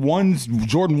fucking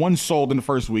Jordan 1 sold in the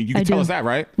first week. You can I tell do. us that,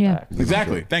 right? Yeah.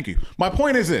 Exactly. Thank you. My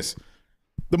point is this.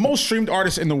 The most streamed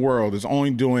artist in the world is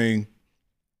only doing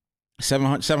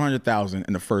 700,000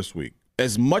 in the first week.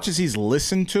 As much as he's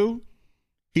listened to,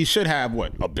 he should have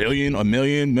what? A billion, a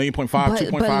million, 1.5,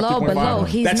 2.5, But low, 2.5.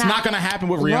 he's That's not, not going to happen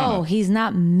with low, Rihanna. he's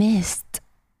not missed.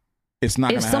 It's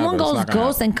not If going to happen. someone It's goes not gonna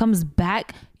ghost happen. and comes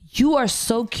back, you are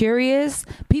so curious.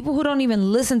 People who don't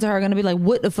even listen to her are gonna be like,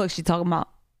 "What the fuck she talking about?"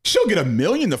 She'll get 1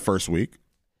 million the first week.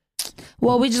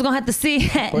 Well, we just gonna have to see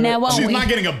now. Won't She's we? not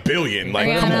getting 1 billion. Like,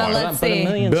 Rihanna, come on. let's But see. a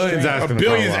million Billions streams- asking A to come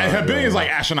billion, out, her yeah. billion's like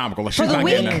astronomical. Like, she's the not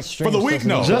week? getting that. For the week,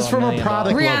 no. Just from a $1 million.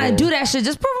 product Rihanna, level. do that shit.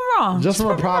 Just prove them wrong. Just from a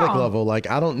prove 'em product wrong. level, like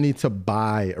I don't need to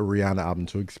buy a Rihanna album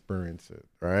to experience it,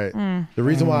 right? The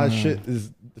reason why shit is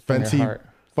fancy heart.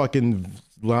 fucking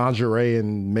lingerie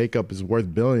and makeup is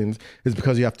worth billions is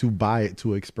because you have to buy it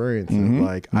to experience it.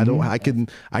 Like I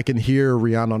can hear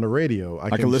Rihanna on the radio.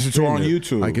 I can listen to her on stream it.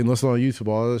 YouTube. I can listen on YouTube.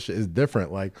 All this shit is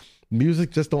different. Like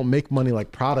music just don't make money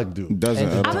like product do. Doesn't.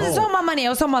 And- I was just talking about money. I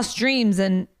was talking about streams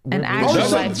and actual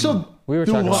just- like. We were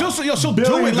do talking what? about- She'll do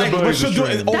Billions it and like, but billions she'll of do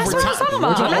it streams. over That's what I'm time. talking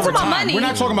about. We're I'm not talking about over money. time. We're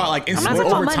not talking about like I'm not instant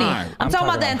talking over about money. time. I'm talking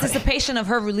about the talking about- anticipation of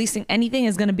her releasing anything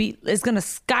is gonna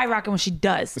skyrocket when she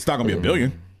does. It's not gonna be 1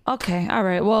 billion. Okay, all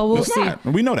right. Well, we'll It's see. not.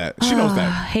 We know that. She knows that.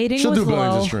 Hating She'll was do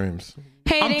billions low. of streams.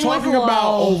 Hating I'm talking was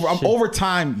about low. over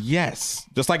time. Yes,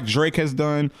 just like Drake has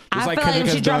done. Just I like feel like Kendrick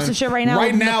if she has drops done. some shit right now,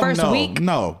 Right in the now, first no, week-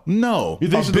 no. You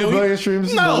think she'll do a billion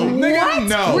streams? No, nigga, What?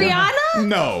 no. Rihanna?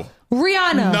 No.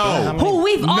 Rihanna, No. who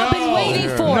we've all been No. waiting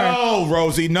for. No,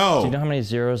 Rosie, no. Do you know how many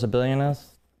zeros a billion is?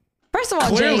 First of all,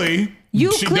 Clearly, Jake,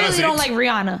 you she clearly doesn't. don't like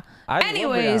Rihanna. I love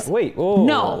Anyways, Rihanna. Wait, whoa,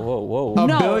 No. whoa, whoa. A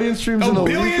No. billion streams in A a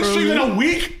billion week. streams in Rosie? a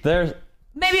week? There's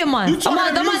maybe a month. You A talking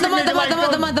month, a to month, a music month, a nigga month, like a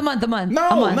month, a month, a month, a month. No,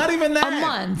 a month. not even that. A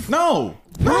month. No.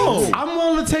 I'm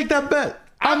willing to take that bet.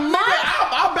 A month?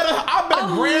 I bet A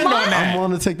a grand on month? I'm that.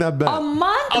 willing to take that bet. A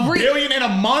month? A billion in a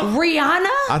month? Rihanna?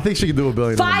 I think she could do a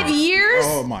billion. in a 5 month. years?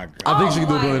 Oh my god. I think she could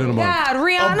do a billion in a month. God,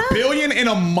 Rihanna? A billion in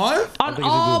a month? On think she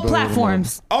all could do a billion in a month.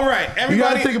 platforms. All right, You gotta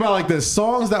everybody. think about it like this: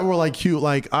 songs that were like cute.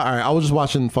 Like, all right, I was just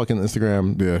watching fucking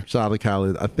Instagram. Yeah. Shout out to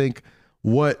Khaled.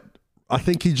 I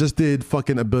think he just did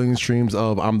fucking a billion streams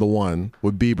of "I'm the One"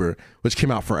 with Bieber, which came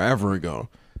out forever ago.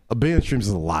 A billion streams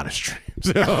is a lot of streams.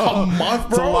 A month,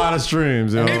 It's a bro? lot of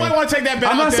streams. Yo. Anybody want to take that bet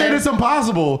I'm out not saying there? it's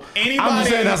impossible. Anybody- I'm just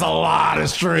saying that's a lot of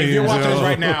streams. If you're watching yo. this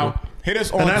right now, hit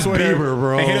us on And that's Twitter Bieber,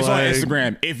 bro, and hit us like- on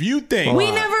Instagram. If you think,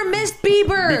 We never missed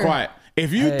Bieber. be quiet.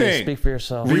 If you hey, think speak for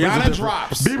yourself. Bieber's a Rihanna different-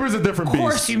 drops, Bieber's a different Of beast.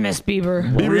 course you missed Bieber.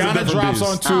 Bieber's a Rihanna different drops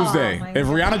beast. on Tuesday. my If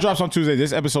God. Rihanna drops on Tuesday,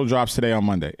 this episode drops today on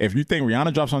Monday. If you think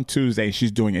Rihanna drops on Tuesday,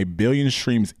 she's doing 1 billion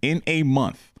streams in a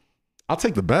month. I'll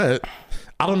take the bet.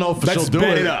 I don't know if Let's she'll do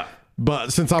bet it. it up.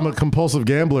 But since I'm a compulsive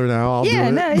gambler now, I'll do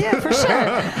it. Yeah, for sure.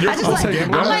 I just like,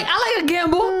 taking I that. like a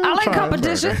gamble. I like trying,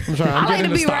 competition. I'm trying. I'm I like getting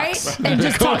to be into right stocks. and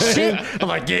just talk shit. I'm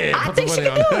like, yeah. I put think the she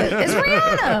money can do on it. It's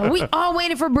Rihanna. We all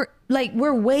waiting for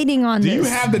we're waiting on Do this. you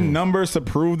have the numbers to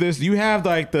prove this? Do you have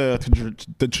like the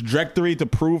trajectory to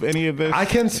prove any of this? I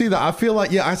can see that. I feel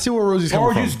like, yeah, I see where Rosie's coming or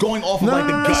are from. you just going off of like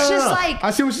the gut? It's just like-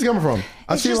 I see where she's coming from.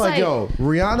 I It's see just like, like- yo,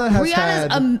 Rihanna has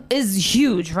had. Rihanna's is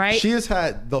huge, right? She has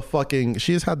had the fucking.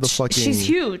 She's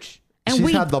huge, and She's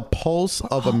we had the pulse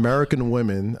of American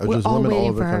women, of we're just all women all waiting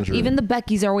over for the her. country. Even the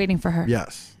Beckys are waiting for her.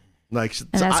 yes. Like,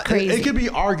 that's crazy. It could be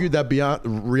argued that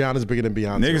Rihanna's bigger than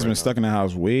Beyonce. Niggas right been now. stuck in the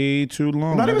house way too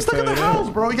long. Not Let even me stuck in tell the you that. house,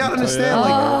 bro. You gotta understand.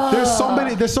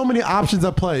 Like, there's so many options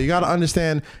at play. You gotta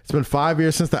understand. It's been 5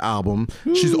 years since the album.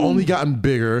 She's only gotten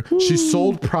bigger. She's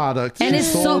sold products. And She's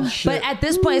it's so, sold shit. but at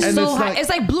this point, it's And so it's high. like- It's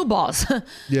like blue balls.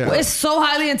 Yeah. It's so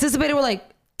highly anticipated. We're like,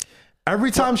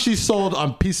 Every time she sold a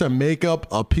piece of makeup,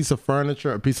 a piece of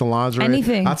furniture, a piece of lingerie,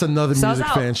 Anything. that's another Sells music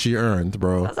out. fan she earned,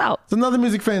 bro. Sells out. It's another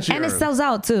music fan she and earned. it sells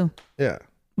out too, Yeah.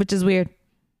 which is weird.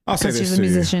 I'll say Because this she's a to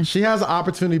you. musician. She has the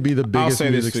opportunity to be the I'll biggest say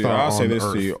this music to you. star I'll say on this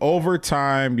earth. to you. Over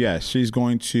time, yes, she's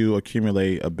going to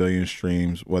accumulate 1 billion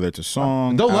streams, whether it's a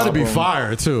song. Don't let it be album.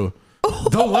 fire, too.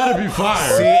 Don't let it be fire.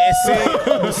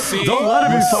 See, Don't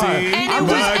let it be fire. And I'm it will,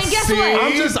 just- and guess see, what?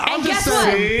 I'm just and saying. guess what?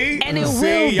 And it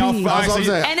will y'all, be. That's what I'm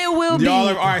saying. And it will be. Y'all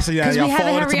are, all right, so yeah, 'Cause y'all we haven't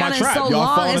falling had into my Rihanna in trap. so Y'all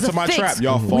long falling as into a my fix. trap.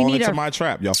 Y'all We falling need into her. my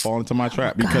trap. Y'all falling into my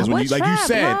trap because God, when what you, like you trap,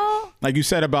 said, bro? like you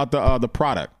said about the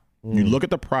product. You look at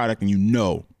the product and you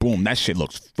know, boom, that shit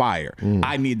looks fire.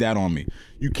 I need that on me.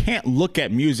 You can't look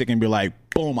at music and be like,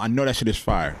 boom, I know that shit is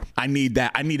fire. I need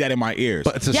that in my ears.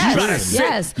 But it's a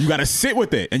Yes. You gotta sit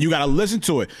with it and you gotta listen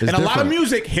to it. And a lot of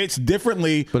music hits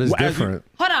differently. But it's different.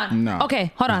 Hold on. No.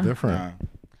 Okay, hold on. Different.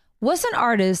 What's an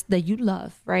artist that you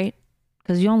love, right?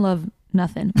 Because you don't love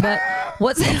nothing. But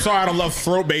what's I'm sorry, I don't love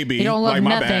Throat Baby. you don't love like, my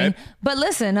nothing. bad. But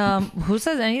listen, who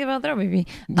says anything about Throat Baby?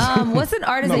 What's an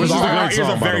artist that you Our love? ears are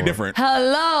by the very way. different.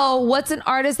 Hello, what's an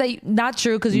artist that you, not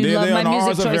true because you love my music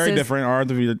Ours are very choices. different.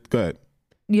 Ours are good.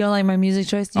 You don't like my music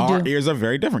choice? You Our do. ears are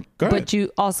very different. Go ahead. But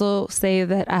you also say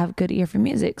that I have good ear for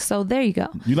music. So there you go.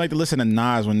 You like to listen to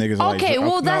Nas when niggas are Okay, like,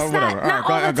 well, that's not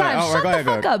all the time. Shut the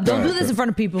fuck up. Don't do this in front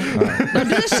of people. Don't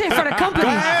do this shit in front of companies.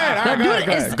 ahead. Don't do Go it.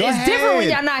 ahead. It's Go different when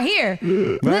ahead. y'all not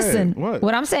here. Listen, What?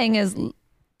 what I'm saying is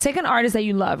take an artist that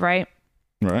you love, right?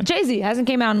 Right. Jay-Z hasn't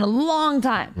came out in a long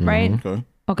time, right? Okay.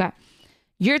 Okay.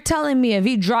 You're telling me if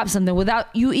he drops something without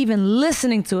you even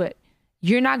listening to it,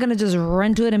 you're not going to just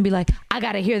run to it and be like, I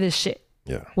got to hear this shit.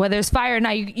 Yeah. Whether it's fire or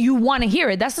not, you want to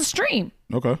hear it. That's a stream.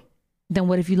 Okay. Then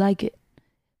what if you like it?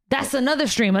 That's another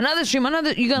stream, another.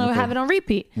 You're going to have it on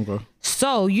repeat. Okay.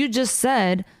 So you just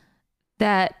said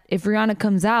that if Rihanna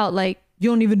comes out, like, you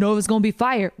don't even know if it's going to be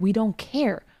fire. We don't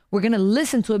care. We're going to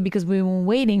listen to it because we've been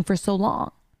waiting for so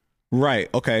long. Right.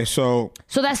 Okay. So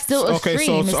So that's still a okay. stream.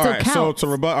 So it all still right. counts. So to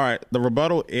rebut. All right. The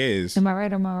rebuttal is Am I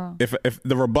right or am I wrong? if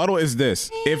the rebuttal is this: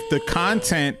 if the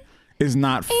content is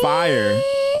not fire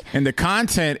and the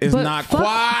content is But not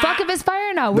fuck if it's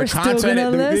fire or not. We're still going to yeah,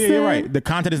 listen. you're right. The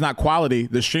content is not quality.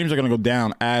 The streams are going to go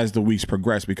down as the weeks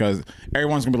progress because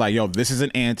everyone's going to be like, yo, this is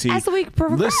an anti. As the week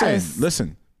progresses.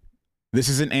 Listen. This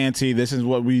is an anti. This is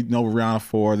what we know Rihanna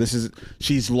for.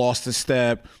 She's lost a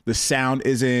step. The sound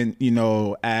isn't,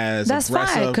 as That's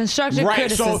aggressive. fine. Constructive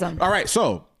criticism. So, all right.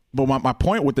 So, but my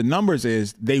point with the numbers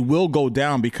is they will go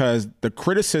down because the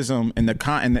criticism and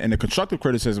the constructive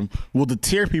criticism will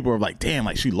deter people of like, damn,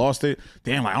 like she lost it.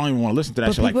 Damn, like I don't even want to listen to that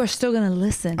But shit. people Like, are still going to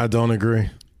listen. I don't agree.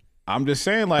 I'm just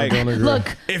saying, like, I don't agree.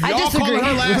 Look, if I y'all disagree. calling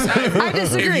her last, I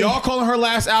disagree. if y'all calling her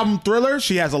last album Thriller,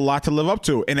 she has a lot to live up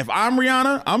to. And if I'm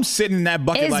Rihanna, I'm sitting in that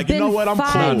bucket It's like, you know been what, I'm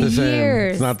 5 cool. Not the same.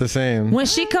 years. It's not the same. When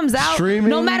she comes out, Streaming,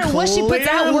 no matter what she puts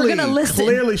out, we're going to listen.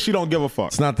 Clearly, she don't give a fuck.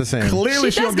 It's not the same. Clearly,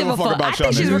 She she don't does give a fuck about I think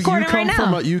y'all she's niggas. recording come right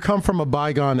from now. you come from a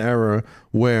bygone era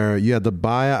where you had to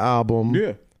buy an album,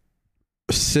 Yeah.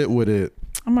 sit with it,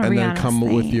 I'm a and then Rihanna come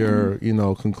with stan.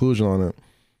 your conclusion on it.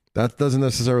 That doesn't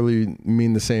necessarily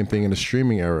mean the same thing in the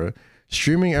streaming era.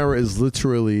 Streaming era is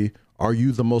literally, are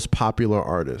you the most popular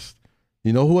artist?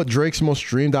 You know what Drake's most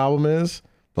streamed album is?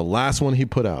 The last one he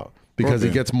put out. Because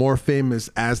Scorpion. it gets more famous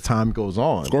as time goes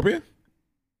on. Scorpion?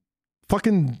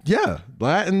 Fucking yeah,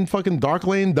 that and fucking Dark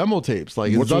Lane demo tapes.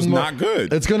 Like, Which it's done was more, not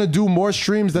good. It's gonna do more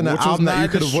streams than the Which was album that you not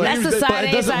could the have went. That's the But side It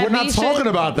A, doesn't- side we're not B talking shit.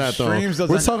 about that though. Streams We're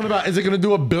doesn't- talking about, is it going to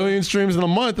do 1 billion streams in a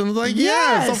month? And it's like,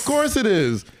 yes, Yes. of course it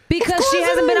is. Because Of she course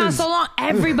hasn't it been on is. so long,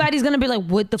 everybody's gonna be like,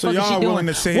 "What the So fuck is y'all she are doing? willing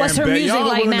to sit here What's her and bet. music Y'all are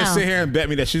like willing now?" to sit here and bet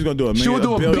me that she's gonna do She would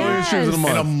do a billion Yes. streams in a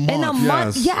month. In a month. In a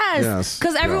month, Yes. yes,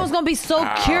 because everyone's gonna be so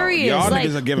curious. y'all like,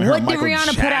 niggas are giving her what did Michael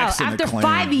Rihanna put out Jackson after acclaim.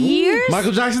 5 years?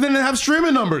 Michael Jackson didn't have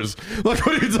streaming numbers. Like,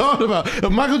 what are you talking about? If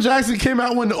Michael Jackson came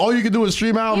out when all you could do is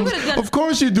stream albums, would've done- of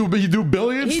course you do, but you do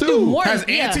billions He'd too. do more. Has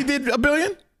Yeah. Auntie did 1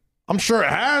 billion? I'm sure it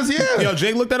has, yeah. Yo,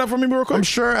 Jake, look that up for me real quick. I'm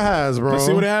sure it has, bro. Let's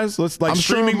see what it has. Let's like I'm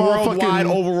sure streaming worldwide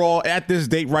motherfucking- overall at this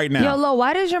date right now. Yo, Lo,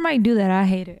 why does your mic do that? I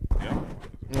hate it. I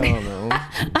don't know.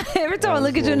 Every time I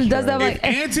look at you and it does that, I'm If like,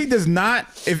 Auntie does not,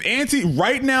 if Auntie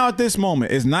right now at this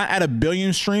moment is not at 1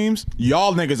 billion streams,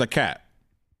 y'all niggas are cat.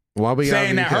 Why we gotta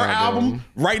Saying be that her cat, bro? album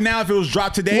right now, if it was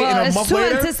dropped today well, and a it's month too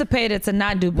later, anticipated to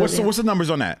not do billion. what's the numbers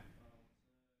on that?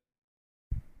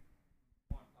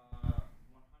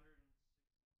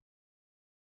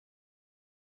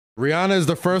 Rihanna is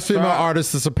the first female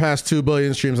artist to surpass 2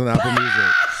 billion streams on Apple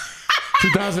Music.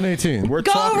 2018. We're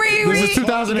Go talking. Riri. This is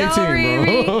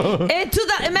 2018, Go bro.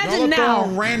 Riri. Imagine Y'all now.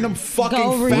 throwing random fucking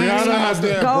Go Riri. facts Rihanna out has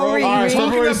there, the- Go bro. Riri. All right,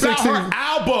 February talking about 16th. her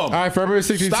album. All right, February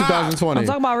 16th, Stop. 2020. I'm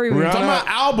talking about Riri. Rihanna- Talking about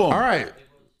album. All right.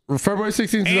 February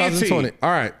 16th, 2020. Auntie.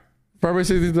 All right. February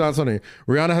 16th, 2020.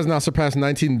 Rihanna has now surpassed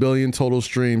 19 billion total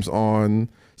streams on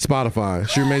Spotify.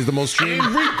 She remains the most streamed.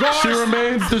 In regards- She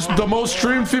remains the most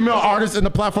streamed female artist in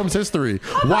the platform's history.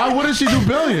 Why wouldn't she do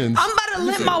billions? I'm about to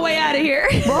limp my way out of here.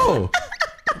 Bro.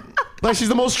 Like, she's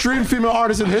the most streamed female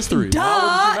artist in history.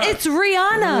 Duh, it's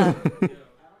Rihanna.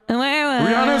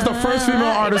 Rihanna is the first female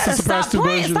artist to surpass 2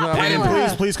 billion streams on Stop Apple playing Music. with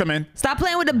Please, her. please come in. Stop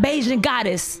playing with the Bayesian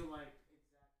goddess.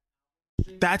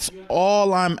 That's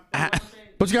all I'm at.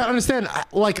 But you gotta understand,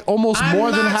 like almost I'm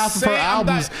more than not half of her saying- I'm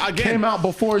albums not- again- came out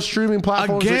before streaming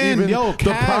platforms Again, were even yo, the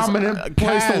Kaz, prominent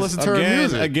place to Kaz, listen to her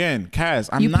music. Again, Kaz,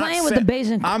 I'm You not playing with say- the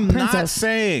Bayesian I'm princess.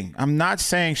 I'm not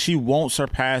saying she won't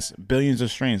surpass billions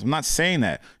of streams. I'm not saying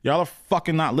that. Y'all are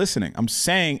fucking not listening. I'm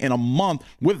saying in a month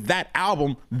with that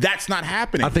album, that's not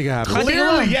happening. I think it happens. I think it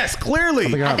Clearly, will. yes,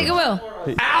 clearly. I think it will.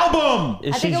 Album.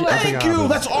 Is I think she- it will. Thank you.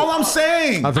 That's all I'm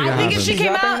saying. I think it I think if happens. she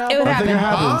came out, it would I think it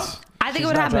happen. happens. I think it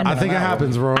would not happen. I think it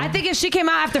happens, bro. I think if she came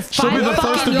out after be 5 the first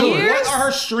fucking to do it. years, What are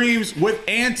her streams with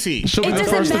Auntie? She'll be it the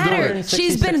doesn't first to do matter. it.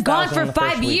 She's been gone 66,000 for in the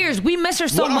first 5 week. years. We miss her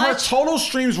so What are her much. total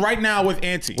streams right now with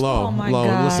Auntie? Low, Oh my low.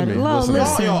 God. Listen to me. Low, listen to me.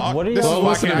 listen. What are you- This is Low, why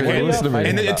listen to I me. can't- Listen to me.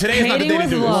 And today's not the Hating day to with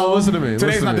do this. love. Well, listen to me. Today's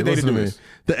listen not to the me. day to Listen do to me. this.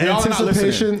 The Y'all are not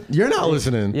anticipation. listening. You're not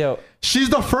listening. Yo. She's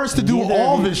the first to do Neither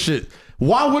all of you- this shit.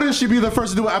 Why wouldn't she be the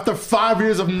first to do it after 5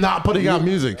 years of not putting out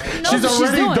music? knows She's what she's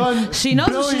already doing. done. She knows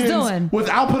what she's billions doing.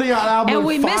 without putting out albums. And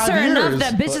we in miss 5 her enough years.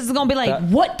 that bitches is gonna be like,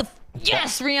 what the?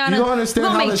 Yes, Rihanna. You don't understand We're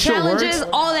gonna how make this shit challenges, works?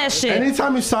 all that shit.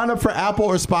 Anytime you sign up for Apple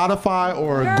or Spotify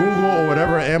or Google or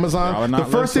whatever, Y'all are Amazon, the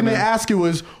not first thing they listening. ask you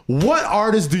is, what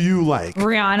artist do you like?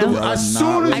 Rihanna. As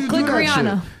soon as I you click do that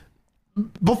Rihanna. shit,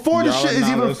 before the Y'all shit are is not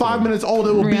even listening. 5 minutes old,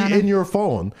 it will Rihanna. be in your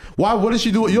phone. Why wouldn't she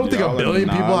do it? You don't think a Y'all are billion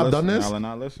not people have done listening. this? Y'all are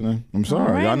not listening. I'm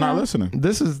sorry. right Y'all now. not listening.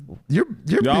 This is you're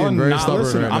Y'all are being very not stubborn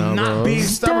listening. right I'm now, not bro. being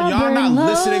stubborn. Y'all are not Stubborn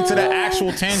listening to the love.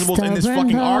 actual tangibles in this Stubborn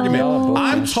fucking love. argument. Y'all are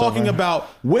I'm both talking stubborn. about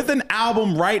with an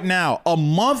album right now, a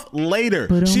month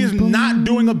later, she is not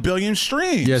doing a billion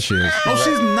streams. Yes, she is. No,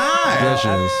 she's not. Yes, she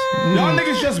is. Y'all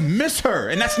niggas just miss her,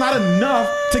 and that's not enough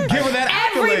to give her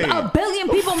that Every accolade. a billion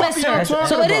people fuck miss are y'all her, talking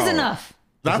so it is about? enough.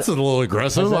 That's a little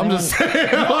aggressive. I'm just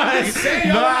saying, like, saying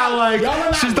y'all nah, not- like y'all are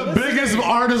not she's the listening. biggest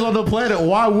artist on the planet.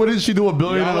 Why wouldn't she do a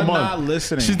billion Y'all in a are month? not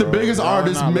listening, She's the bro. biggest Y'all are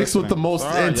artist not mixed with the listening. most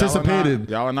Sorry, y'all are not- anticipated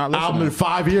y'all are not album in listening.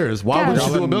 5 years. Why would she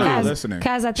Y'all do are a not billion? listening.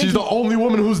 Kaz, I think She's the only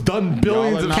woman who's done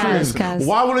billions Y'all of are not streams. listening.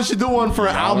 Why wouldn't she do one for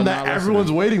an Y'all album are that not everyone's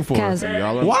listening. waiting for? Kaz.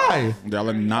 Y'all are, Why? Y'all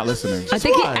are not listening. I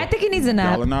think why. I think he needs a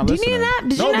nap. Y'all are not Do you listening. need a nap?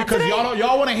 Did no, you nap because today?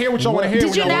 y'all want to hear what y'all want to hear. Did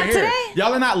when you y'all wanna nap hear. today?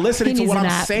 Y'all are not listening He to needs what a I'm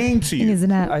nap. saying to He needs you. a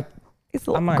nap. It's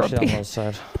a little I'm actually on grumpy. the other side.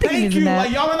 I think he Thank needs a you. nap.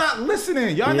 Like y'all are not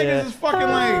listening. Y'all Yeah. niggas is fucking like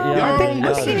Yeah, y'all I think- don't I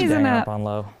listen. think he needs a gang nap. up on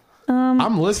low.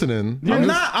 I'm listening. You're I'm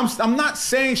not. I'm not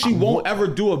saying she won't ever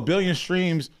do a billion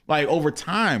streams like over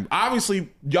time. Obviously,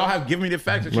 y'all have given me the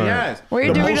fact that she Right. has. Where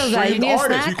your The most Doritos at? You streamed need a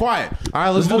artist. snack? Be quiet. All right,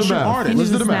 let's do most the streamed math. artist. Let's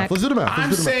do the needs a math. snack. Let's do the math. I'm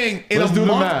Let's do the math. saying in Let's a do the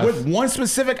month math. with one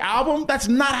specific album, that's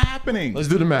not happening. Let's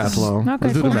do the math, Lo. Okay,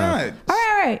 Let's do the cool. math. All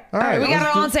right. All right, We got it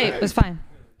let's all on do- tape. It's fine.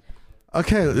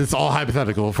 Okay, it's all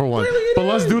hypothetical for one. But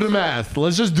let's do the math.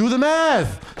 Let's just do the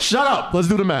math. Shut up. Let's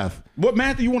do the math. What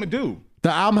math do you want to do?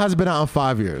 The album has been out in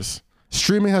 5 years.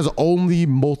 Streaming has only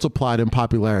multiplied in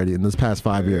popularity in this past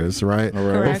 5 years, right?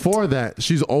 Correct. Before that,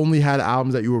 she's only had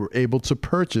albums that you were able to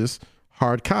purchase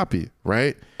hard copy,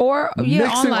 right? Or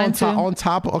online on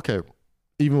too. okay,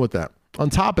 even with that. On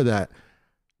top of that,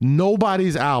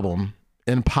 nobody's album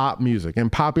in pop music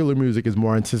and popular music is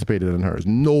more anticipated than hers.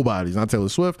 Nobody's. Not Taylor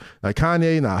Swift, not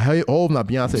Kanye, not Hov, not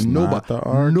Beyonce. That's nobody. not the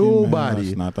argument. Nobody.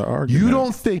 That's not the argument. You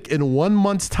don't think in 1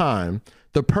 month's time,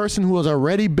 the person who has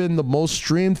already been the most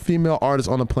streamed female artist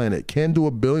on the planet can do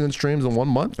 1 billion streams in 1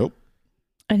 month? Nope.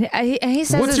 And he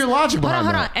says What's this- your logic behind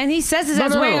hold on. that? And he says this No,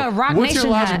 as no, wearing no. a Rock What's Nation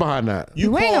your logic hat. behind that?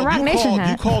 You're wearing a Rock Nation hat.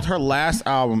 You called her last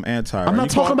album anti. I'm not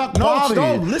talking about quality.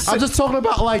 No, listen. I'm just talking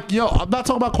about like, yo, I'm not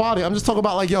talking about quality. I'm just talking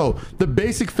about like, yo, the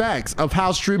basic facts of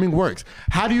how streaming works.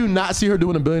 How do you not see her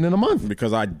doing 1 billion in a month?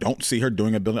 because I don't see her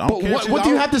doing 1 billion. I don't But care if what, she's what do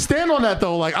you out. have to stand on that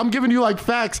though? Like I'm giving you like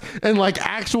facts and like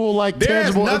actual like There's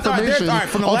tangible nothing- information all right,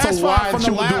 from the onto last why five, from she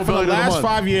the will do last, 1 from the billion in a last month.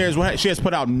 5 years, she has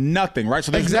put out nothing, right?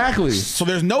 So there's Exactly. So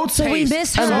there's no taste. we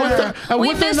miss her. And with her, and We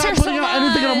with her miss not her putting so out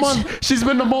anything in a much. month, she's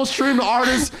been the most streamed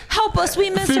artist, Help us. We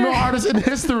miss female her. artist in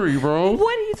history, bro.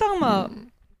 What are you talking about?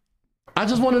 I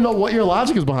just want to know what your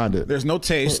logic is behind it. There's no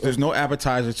taste. There's no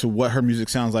appetizer to what her music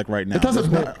sounds like right now. It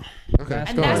doesn't. There's no- Okay.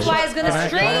 And that's why it's gonna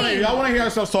stream. Y'all want to hear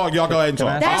ourselves talk? Y'all go ahead and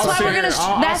talk. That's I'll why sit we're here- gonna.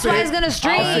 I'll That's sit why here- it's gonna I'll sit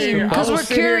stream here- I because will we're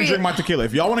sit here and curious. drink my tequila.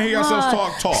 If y'all want to hear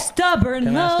yourselves talk. Stubborn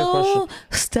Can I ask a low. question?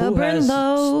 Who Stubborn has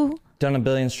low. Done 1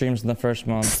 billion streams in the first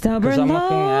month. Stubborn Because I'm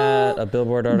looking low. at a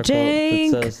Billboard article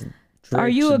Jake, that says. Are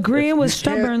Drake you should- agreeing with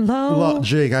Can't- stubborn low? Look,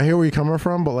 Jake, I hear where you're coming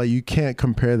from, but like you can't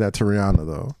compare that to Rihanna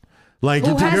though. Like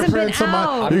Who you're hasn't comparing been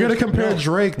somebody, out? you're gonna compare No.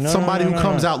 Drake, No, somebody no, who no,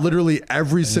 comes no. out literally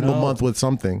every single No. month with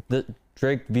something, The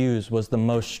Drake Views was the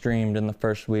most streamed in the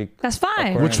first week. That's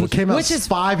fine. According which came out Which is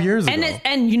 5 years ago.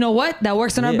 And you know what? That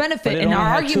works in our Yeah, benefit but it in only our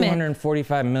had argument.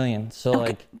 245 million. So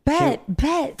like, Bet.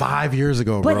 5 years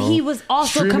ago, But bro. he was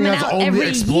also Streaming coming has out only every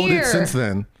exploded year. since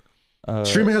then.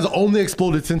 Streaming has only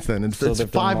exploded since then. It's they've done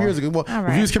 5 more. years ago. Well, All right.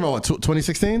 Reviews came out what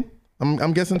 2016?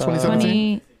 I'm guessing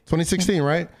 2017, 2016,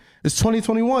 right? It's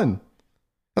 2021.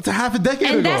 That's a half a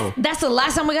decade ago. That's the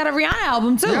last time we got a Rihanna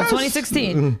album too. Yes.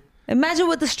 2016. Imagine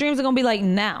what the streams are gonna be like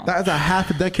now. That's a half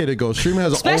a decade ago. Streaming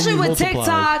has Especially only with multiplied.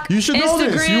 TikTok, You should know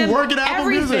Instagram, this. You work at Apple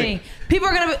everything. Music. People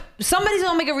are gonna be, somebody's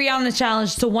gonna make a Rihanna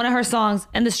challenge to one of her songs,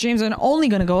 and the streams are only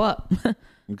gonna go up.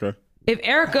 Okay. If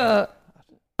Erica,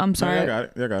 I'm sorry, Yeah, I got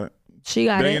it. Yeah, I got it. she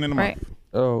got Billion it in a right. month.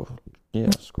 Oh, yeah.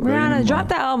 Rihanna, drop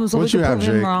that album so What we can you have, prove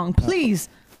him Jake? wrong, please.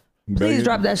 Please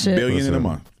drop that shit. Billion in a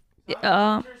month.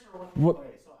 What?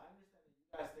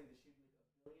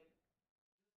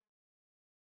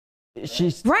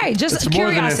 She's Right, just It's more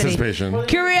than curiosity. anticipation.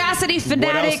 Curiosity,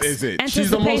 fanatics, else is it?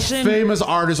 She's the most anticipation. famous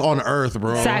artist on earth,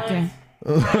 bro. Exactly.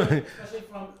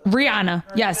 Rihanna,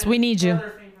 yes, we need you.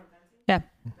 Yeah.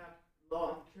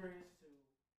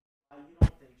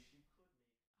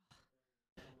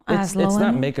 it's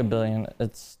not make a billion.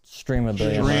 It's stream a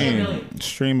billion.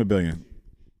 Stream a billion.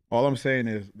 All I'm saying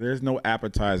is there's no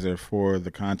appetizer for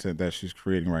the content that she's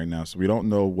creating right now. So we don't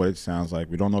know what it sounds like.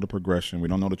 We don't know the progression. We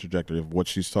don't know the trajectory of what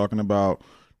she's talking about,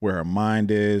 where her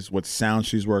mind is, what sound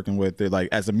she's working with. They're like,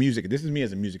 as a music, this is me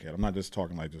as a music head. I'm not just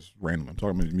talking like just random. I'm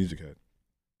talking about a music head.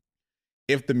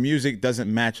 If the music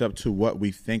doesn't match up to what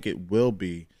we think it will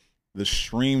be, the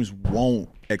streams won't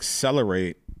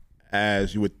accelerate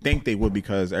as you would think they would,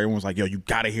 because everyone's like, yo, you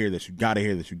gotta hear this, you gotta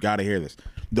hear this, you gotta hear this.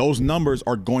 Those numbers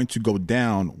are going to go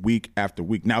down week after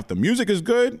week. Now, if the music is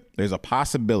good, there's a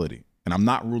possibility, and I'm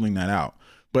not ruling that out.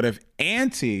 But if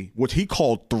Auntie, which he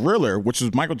called Thriller, which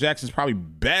is Michael Jackson's probably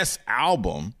best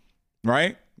album,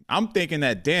 right? I'm thinking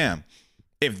that, damn,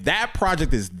 if that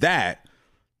project is that,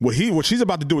 what she's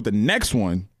about to do with the next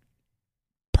one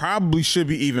probably should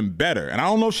be even better. And I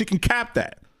don't know if she can cap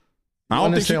that. I don't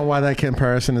understand why that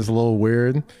comparison is a little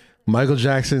weird. Michael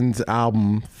Jackson's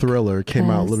album Thriller came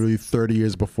out literally 30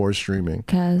 years before streaming.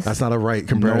 That's not a right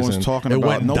comparison. No one's talking it about.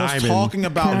 went No diamond. one's talking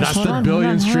about. That's the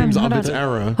billion streams of its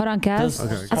era. Hold on, Kaz.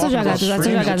 Okay. I told you I got this. I told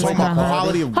you I got this. Talking about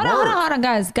quality of Hold on, work.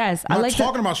 guys. I'm I not like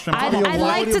talking about stream. I'm talking I about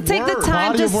like to quality take of the work. time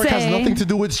Body to of work has say. nothing to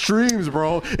do with streams,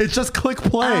 bro. It's just click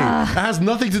play. It has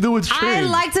nothing to do with streams. I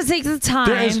like to take the time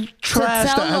There is to trash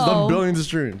tell that has done Lo. billions of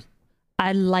streams.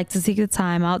 I like to take the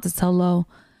time out to tell Lo.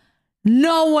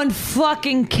 No one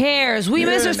fucking cares. We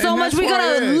miss her so and much. that's We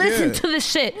gotta why, listen to this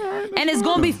shit. And it's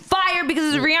gonna be fire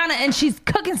because it's Rihanna and she's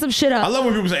cooking some shit I up. love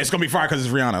when people say it's gonna be fire because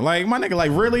it's Rihanna. Like, my nigga,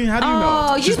 like, really? How do you Oh,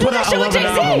 know? you She's do put that out shit with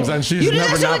 11 albums Jay-Z. and she's You do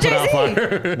never that not shit put with out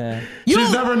Jay-Z. fire. Man.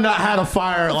 She's never not had a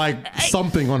fire like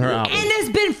something on her album. And it's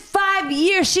been 5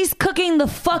 years. She's cooking the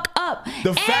fuck up.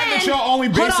 The fact that y'all only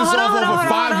base this off of a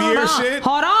 5 year shit.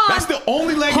 Hold on. That's the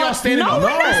only leg y'all standing on. No,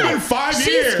 we're It's not. been 5 She's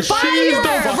years. fire, She's the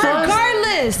first-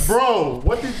 regardless. Bro,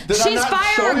 what did I She's not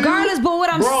fire show you? regardless, but what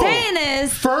I'm Bro, saying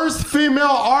is- first female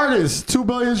artist, 2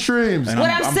 billion streams. And What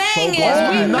I'm so saying is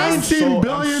glad. we I'm missed- 19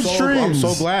 billion I'm streams.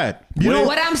 so glad. You know-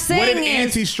 What I'm saying what did is-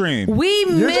 Auntie stream? We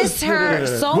missed just- her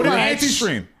so What did much. Auntie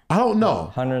stream? I don't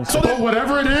know. Hundreds. But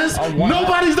whatever it is,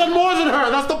 nobody's done more than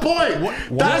her. That's the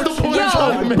point. That is the point Yo, I'm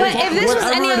trying to make. but if this was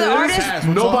any Whatever other it is, artist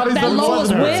nobody's that done Lo more was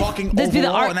than her. with, Talking this be the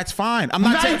overall, art- and that's fine. I'm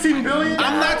not 19 billion?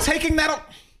 I'm not taking that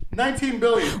up. 19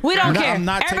 billion. We don't No, care. I'm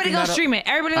not Everybody taking gonna that stream it.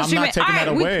 Everybody gonna I'm stream not it. All taking right,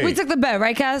 that away. we took the bet,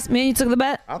 right, Cass? Me and you took the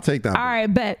bet. I'll take that. All right,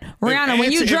 bet. Rihanna,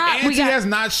 when you drop, if we Auntie got. has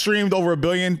not streamed over 1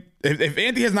 billion, if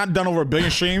Auntie has not done over 1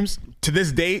 billion streams to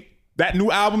this date, that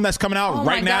new album that's coming out Oh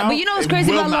my right God. now, But you know what's it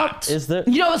crazy will about Lo? not. Is there?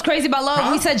 You know what's crazy about Lo?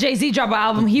 If we said Jay-Z drop an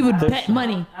album, he would bet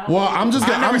money. Well, I'm just.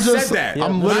 I never I'm just. said that.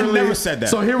 I'm I literally. never said that.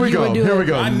 So here we You go. would do Here it. we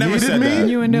go. I never Needed said me. that.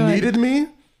 You would do it. Needed me.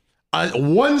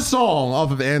 One song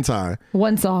off of Anti.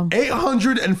 One song.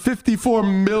 854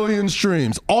 million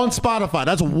streams on Spotify.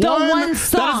 That's one one That is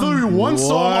song. literally one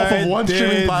song off of one What streaming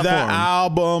did platform. the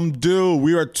album do?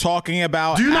 We were talking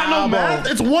about. Do you not know album. math?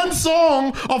 It's one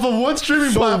song off of one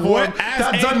streaming platform what-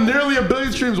 that's done nearly 1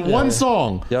 billion streams. One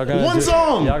song. Y'all gonna One do,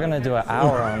 song. Y'all gonna do an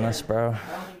hour on this, bro.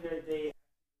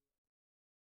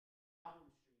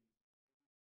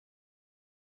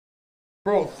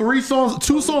 Bro,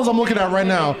 2 songs I'm looking at right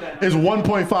now is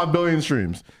 1.5 billion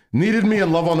streams. Needed Me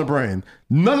and Love on the Brain.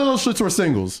 None of those shits were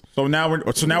singles. So now we're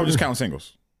just counting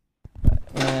singles.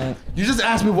 Man, You just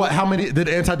asked me how many did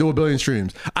Anti do 1 billion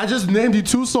streams. I just named you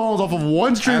 2 songs off of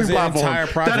one streaming As the platform. entire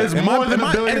project. That is Am I- more than am 1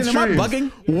 I- billion Eden, am I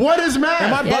streams. bugging? What is math?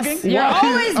 Am I Yes, bugging? you're Why?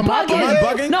 always Am I bugging.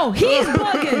 bugging? No, he's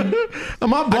bugging.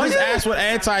 Am I I just bugging? asked what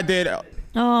Anti did.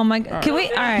 Oh my God. Can we?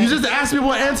 All right. You just asked me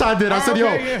what Anti did. I said, yo,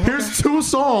 okay, yeah. here's 2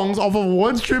 songs off of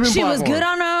one streaming She platform. was good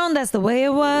on her own. That's the way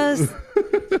it was.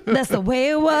 That's the way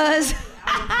it was.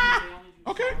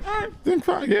 Okay, all right, then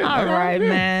fine. Yeah, All right, yeah.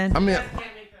 man. I mean,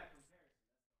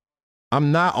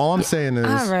 I'm not. All I'm saying is,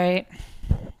 All right.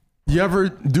 You ever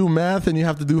do math and you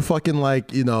have to do fucking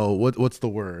like, you know, what's the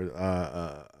word?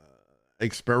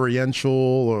 Experiential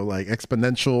or like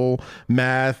exponential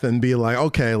math and be like,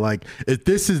 okay, like if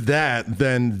this is that,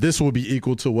 then this will be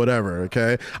equal to whatever.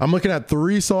 Okay. I'm looking at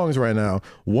 3 songs right now.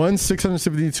 One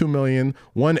 672 million,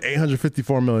 one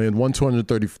 854 million, one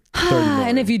 230 million.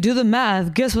 And if you do the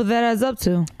math, guess what that adds up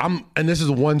to? And this is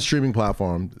one streaming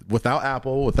platform without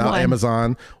Apple, without One.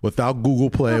 Amazon, without Google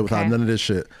Play, without none of this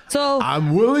shit. So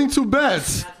I'm willing to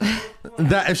bet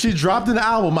that if she dropped an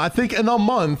album, I think in a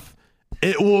month,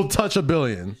 it will touch 1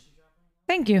 billion.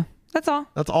 thank you. That's all.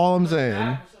 That's all I'm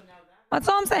saying. That's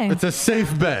all I'm saying. It's a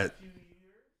safe bet.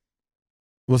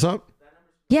 What's up?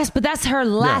 Yes, but that's her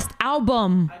last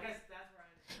album.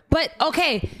 But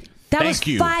okay, that was Thank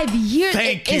you. 5 years.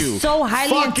 Thank It's you. so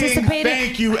highly Fucking anticipated.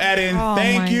 Thank you, Eden. Oh my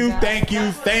thank you, God. thank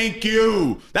you, thank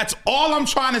you. That's all I'm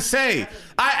trying to say.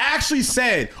 I actually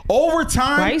said over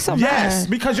time. Why are you so yes, mad?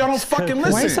 because y'all don't fucking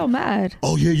listen. Why are you so mad?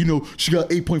 Oh yeah, you know she got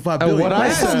 8.5 billion. what I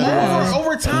Yes, said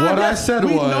over time. What I yes, said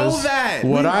we was know that.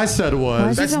 What We- I said was Why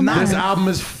is he so mad? this album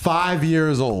is 5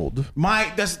 years old.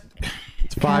 that's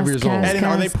It's 5 years old. Kaz, Eden.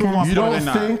 Are they Kaz, proving my Kaz. You point or don't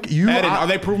not? think Eden, I- are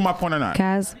they proving my point or not?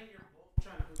 Kaz.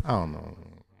 I don't know.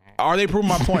 Are they proving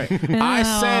my point? I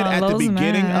said at the Lowe's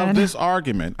beginning mad. of this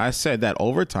argument, I said that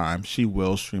over time she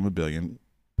will stream 1 billion,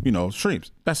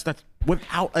 streams. That's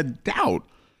without a doubt.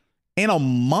 In a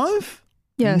month?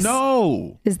 Yes.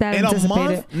 No. Is that in a anticipated?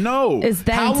 month? No. Is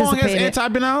that How long has anticipated? Anti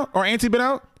been out or Auntie been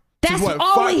out? That's Since what,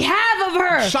 all 5 we have of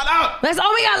her. Shut up. That's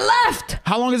all we got left.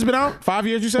 How long has it been out? 5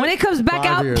 years, you said? When it comes back 5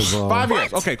 out, years, bro. 5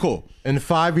 years. Okay, cool. In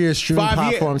 5 years, streaming 5 years.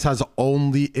 platforms has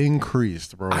only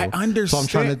increased, bro. I So I'm understand.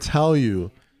 trying to tell you,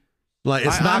 like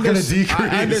it's I not going to under-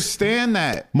 decrease. I understand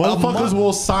that. Motherfuckers A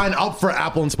will sign up for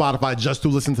Apple and Spotify just to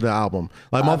listen to the album.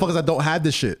 Like motherfuckers that don't have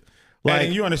this shit. Like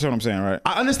and you understand what I'm saying, right?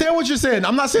 I understand what you're saying.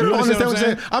 I'm not saying I You don't understand what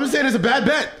understand you're saying. I'm just saying it's a bad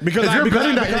bet. Because if you're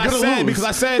betting that, you're because gonna lose.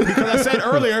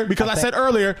 because I said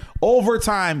earlier, over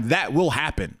time that will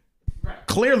happen.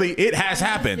 Clearly, it has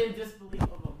happened. In disbelief of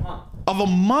a month. Of a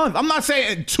month. I'm not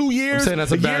saying 2 years. I'm saying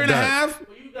that's a bad year and a bet. half.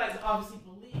 Well, you guys obviously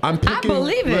believe. I'm picking,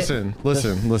 believe it.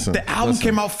 Listen. The album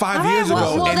came out 5 all right, years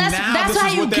well, ago. well, and that's now that's this how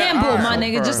is you what they're- gamble, all my right.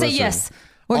 nigga. Just say listen. yes.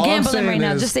 We're All I'm gambling saying right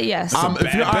now. is, Just say yes. a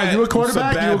If you're, bad bet. you're a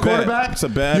quarterback, It's a you're a bad bet. quarterback. It's a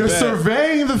bad You're bet.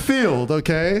 surveying the field,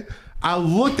 okay? I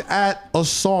looked at a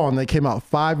song that came out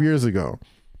 5 years ago.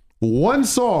 One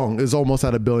song is almost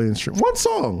at 1 billion streams. One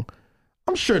song.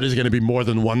 I'm sure there's going to be more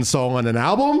than one song on an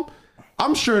album.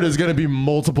 I'm sure there's going to be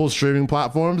multiple streaming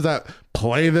platforms that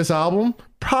play this album.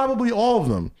 Probably all of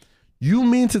them. You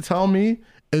mean to tell me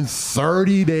in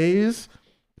 30 days,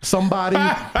 somebody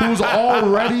who's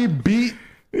already beat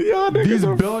these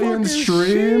billion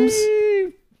streams?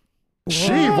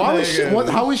 Sheep. Why was she? What?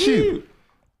 How is sheep?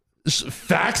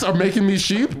 Facts are making me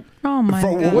sheep. Oh my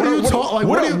god. What are you talking?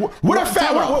 Like,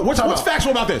 What's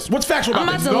factual about this? What's factual I'm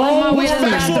about about this? to lose my What's way to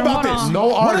the factual bathroom. about Hold this? on. No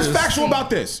What is artist. factual about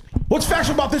this? What's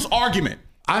factual about this argument?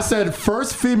 I said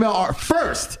first female art.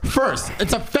 First.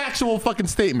 It's a factual fucking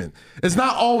statement. It's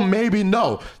not, oh, maybe,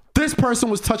 no. This person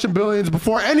was touching billions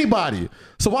before anybody.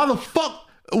 So why the fuck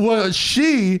would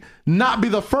she not be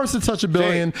the first to touch 1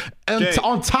 billion and Jay,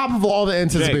 on top of all the Jake,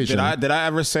 anticipation? did I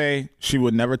ever say she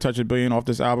would never touch 1 billion off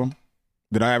this album?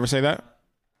 Did I ever say that?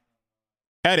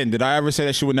 Eden, did I ever say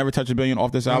that she would never touch 1 billion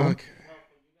off this album? Okay.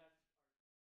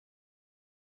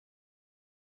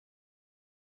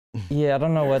 Yeah, I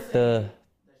don't know what the.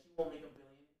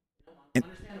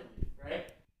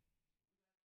 Right?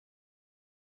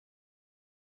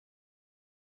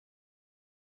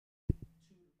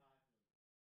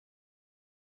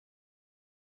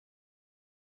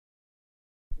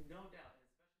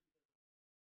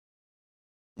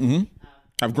 Mm-hmm.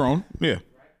 I've grown. Yeah.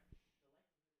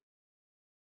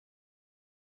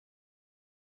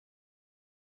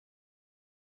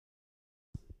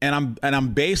 And I'm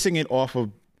basing it off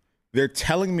of they're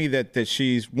telling me that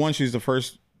she's the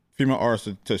first female artist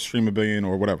to stream 1 billion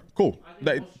or whatever. Cool.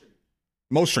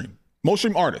 Most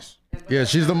stream artist. Yeah,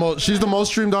 she's the most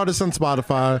streamed artist on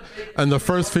Spotify and the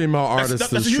first female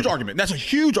artist. That's a huge to- argument. That's a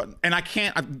huge, and I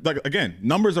can't. Like again,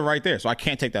 numbers are right there, so I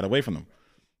can't take that away from them.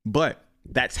 But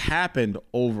that's happened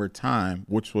over time,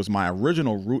 which was my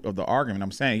original root of the argument.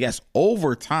 I'm saying yes,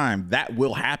 over time that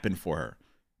will happen for her.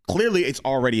 Clearly, it's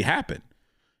already happened.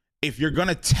 If you're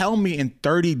gonna tell me in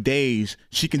 30 days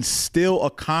she can still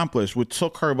accomplish what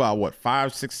took her about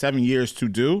 5, 6, 7 years to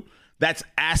do, that's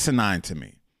asinine to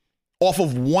me. Off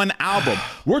of one album,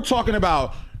 we're talking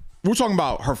about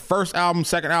her first album,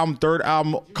 second album, third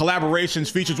album,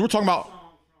 collaborations, features. We're talking about.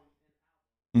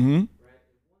 Mm-hmm.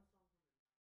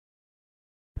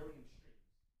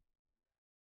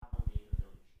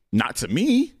 Not to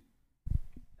me.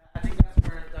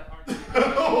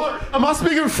 Am I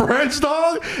speaking French,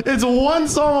 dog? It's one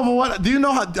song of what? Do you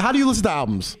know how do you listen to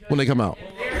albums when they come out?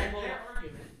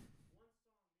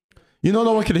 You know,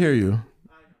 no one can hear you.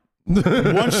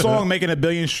 One song making 1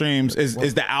 billion streams is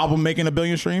the album making 1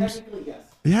 billion streams?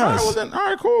 Yes. All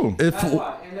right, cool.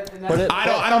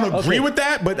 I don't agree with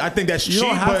that, but I think that's cheap. You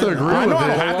don't have to agree with it. I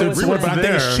don't have to agree with it, but I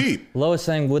think it's there. cheap. Lo is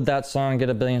saying, would that song get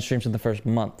 1 billion streams in the first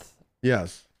month?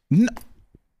 Yes. No.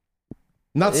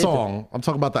 Not song. I'm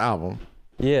talking about the album.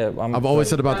 Yeah, I've always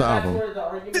said about the That's album. where the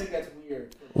argument gets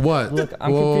weird. What? Look,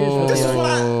 I'm confused with This is the what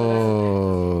I-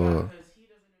 Whoa.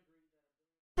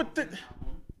 But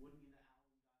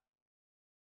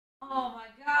Oh my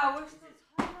God, we're still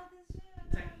talking about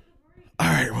this shit. all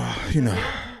right, well, you know.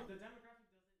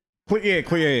 Clear.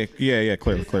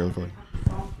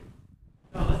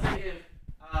 No, let's say if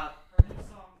her new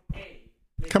song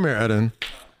A. Come here, Eden.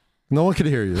 No one can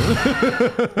hear you.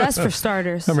 That's for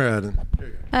starters. Come here, Eden.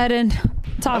 Eden,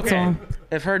 talk to him.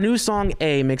 If her new song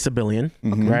A makes 1 billion,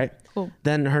 right? Cool.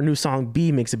 Then her new song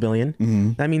B makes 1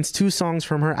 billion. That means 2 songs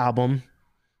from her album,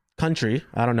 Country,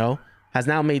 I don't know, has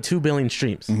now made 2 billion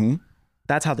streams.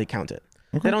 That's how they count it.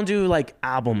 They don't do like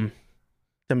album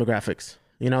demographics,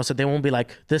 you know, so they won't be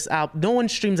like this album. No one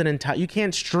streams an entire, you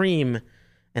can't stream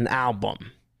an album.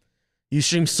 You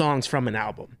stream songs from an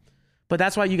album. But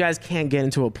that's why you guys can't get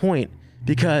into a point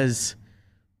because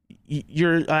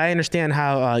I understand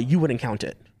how you wouldn't count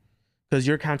it because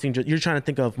you're counting, you're trying to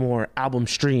think of more album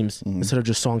streams instead of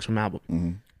just songs from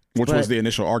album. Which But- was the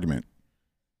initial argument?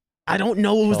 I don't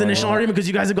know what was the initial argument because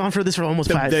you guys have gone for this for almost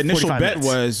The initial 45 bet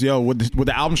minutes. was, would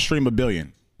the album stream 1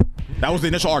 billion? That was the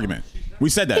initial argument. We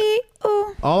said that.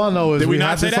 All I know is Did we we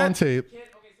not had say this that? on tape.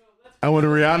 And when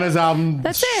Rihanna's album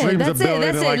That's it. streams That's 1 it. billion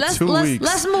That's in it. like Let's 2 weeks,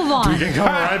 let's move on. we can come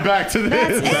right back to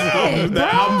this. The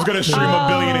album's gonna stream 1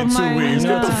 billion in 2 my weeks.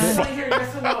 God. Get the I fuck- want to hear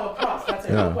yes or no across. That's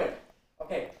it. Yeah. Real quick.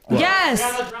 Okay. Yes.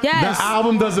 The Yes.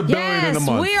 album does 1 billion in a Yes.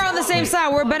 month. We are on the same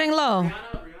side. We're betting low. Rihanna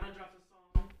drops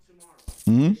a song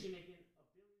tomorrow. Is she making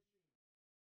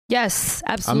Yes.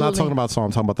 I'm Absolutely. not talking about song.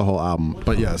 I'm talking about the whole album.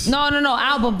 But yes. No.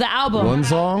 Album. The album. One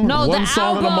song? No, One the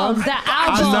song in a album. month? The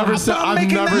I've album. never said.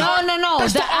 I've never. No.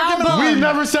 The album. We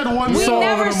never said one We song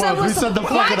never in a said month. one We song. said the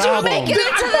Why'd fucking you album. make it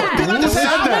into that? Did I just say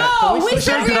that? No, we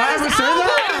said Did I ever Rihanna's say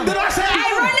that? album. Did I say Hey,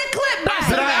 album? run the clip back.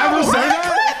 Did I ever say Run the that?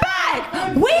 clip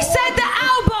back. We said the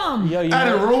album. Yo, you And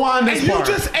know, rewind this And you part.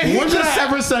 just- and he When did just- I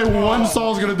ever say one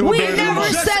song's gonna do a We billion in a never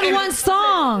month? said and- one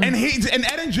song. And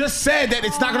Eden just said that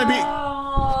it's not gonna be.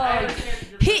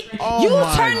 You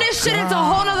my turned this shit into a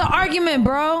whole nother argument,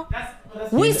 bro.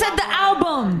 We said the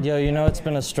album. yo, you know it's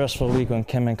been a stressful week when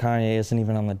Kim and Kanye isn't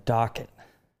even on the docket.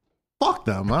 Fuck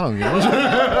them. I don't give a shit.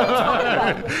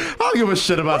 I don't give a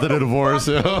shit about the divorce.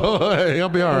 Yo. Hey, I'll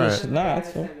be all right. Nah,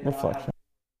 it's a reflection.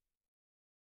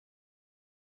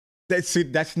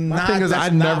 That's not. The thing is, that's I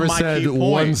not never my said key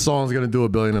one point. song's gonna do a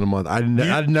billion in a month. I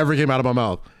never came out of my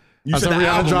mouth. You I said said the Rihanna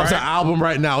album, drops right? an album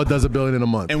right now. It does a billion in a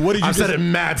month. And what did you I've said just- it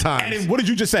mad times. And then what did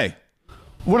you just say?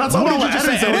 We're not talking what about did you what just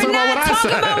Eden say? said. We're We're talking not about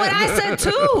talking what I about what I said.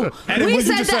 said too. Eddie, We what'd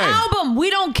you said just the say? album. We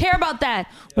don't care about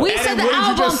that. We Eddie, said the what did you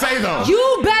album. just say, though?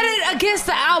 You bet it against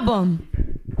the album.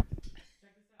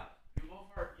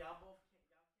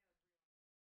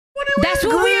 That's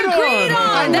what we agreed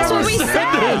on. That's what we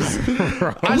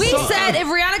said. We said if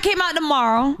Rihanna came out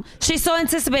tomorrow, she so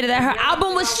anticipated that her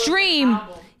album would stream.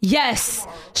 Yes,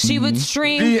 she would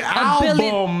stream The a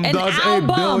billion. album An does a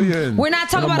album. billion We're not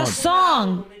talking in a about a month.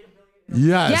 song.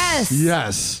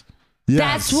 Yes.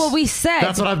 That's what we said.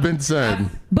 That's what I've been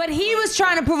saying. But he was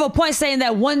trying to prove a point saying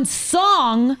that one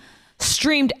song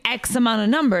streamed X amount of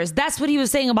numbers. That's what he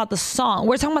was saying about the song.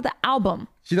 We're talking about the album.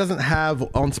 She doesn't have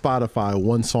on Spotify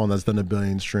one song that's done a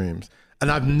billion streams.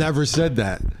 And I've never said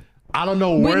that. I don't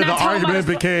know where the not talking argument about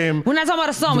a- became. We're not talking about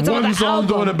a song. We're talking One about the song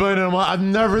doing a album. billion in a month. I've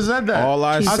never said that. All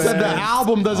I said said- the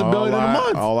album does a billion in a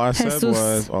month. All I said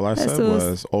Jesus.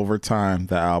 was over time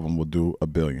the album will do a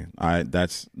billion.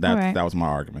 That right. was my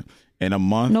argument. In a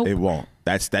month, Nope. it won't.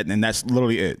 That's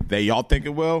literally it. Y'all think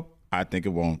it will. I think it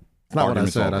won't. It's not what I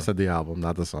Argument's said. over. I said the album,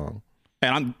 not the song.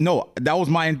 And that was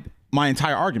my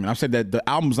entire argument. I said that the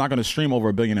album's not going to stream over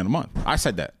a billion in a month. I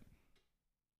said that.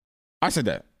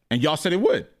 And y'all said it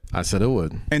would. I said it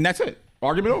would. And that's it.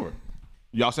 Argument over.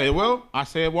 Y'all say it will. I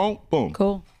say it won't. Boom.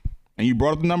 Cool. And you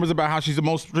brought up the numbers about how she's the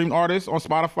most streamed artist on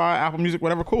Spotify, Apple Music,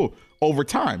 whatever. Cool. Over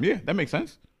time. Yeah, that makes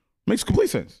sense. Makes complete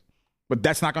sense. But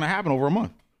that's not going to happen over a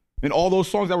month. And all those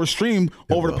songs that were streamed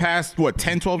over the past,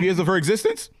 10, 12 years of her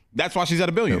existence, that's why she's at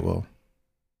a billion. It will.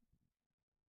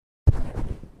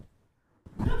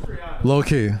 Low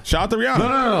key. Shout out to Rihanna.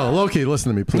 No. Low key,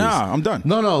 listen to me, please. Nah, I'm done.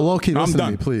 No, low key, I'm listen to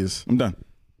done. me, please. I'm done.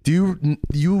 Do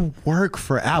you work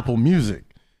for Apple Music?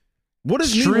 What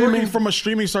does me Streaming- working from a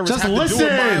streaming service Just have to listen.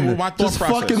 do with my thought Just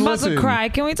process? fucking I'm about to listen. cry.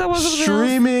 Can we talk about something else?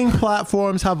 Streaming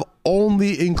platforms have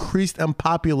only increased in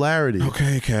popularity.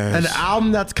 Okay, Kaz. An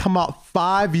album that's come out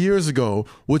 5 years ago,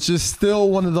 which is still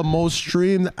one of the most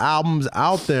streamed albums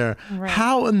out there. Right.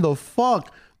 How in the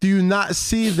fuck do you not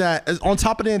see that as on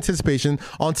top of the anticipation,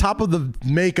 on top of the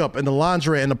makeup and the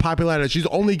lingerie and the popularity that she's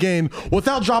only gained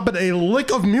without dropping a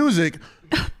lick of music?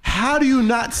 How do you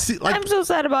not see? Like, I'm so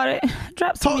sad about it.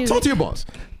 Drop some music. talk to your boss.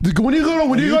 When you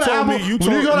go to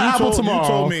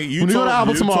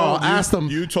Apple, ask them.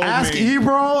 Ask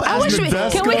Ebro. I Ask wish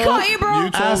can we call Ebro?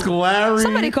 Ask Larry.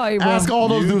 Somebody call Ebro. Ask all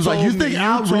those dudes. Like, you think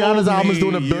Rihanna's album is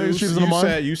doing 1 billion streams in a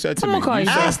month? You said to Someone me. call you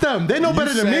Ebro. said- Ask them. They know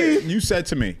better than me. You said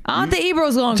to me. I don't think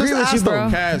Ebro's gonna Just agree with you, ask them.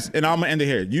 bro. Kaz, and I'm gonna end it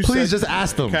here. Please just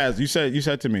ask them. Kaz, you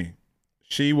said to me,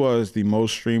 she was the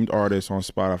most streamed artist on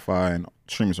Spotify and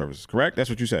streaming services. Correct? That's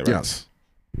what you said, right? Yes.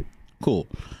 Cool.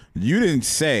 You didn't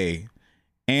say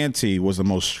Auntie was the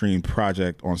most streamed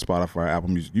project on Spotify, Apple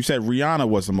Music. You said Rihanna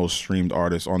was the most streamed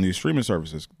artist on these streaming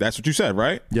services. That's what you said,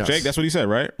 right? Yes. Jake, that's what he said,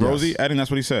 right? Yes. Rosie, Eddie, that's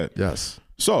what he said. Yes.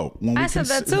 So when we I said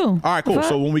that too. All right, cool. Fuck.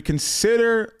 So when we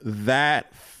consider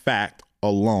that fact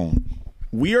alone,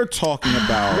 we are talking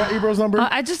about. You got Ebro's number?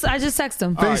 I just texted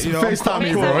him. FaceTime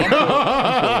Ebro.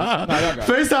 FaceTime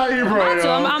FaceTime Ebro. So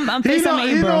I'm FaceTiming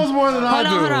He Ebro. knows more than I do.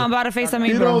 Hold on. I'm about to FaceTime Ebro.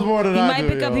 He knows more than he I might do,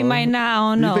 pick up. He yo. might not. I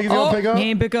don't know. You think he's gonna pick up? He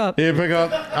ain't pick up. He didn't pick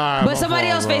up? All right, But somebody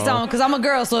else FaceTime him because I'm a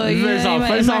girl, so you know,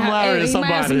 FaceTime Larry or he might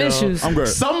have some somebody, yo. issues. I'm good.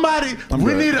 Somebody, I'm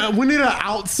we good. need an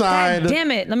outside. God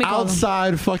damn it. Let me call him.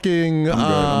 outside fucking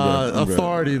I'm good.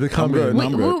 authority to come I'm good. in. No,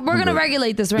 I'm good. We're I'm gonna good.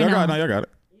 regulate this right Y'all now. got it. No, y'all got it.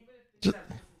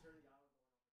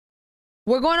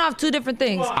 We're going off two different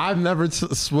things. I've never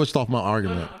switched off my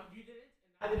argument.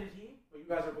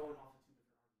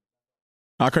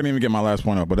 I couldn't even get my last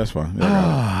point up, but that's fine. Y'all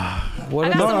got What I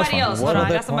got other- somebody else. What Hold on, I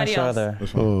other got somebody points are else. there? it.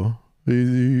 That's fine. Oh, who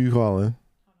you calling?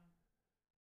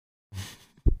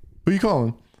 Who you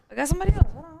calling? I got somebody else.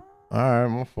 Hold on. All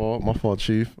right, my fault,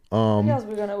 Chief. What else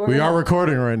we're gonna- We are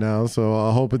recording right now, so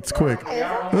I hope it's quick. We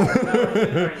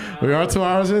are 2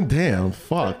 hours in. Damn,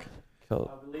 fuck.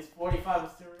 Cool. At least 45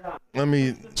 is still around. Let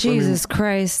me. Jesus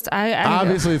Christ. I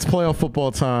Obviously, it's playoff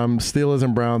football time. Steelers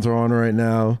and Browns are on right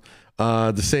now.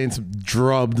 The Saints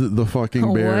drubbed the fucking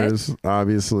What? Bears,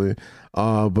 obviously.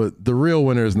 But the real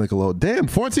winner is Nickelodeon. Damn,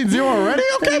 14-0 already?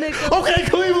 Okay,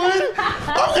 Cleveland.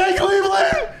 Okay,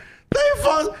 Cleveland. They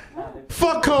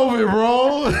fuck COVID,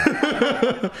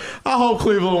 bro. I hope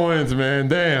Cleveland wins, man.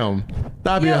 Damn.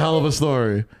 That'd be a hell of a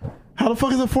story. How the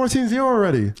fuck is it 14-0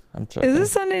 already? I'm checking. Is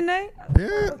this Sunday night?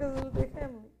 Yeah.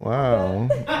 Wow.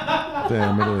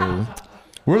 Damn, it is.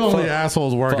 We're the only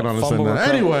assholes working on this thing now.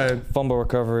 Anyway. Fumble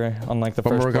recovery on like the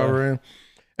Fumble first play. recovery.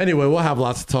 Anyway, we'll have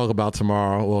lots to talk about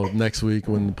tomorrow. Well, next week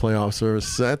when the playoff service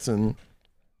sets, and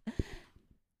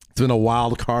it's been a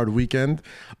wild card weekend.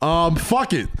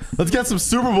 Fuck it. Let's get some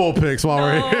Super Bowl picks while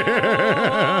we're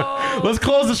here. Let's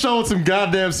close the show with some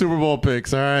goddamn Super Bowl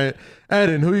picks. All right,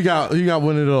 Eden, who you got? Who you got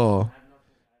winning it all?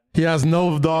 He has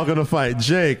no dog in the fight.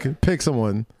 Jake, pick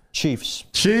someone. Chiefs.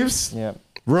 Chiefs. Yep.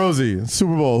 Rosie,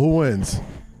 Super Bowl. Who wins?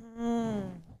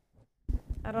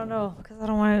 I don't know because I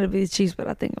don't want it to be the Chiefs, but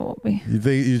I think it won't be. You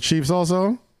think you Chiefs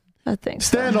also? I think so.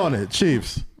 Stand on it,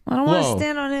 Chiefs. I don't want Whoa. to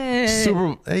stand on it.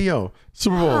 Super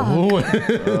Bowl. Who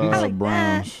wins?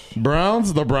 Browns.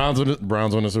 Browns. The Browns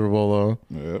win the Super Bowl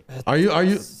though. Yep. Are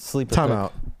you? Sleeper Time pick.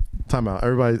 out.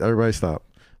 Everybody, stop.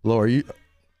 Lo, are you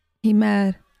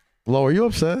mad.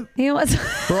 upset? He wants.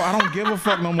 Bro, I don't give a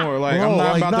fuck no more. Like, Bro, I'm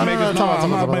not like, about to make this. no, I'm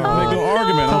not no, making no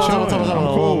argument. I'm chilling. I'm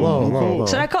cool. I'm cool.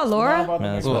 Should I call Laura? Man,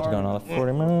 that's what's going on.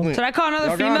 40 minutes. Should I call another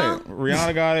Y'all female? got it.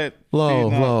 Rihanna got it. Lo.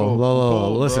 She's not cool.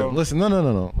 Cool, Listen. bro. Listen.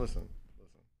 No. Listen.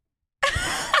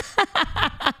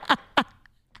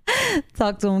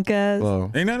 Talk to him, Kaz.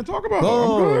 Lo. Ain't nothing to talk about.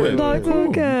 No. I'm good. Talk to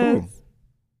him, Kaz.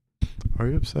 Are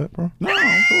you upset, bro? No,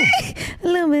 I'm cool. A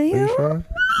little bit. Are you You sure? I'm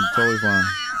totally fine.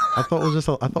 I thought it was just.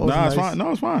 I thought it was Nah, it's nice. fine.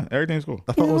 No, it's fine. Everything's cool.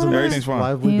 I thought it was a nice, Everything's fine.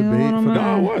 lively You debate. don't For wanna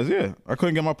No, the, it was. Yeah, I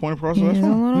couldn't get my point across. So that's He's a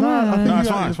fine. little Nah, I mad. think No, it's you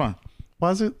got fine. it. It's fine.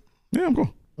 Why is it? Yeah, I'm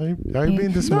cool. Are you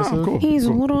being dismissive? I'm cool. He's a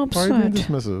Cool. little Why are you being upset.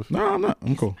 dismissive? No, I'm not.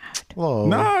 I'm cool. Lo.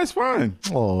 Nah, it's fine.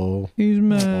 Oh. He's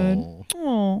mad. Oh.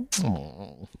 Oh,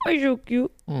 Oh. he's so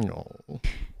cute. No.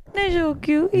 He's so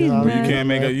cute. He's Yeah, You mad. can't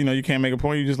make a. You can't make a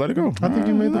point. You just let it go. I think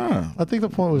you made Nah. that. I think the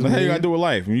point was That's how you made. gotta do with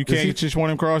life. When you can't he- get your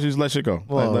point across, you just let shit go.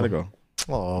 Whoa. Let it go.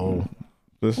 Oh.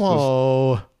 Just-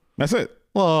 Whoa. that's it.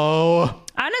 Whoa.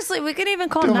 Honestly, we could even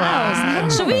call Come Niles.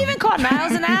 on. Should we even call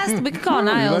Niles and ask? We could call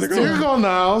Niles let it You go. can too. call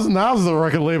Niles. Niles is a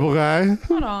record label guy.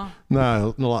 Hold on.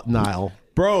 Nile.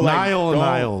 bro. Like, Niall and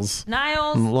Niles.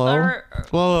 Niles Low. or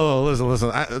Whoa, listen.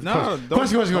 No,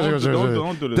 Question.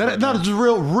 don't do this. No, just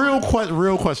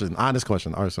real question. Honest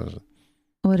question. Honest question.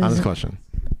 what is Honest it? question.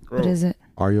 What is it?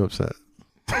 Are you upset?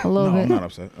 A little No, bit. I'm not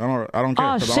upset. I don't care.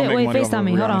 Oh 'cause I don't shit! make Wait, money off FaceTime of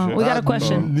me. Hold Rihanna on. shit. We got a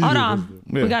question. neither Hold of on.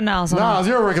 Yeah. We got Niles. Hold on. Nah,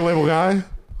 you're a record label guy.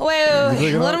 Wait. Look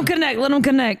it Let up. him connect. Let him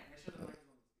connect.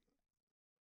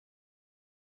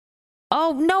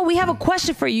 Oh no, we have a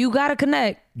question for you. You gotta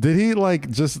connect. Did he like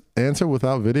just answer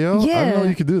without video? I Yeah. didn't know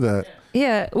you could do that.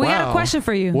 Yeah, we got a Wow. question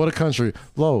for you. What a country.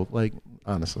 Low, like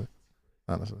honestly.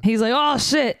 He's like, oh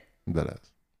shit. Deadass.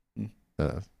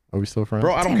 Are we still friends?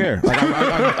 Bro, I don't care. Like,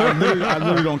 I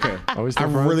literally don't care. Are we still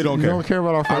I friends? really don't You care. don't care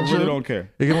about our I friendship? really don't care.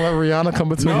 You're gonna let Rihanna come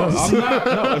between No, us? I'm not.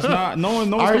 No, it's not. No one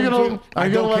knows. Are you gonna? I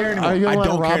don't care anymore. I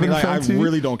don't care anymore. Like, I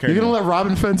really don't care. You're gonna anymore. let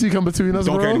Robin Fenty come between us?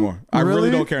 Don't bro? care anymore. I really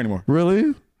don't care anymore.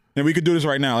 Really? And we could do this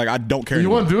right now. Like, I don't care You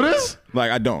anymore. want to do this? Like,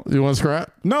 I don't. You want to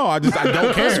scrap? No, I don't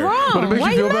care. What's wrong? But it makes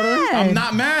Why you feel you better? mad? I'm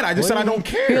not mad. I just said I don't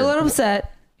care. You're a little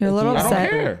upset. You're a little I don't upset.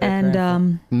 care.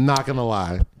 And Not gonna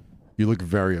lie, you look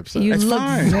very upset. you It's look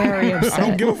fine. very I upset.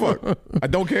 don't give a fuck. I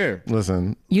don't care.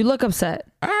 Listen, You look upset.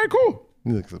 All right, cool.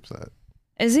 he looks upset.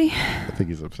 Is he? I think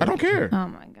he's upset. I don't care. Oh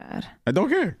my god. I don't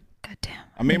care. God damn.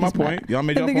 I made my think he's point. mad. Y'all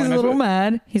made I your think point. he's a That's little it.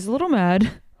 mad. He's a little mad.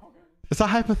 It's a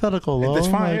hypothetical, though. It's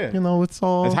fine, Like, yeah. You know, it's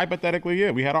all. It's hypothetically,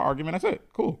 yeah. We had our argument. That's it.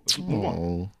 Cool. Let's move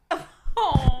on.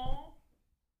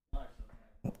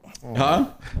 Huh?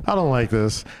 I don't like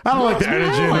this. I don't like the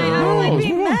energy in the I don't room. like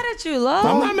being mad at you, love.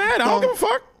 I'm not mad. I don't give a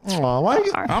fuck. Aw, why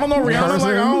you? I don't know Rihanna. Like,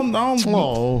 I don't.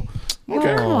 Oh,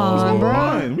 Okay. Come on, Let's move bro.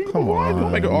 on. We can move on.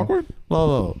 Don't make it awkward.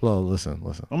 Lo, listen.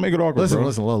 Don't make it awkward,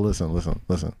 bro.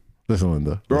 Listen,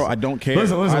 Linda. Bro, I don't care.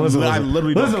 Listen. I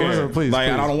literally don't care. Listen, please. Like,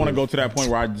 please, I don't want to please. go to that point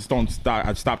where I just don't stop.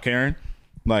 I stop caring.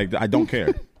 Like, I don't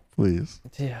care. Please,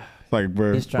 Yeah. Like,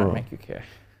 bro, He's trying to make you care.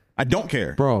 I don't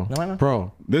care. bro. No, I know.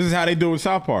 Bro. This is how they do it with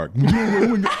South Park.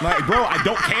 Like, bro, I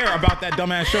don't care about that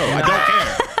dumbass show. I don't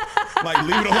care. Like,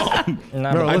 leave it alone.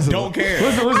 No, Bro, I listen, don't care.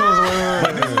 Listen. This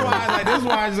is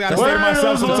why I just gotta say to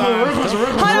myself sometimes.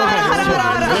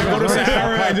 Go to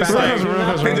Sahara and just like, this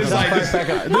is why sometimes,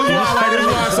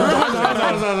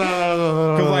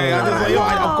 because like, I just like, yo,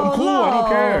 I'm cool. I don't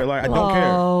care. Like, I don't care.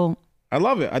 Oh. I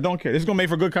love it. I don't care. This is gonna make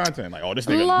for good content. Like, oh, this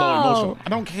nigga Low. low emotional. I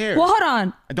don't care. Well, hold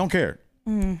on. I don't care.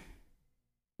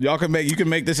 You can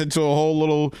make this into a whole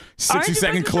little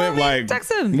 60-second about to tell clip, me? like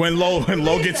Text him. when Lo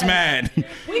gets mad.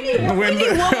 We need one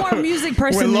more music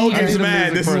person. When Lo in here. gets need a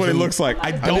mad, music this is what it person. looks like. I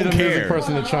I need don't a music care.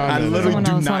 person to chime I in. literally Someone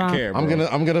do else, not hold on. care. I'm bro.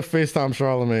 gonna FaceTime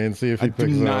Charlamagne and see if he I do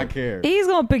picks not up. care. He's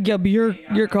gonna pick up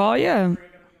your call. Yeah.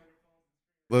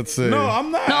 Let's see. No,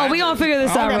 I'm not. No, we gonna figure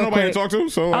this I out don't got real nobody quick. to talk to.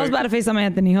 So I was like, about to FaceTime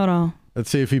Anthony. Hold on. Let's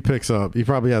see if he picks up. He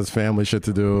probably has family shit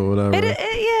to do or whatever.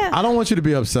 Yeah. I don't want you to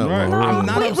be upset. right. Lo. I'm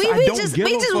not we- upset. we I don't just- give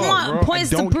we a just fuck, want bro. points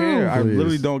to I don't care. prove. I literally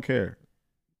Please. don't care.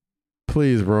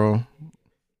 Please, bro.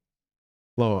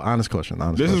 Lo, honest question.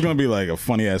 This is gonna be like a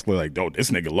funny ass clip. Like,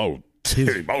 this nigga Low. He's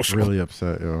emotional. really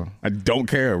upset, yo. I don't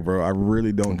care, bro. I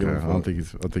really don't give Okay, a I fuck. don't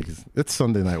think he's. It's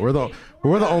Sunday night. We're the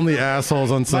only assholes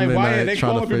on Sunday Like, why night are they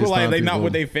trying calling to people like FaceTime they not people.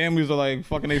 with their families or like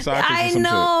fucking their sidekicks or I some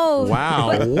know.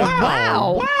 Wow! But-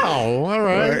 wow! Wow. All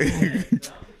right.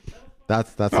 shit.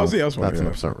 That's That was fine, an yeah.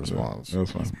 upset response. That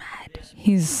was fun.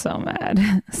 He's so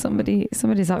mad. Somebody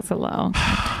talk to Lo.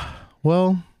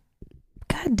 Well,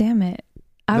 God damn it.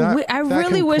 I That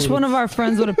really wish one concludes- of our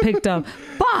friends would have picked up.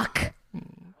 Fuck.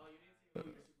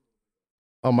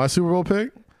 oh, my Super Bowl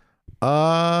pick.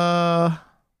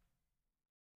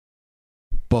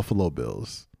 Buffalo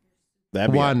Bills.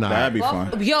 Why not? That'd be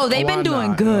fun. Yo, they've Why been doing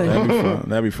not? good. That'd be fun.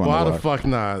 That'd be fun. Why to the watch. fuck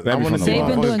not? That'd be I want fun to to see watch. my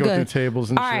They've been boys doing go good. through tables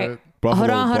and All right. shit. Buffalo,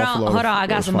 Hold on. I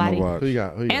got was fun to somebody. watch. Who you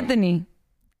got? Anthony,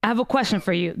 I have a question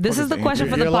for you. This is the question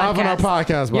for the You're live on our podcast.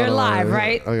 podcast. By You're the way. live,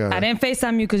 right? Okay. I didn't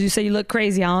FaceTime you because you said you look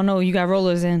crazy. I don't know. You got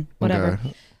rollers in. Whatever.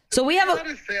 Okay. So we have I a.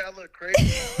 didn't say I look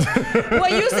crazy. Well,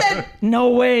 you said no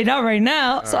way, not right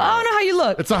now. So I don't know how you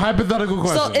look. It's a hypothetical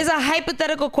question. So it's a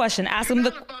hypothetical question. Ask him I'm the.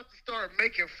 not about to start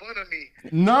making fun of me.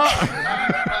 no.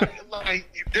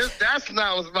 That's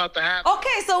not what's about to happen.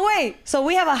 Okay, so wait. So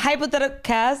we have a hypothetical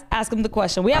cast. Ask him the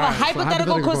question. We have a All right, so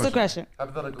hypothetical question.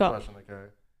 Hypothetical Go. question,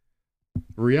 okay.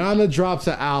 Rihanna drops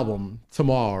an album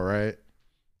tomorrow, right?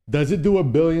 Does it do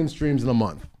 1 billion streams in a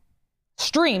month?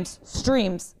 Streams.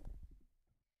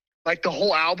 Like the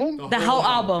whole album? The whole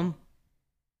album.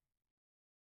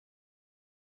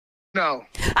 No.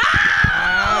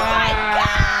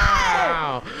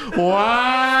 Wow!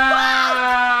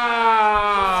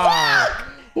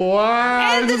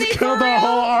 Wow! You Anthony, just killed for the real?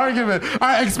 whole argument. All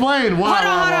right, explain. Why?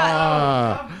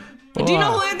 Hold on. Do you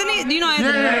know who Anthony? Do you know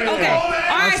Anthony? Yeah. Okay.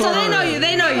 All right. So they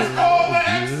know you.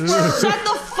 Shut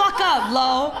the fuck up.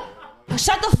 Lo.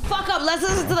 Shut the fuck up. Let's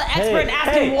listen to the expert and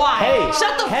ask him why.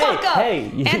 Shut the fuck up.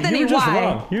 Anthony, you were just why?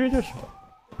 wrong. You were just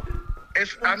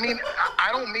I mean,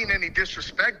 I don't mean any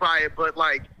disrespect by it, but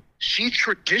like she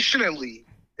traditionally,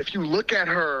 if you look at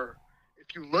her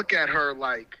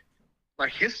like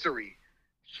history,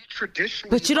 she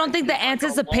traditionally. But you don't think the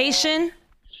anticipation?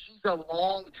 She's a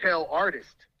long tail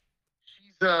artist.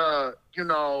 She's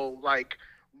like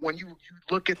when you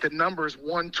look at the numbers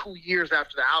 1-2 years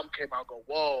after the album came out, go,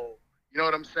 whoa, you know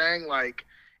what I'm saying? Like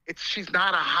she's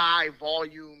not a high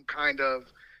volume kind of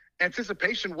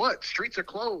anticipation. What? Streets are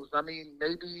closed. I mean,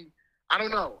 maybe, I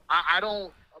don't know. I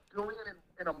don't, $1 billion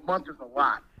in a month is a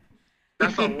lot.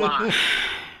 That's a lot.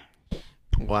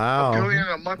 Wow. $1 billion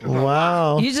in a month is a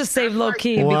lot. You just saved low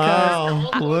key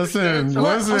Wow. because Listen.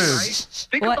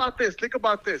 Think about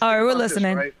this. All right, we're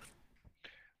listening. Right?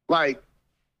 Like,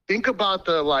 think about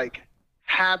the like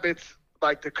habits,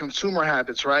 like the consumer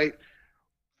habits, right?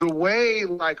 The way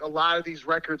like a lot of these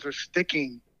records are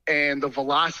sticking and the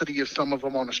velocity of some of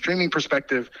them on a streaming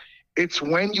perspective, it's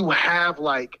when you have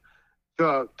like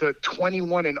the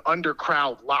 21 and under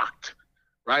crowd locked,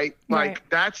 right? Like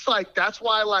that's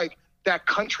why like that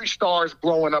country star is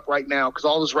blowing up right now because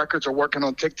all those records are working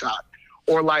on TikTok,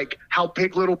 or like how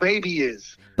big Little Baby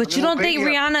is. But you don't think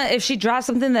Rihanna, if she drops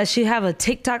something, that she have a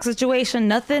TikTok situation?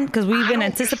 Nothing, because we've been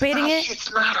anticipating it.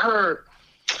 It's not her.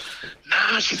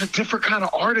 Nah, she's a different kind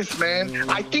of artist, man.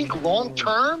 I think long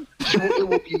term it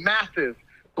will be massive,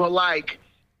 but like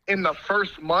in the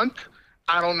first month,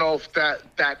 I don't know if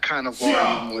that kind of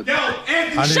volume would. Shut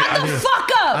the fuck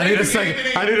up! I need a second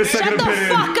opinion. Shut the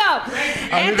fuck up!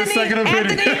 I need a second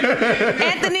opinion.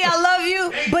 Anthony, I love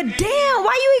you, but damn,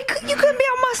 why you couldn't be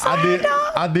on my side,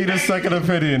 dog? I need a second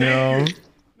opinion, yo.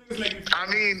 I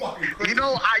mean, you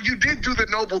know, you did do the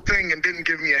noble thing and didn't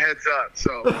give me a heads up.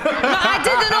 So No, I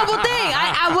did the noble thing.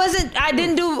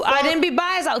 I didn't be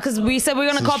biased out because we said we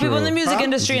were gonna call people in the music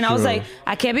industry, and I was like,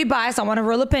 I can't be biased. I want a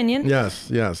real opinion. Yes.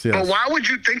 But why would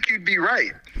you think you'd be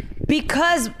right?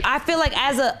 Because I feel like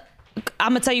I'm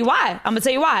gonna tell you why. I would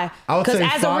Because say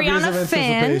as a 5 years of Rihanna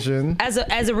anticipation. fan,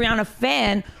 as a Rihanna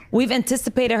fan, we've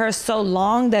anticipated her so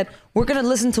long that we're gonna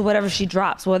listen to whatever she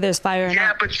drops, whether it's fire or Yeah,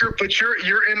 not. but you're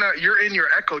in your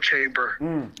echo chamber.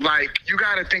 Like you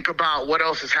got to think about what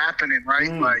else is happening,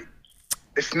 right? Like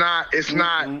it's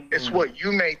what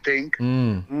you may think,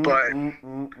 but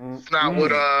it's not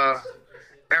what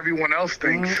everyone else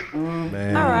thinks.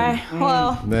 Man. All right.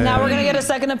 Well, now we're gonna get a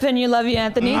second opinion. Love you,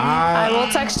 Anthony. I will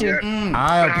text you.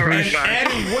 I appreciate.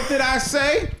 And what did I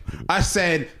say? I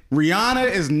said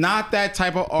Rihanna is not that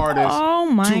type of artist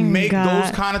to make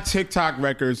those kind of TikTok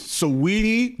records.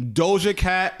 Saweetie, Doja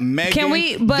Cat, Megan, Can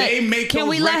we let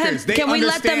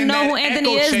them know who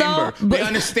Anthony is though? They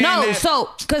understand that.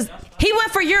 So because he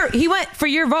went for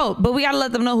your vote, but we gotta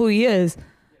let them know who he is.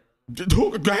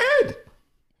 Go ahead.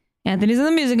 Anthony's in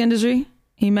the music industry.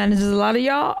 He manages a lot of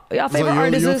y'all favorite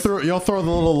artists. You'll throw the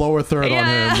little lower third on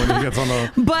him when he gets on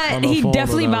the. But on the he phone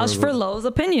definitely or vouched for whatever. Lowe's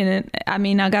opinion. And, I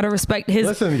mean, I gotta respect his.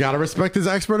 Listen, you gotta respect his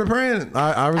expert opinion.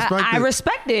 I respect it. I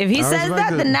respect it. If he says respect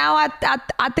that, it. then now I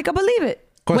think I believe it.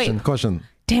 Question.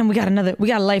 Damn, we got a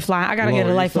lifeline. I gotta get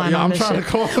a lifeline on I'm this trying shit. to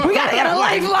call. We gotta get a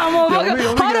lifeline, motherfucker. Let me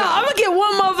Hold on, I'm gonna get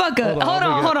one motherfucker. Hold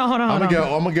on. I'm gonna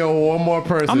get one more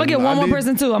person. I'm gonna get one more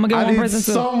person too. I need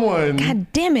someone. God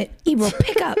damn it, Ebro,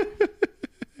 pick up.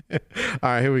 All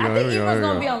right, here we go. I think Ebro's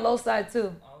gonna be on low side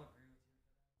too.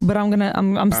 But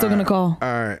I'm still gonna call.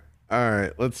 All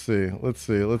right. Let's see.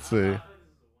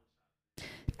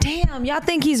 Damn, y'all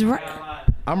think he's right?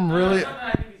 I'm really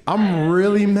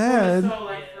mad.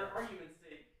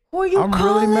 Who are you I'm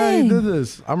calling? really mad he did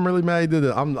this. I'm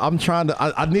trying to.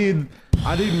 I need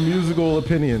musical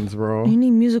opinions, bro. You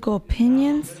need musical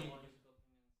opinions?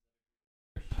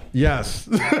 Yes.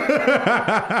 It's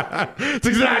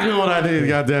exactly what I need,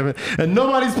 goddammit. And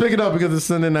nobody's picking up because it's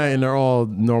Sunday night and they're all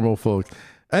normal folks.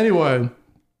 Anyway. You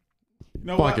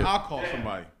know Fuck what? it. I'll call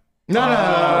somebody. No.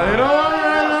 You know what?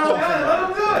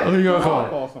 Who you gonna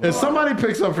call? If somebody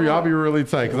picks up for you, I'll be really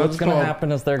tight. What's gonna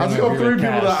happen is they're I'll gonna just go agree 3 with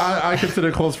people Cass. that I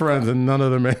consider close friends and none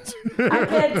of them answer. I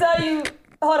can't tell you.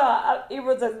 Hold on,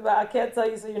 Ebro texted me. I can't tell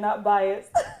you, so you're not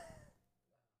biased.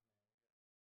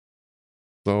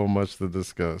 So much to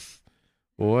discuss.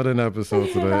 What an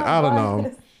episode today. I don't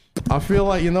know. I feel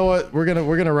like, you know what? We're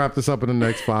gonna wrap this up in the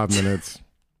next 5 minutes.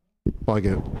 Fuck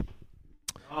it.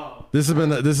 This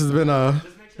has been a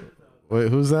wait,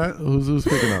 who's that? Who's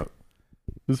picking up?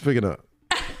 Who's picking up?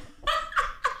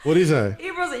 What'd he say?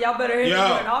 Ebro said, y'all better hit me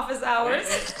during office hours.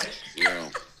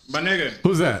 My nigga.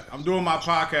 Who's that? I'm doing my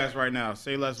podcast right now.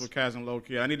 Say Less with Kaz and Low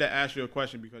Key. I need to ask you a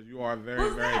question because you are very,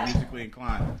 very musically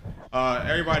inclined.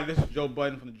 Everybody, this is Joe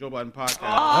Budden from the Joe Budden Podcast.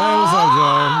 Hey, what's up,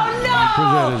 Joe?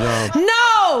 Appreciate it,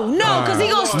 Joe. No, because he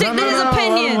gonna stick to his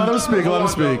opinion. Let him speak. Let him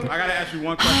speak. I gotta ask you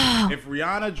one question. If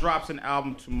Rihanna drops an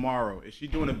album tomorrow, is she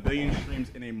doing 1 billion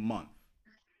streams in a month?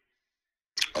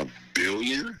 1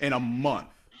 billion? In a month.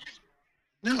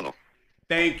 No.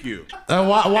 Thank you.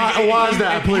 Why is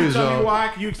that, please, Tell me Joe? why.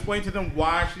 Can you explain to them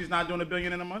why she's not doing 1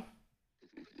 billion in a month?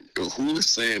 Who is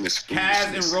saying this?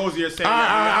 Kaz and Rosie are saying. All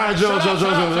right, Joe. Hold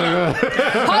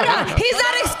on, he's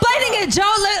not explaining it,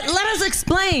 Joe. Let us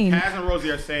explain. Kaz and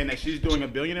Rosie are saying that she's doing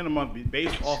 1 billion in a month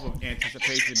based off of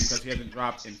anticipation because she hasn't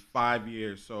dropped in 5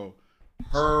 years. So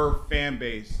her fan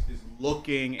base is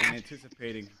looking and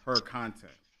anticipating her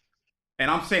content.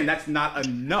 And I'm saying that's not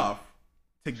enough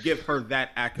to give her that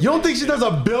accolade. You don't think she does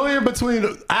 1 billion between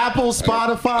Apple,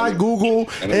 Spotify, Google,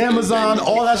 Amazon,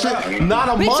 all that shit? Not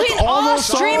a month, Between all all those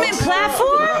streaming songs?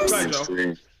 platforms? Right, Joe.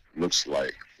 Stream looks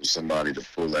like for somebody to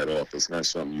pull that off. It's not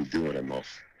something you do in a month.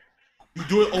 You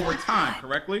do it over time,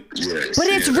 correctly? Yeah, But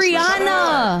it's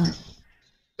Rihanna.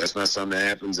 That's not something that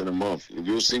happens in a month.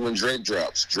 You'll see when Drake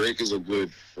drops. Drake is a good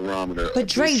barometer. But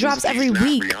Drake drops every He's not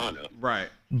week. Rihanna. Right.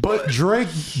 But Drake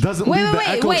doesn't leave the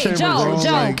echo chamber, bro.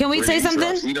 Joe, Like, can we When say he something?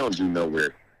 drops, he don't do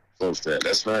nowhere close to that.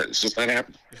 That's not. It's just not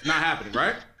happening. It's not happening,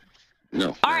 right?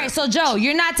 No. All right, so Joe,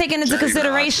 you're not taking into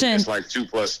consideration. It's like 2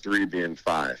 + 3 being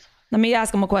 5. Let me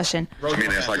ask him a question. I mean,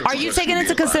 that's like Are you taking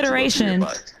into consideration?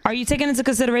 Are you taking into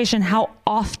consideration how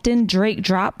often Drake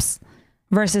drops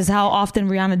versus how often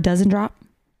Rihanna doesn't drop?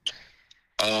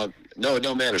 No, it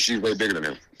don't matter. She's way bigger than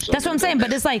him. So That's what I'm saying.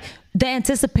 But it's like the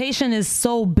anticipation is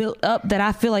so built up that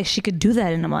I feel like she could do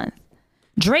that in a month.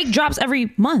 Drake drops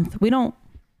every month. We don't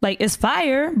like it's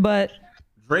fire, but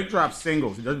Drake drops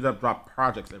singles. He doesn't drop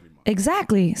projects every month.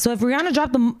 exactly. So if Rihanna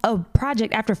dropped a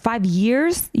project after 5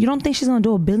 years, you don't think she's gonna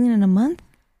do 1 billion in a month?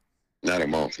 not a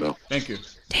month. No. Thank you.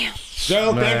 Damn.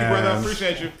 Joe, thank you, brother.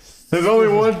 Appreciate you. There's only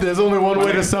one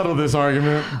way to settle this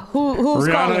argument. Who's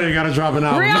Rihanna, calling? you gotta drop an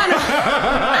album. Rihanna.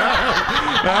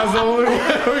 That's the only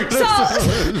way. So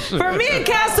for me and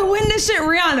Cass to win this shit,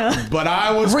 Rihanna. But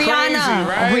I was crazy,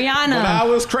 right? Rihanna. But I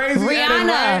was crazy.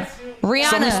 Rihanna. Rihanna.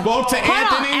 So we spoke to Hold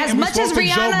Anthony. on. As and we much as spoke to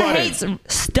Joe Rihanna Budden. hates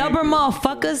stubborn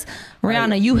motherfuckers,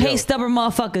 Rihanna, you hate stubborn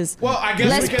motherfuckers. Well, I guess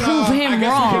Let's we can, prove him I guess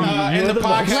wrong. We can, end the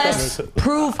podcast. Let's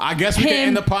prove I guess we him can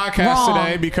end the podcast wrong.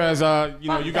 today because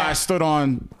you guys stood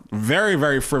on very,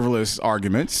 very frivolous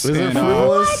arguments. Is it and,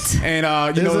 frivolous?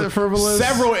 And Is it frivolous?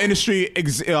 Several industry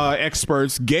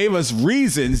experts gave us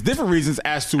different reasons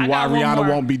as to why got one Rihanna more.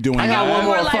 won't be doing I got that. one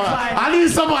more. More lifeline. I need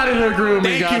somebody to agree with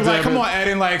me. Thank you. goddammit. Like, come on,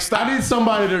 Eden. Like, stop. I need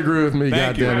somebody to agree with me.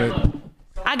 Thank you. Goddammit.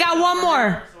 I got one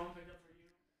more.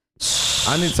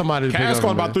 I need somebody to pick Cass up.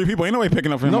 called for me. about 3 people. Ain't nobody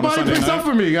picking up for him. Nobody on a picks Sunday up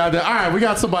for me, goddamn. All right, we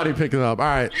got somebody picking up. All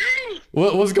right,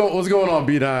 what's going on,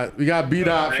 B Dot? We got B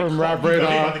Dot from Rap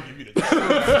Radar. You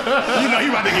know he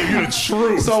about to give you the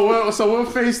truth. So we're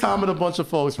FaceTiming a bunch of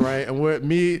folks, right? And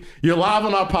you're live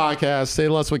on our podcast. Say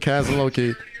Less with Kaz and Loki.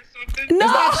 No. It's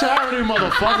not charity,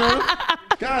 motherfucker.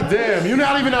 God damn, you're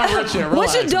not even that rich yet.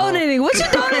 What you Relax, bro. donating? What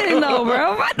you donating though,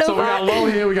 bro? What the So we got fuck? Lo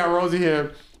here, we got Rosie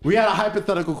here. We had a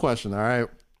hypothetical question, all right?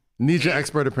 Need your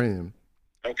expert opinion.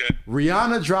 Okay.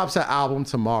 Rihanna drops her album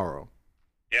tomorrow.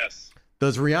 Yes.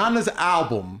 Does Rihanna's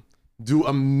album do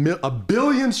a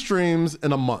billion streams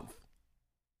in a month?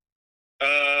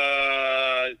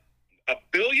 $1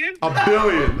 billion? A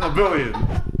billion.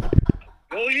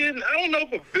 Billion? I don't know if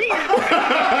 $1 billion.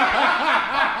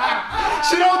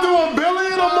 She don't do $1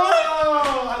 billion a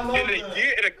month? In a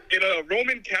year, in a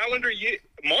Roman calendar year,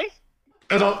 month?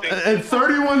 In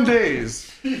 31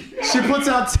 days, she puts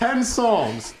out 10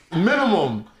 songs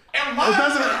minimum. Am I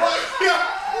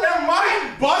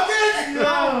bugging?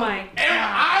 Oh my god.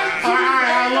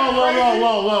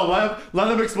 All right, let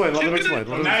him explain. Let him explain. It's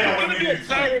gonna be a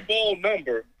Powerball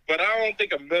number, but I don't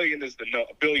think $1 billion is the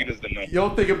number. $1 billion is the number. You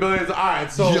don't think $1 billion is all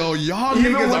right? So Yo, y'all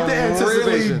even niggas with are the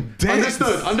anticipation, really dense.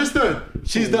 understood.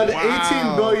 She's done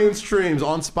 18 billion streams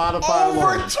on Spotify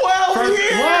Over alone. 12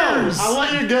 years. Whoa, I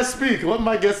let your guest speak. Let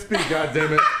my guest speak. God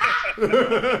damn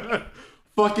it.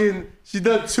 Fucking, she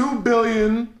done 2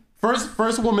 billion.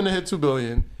 First woman to hit 2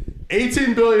 billion.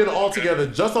 18 billion altogether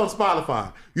just on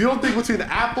Spotify. You don't think between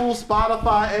Apple,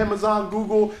 Spotify, Amazon,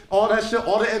 Google, all that shit,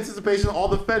 all the anticipation, all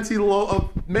the Fenty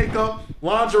makeup,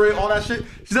 lingerie, all that shit,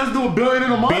 she doesn't do $1 billion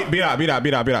in a month? Beat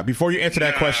out. Before you answer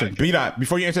that question,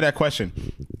 before you answer that question,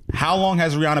 how long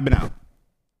has Rihanna been out?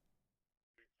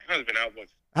 Has been out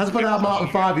once. Hasn't been out in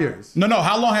 5 years. No.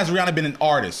 How long has Rihanna been an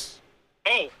artist?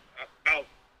 Oh, about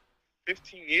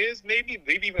 15 years, maybe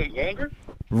even longer.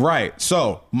 Right.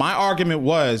 So my argument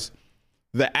was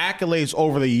the accolades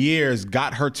over the years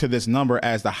got her to this number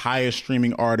as the highest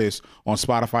streaming artist on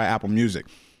Spotify, Apple Music.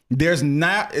 There's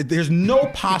no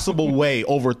possible way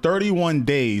over 31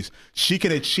 days she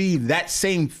can achieve that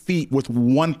same feat with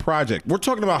one project. We're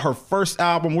talking about her first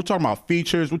album. We're talking about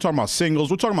features. We're talking about singles.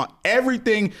 We're talking about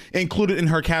everything included in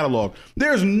her catalog.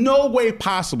 There's no way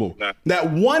possible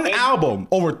that one album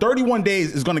over 31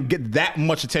 days is going to get that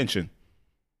much attention.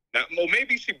 Now, well,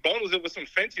 maybe she bundles it with some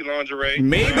Fenty lingerie.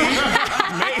 Maybe.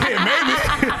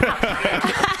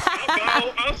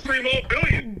 I'll stream all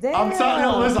billion. Damn. I'm telling you,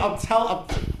 listen, all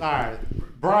right.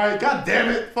 Brian, god damn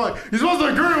it. Fuck. You're supposed to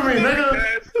agree with me,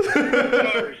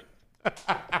 nigga.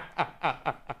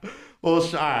 Well,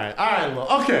 all right, look.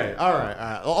 Okay, all right.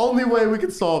 The only way we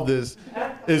can solve this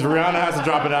is Rihanna has to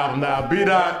drop an album now.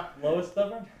 B-Dot. Lowest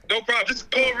stubborn? No problem. Just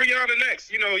call Rihanna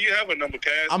next. You know, you have a number,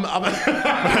 Cass.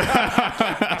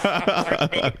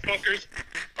 Fuckers.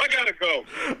 I gotta go.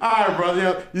 All right, brother.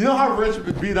 Yeah. You know how rich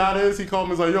B-Dot is? He called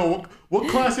me. He's like, yo, what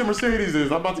class your Mercedes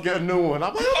is? I'm about to get a new one.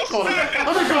 I'm like, let me call this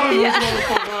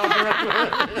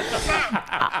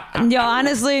motherfucker. Yo,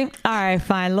 honestly, all right,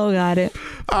 fine. Lo got it.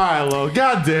 All right, Lo.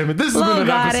 God damn it. This has Lo been an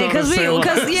got it. episode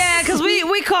Because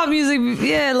we call music.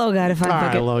 Yeah, Lo got it. Fine. All fuck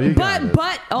right, it. Lo, you got it.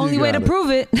 But only You way got to it. prove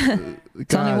it.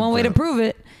 It's only one way to prove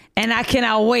it. And I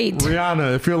cannot wait.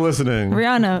 Rihanna, if you're listening.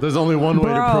 Rihanna. There's only one way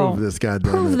to Bro, prove this,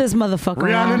 goddamn Prove it. this motherfucker.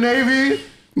 Rihanna wrong. Navy.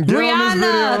 Get Rihanna,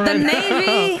 on the this video right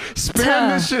Navy. now. Spam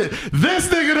this shit. This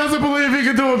nigga doesn't believe he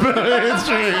can do $1 billion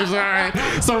streams. All right.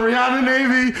 So Rihanna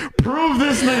Navy, prove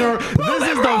this nigga. This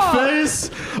is the face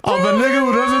of a nigga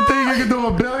who doesn't think he can do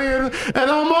 $1 billion in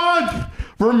a month.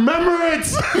 Remember it.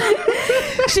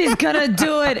 She's gonna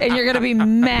do it, and you're gonna be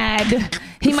mad.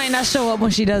 He might not show up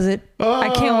when she does it. I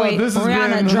can't wait. This has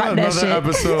Rihanna, been drop that another shit.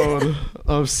 episode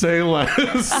of Say Less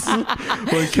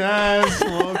with Cass,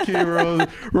 Low-Key, Rosie.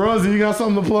 Rosie, you got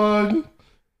something to plug?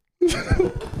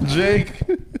 Jake,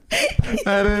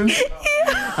 Eden,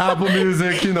 Apple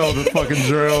Music, you know the fucking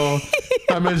drill.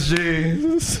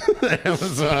 MSG,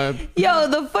 Amazon. Yo,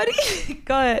 the funny.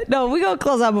 Go ahead. No, we gonna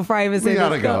close out before I even say We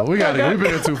gotta this. go. We gotta go. We've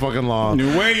been here too fucking long.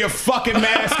 Wear your fucking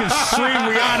mask and stream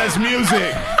Rihanna's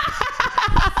music.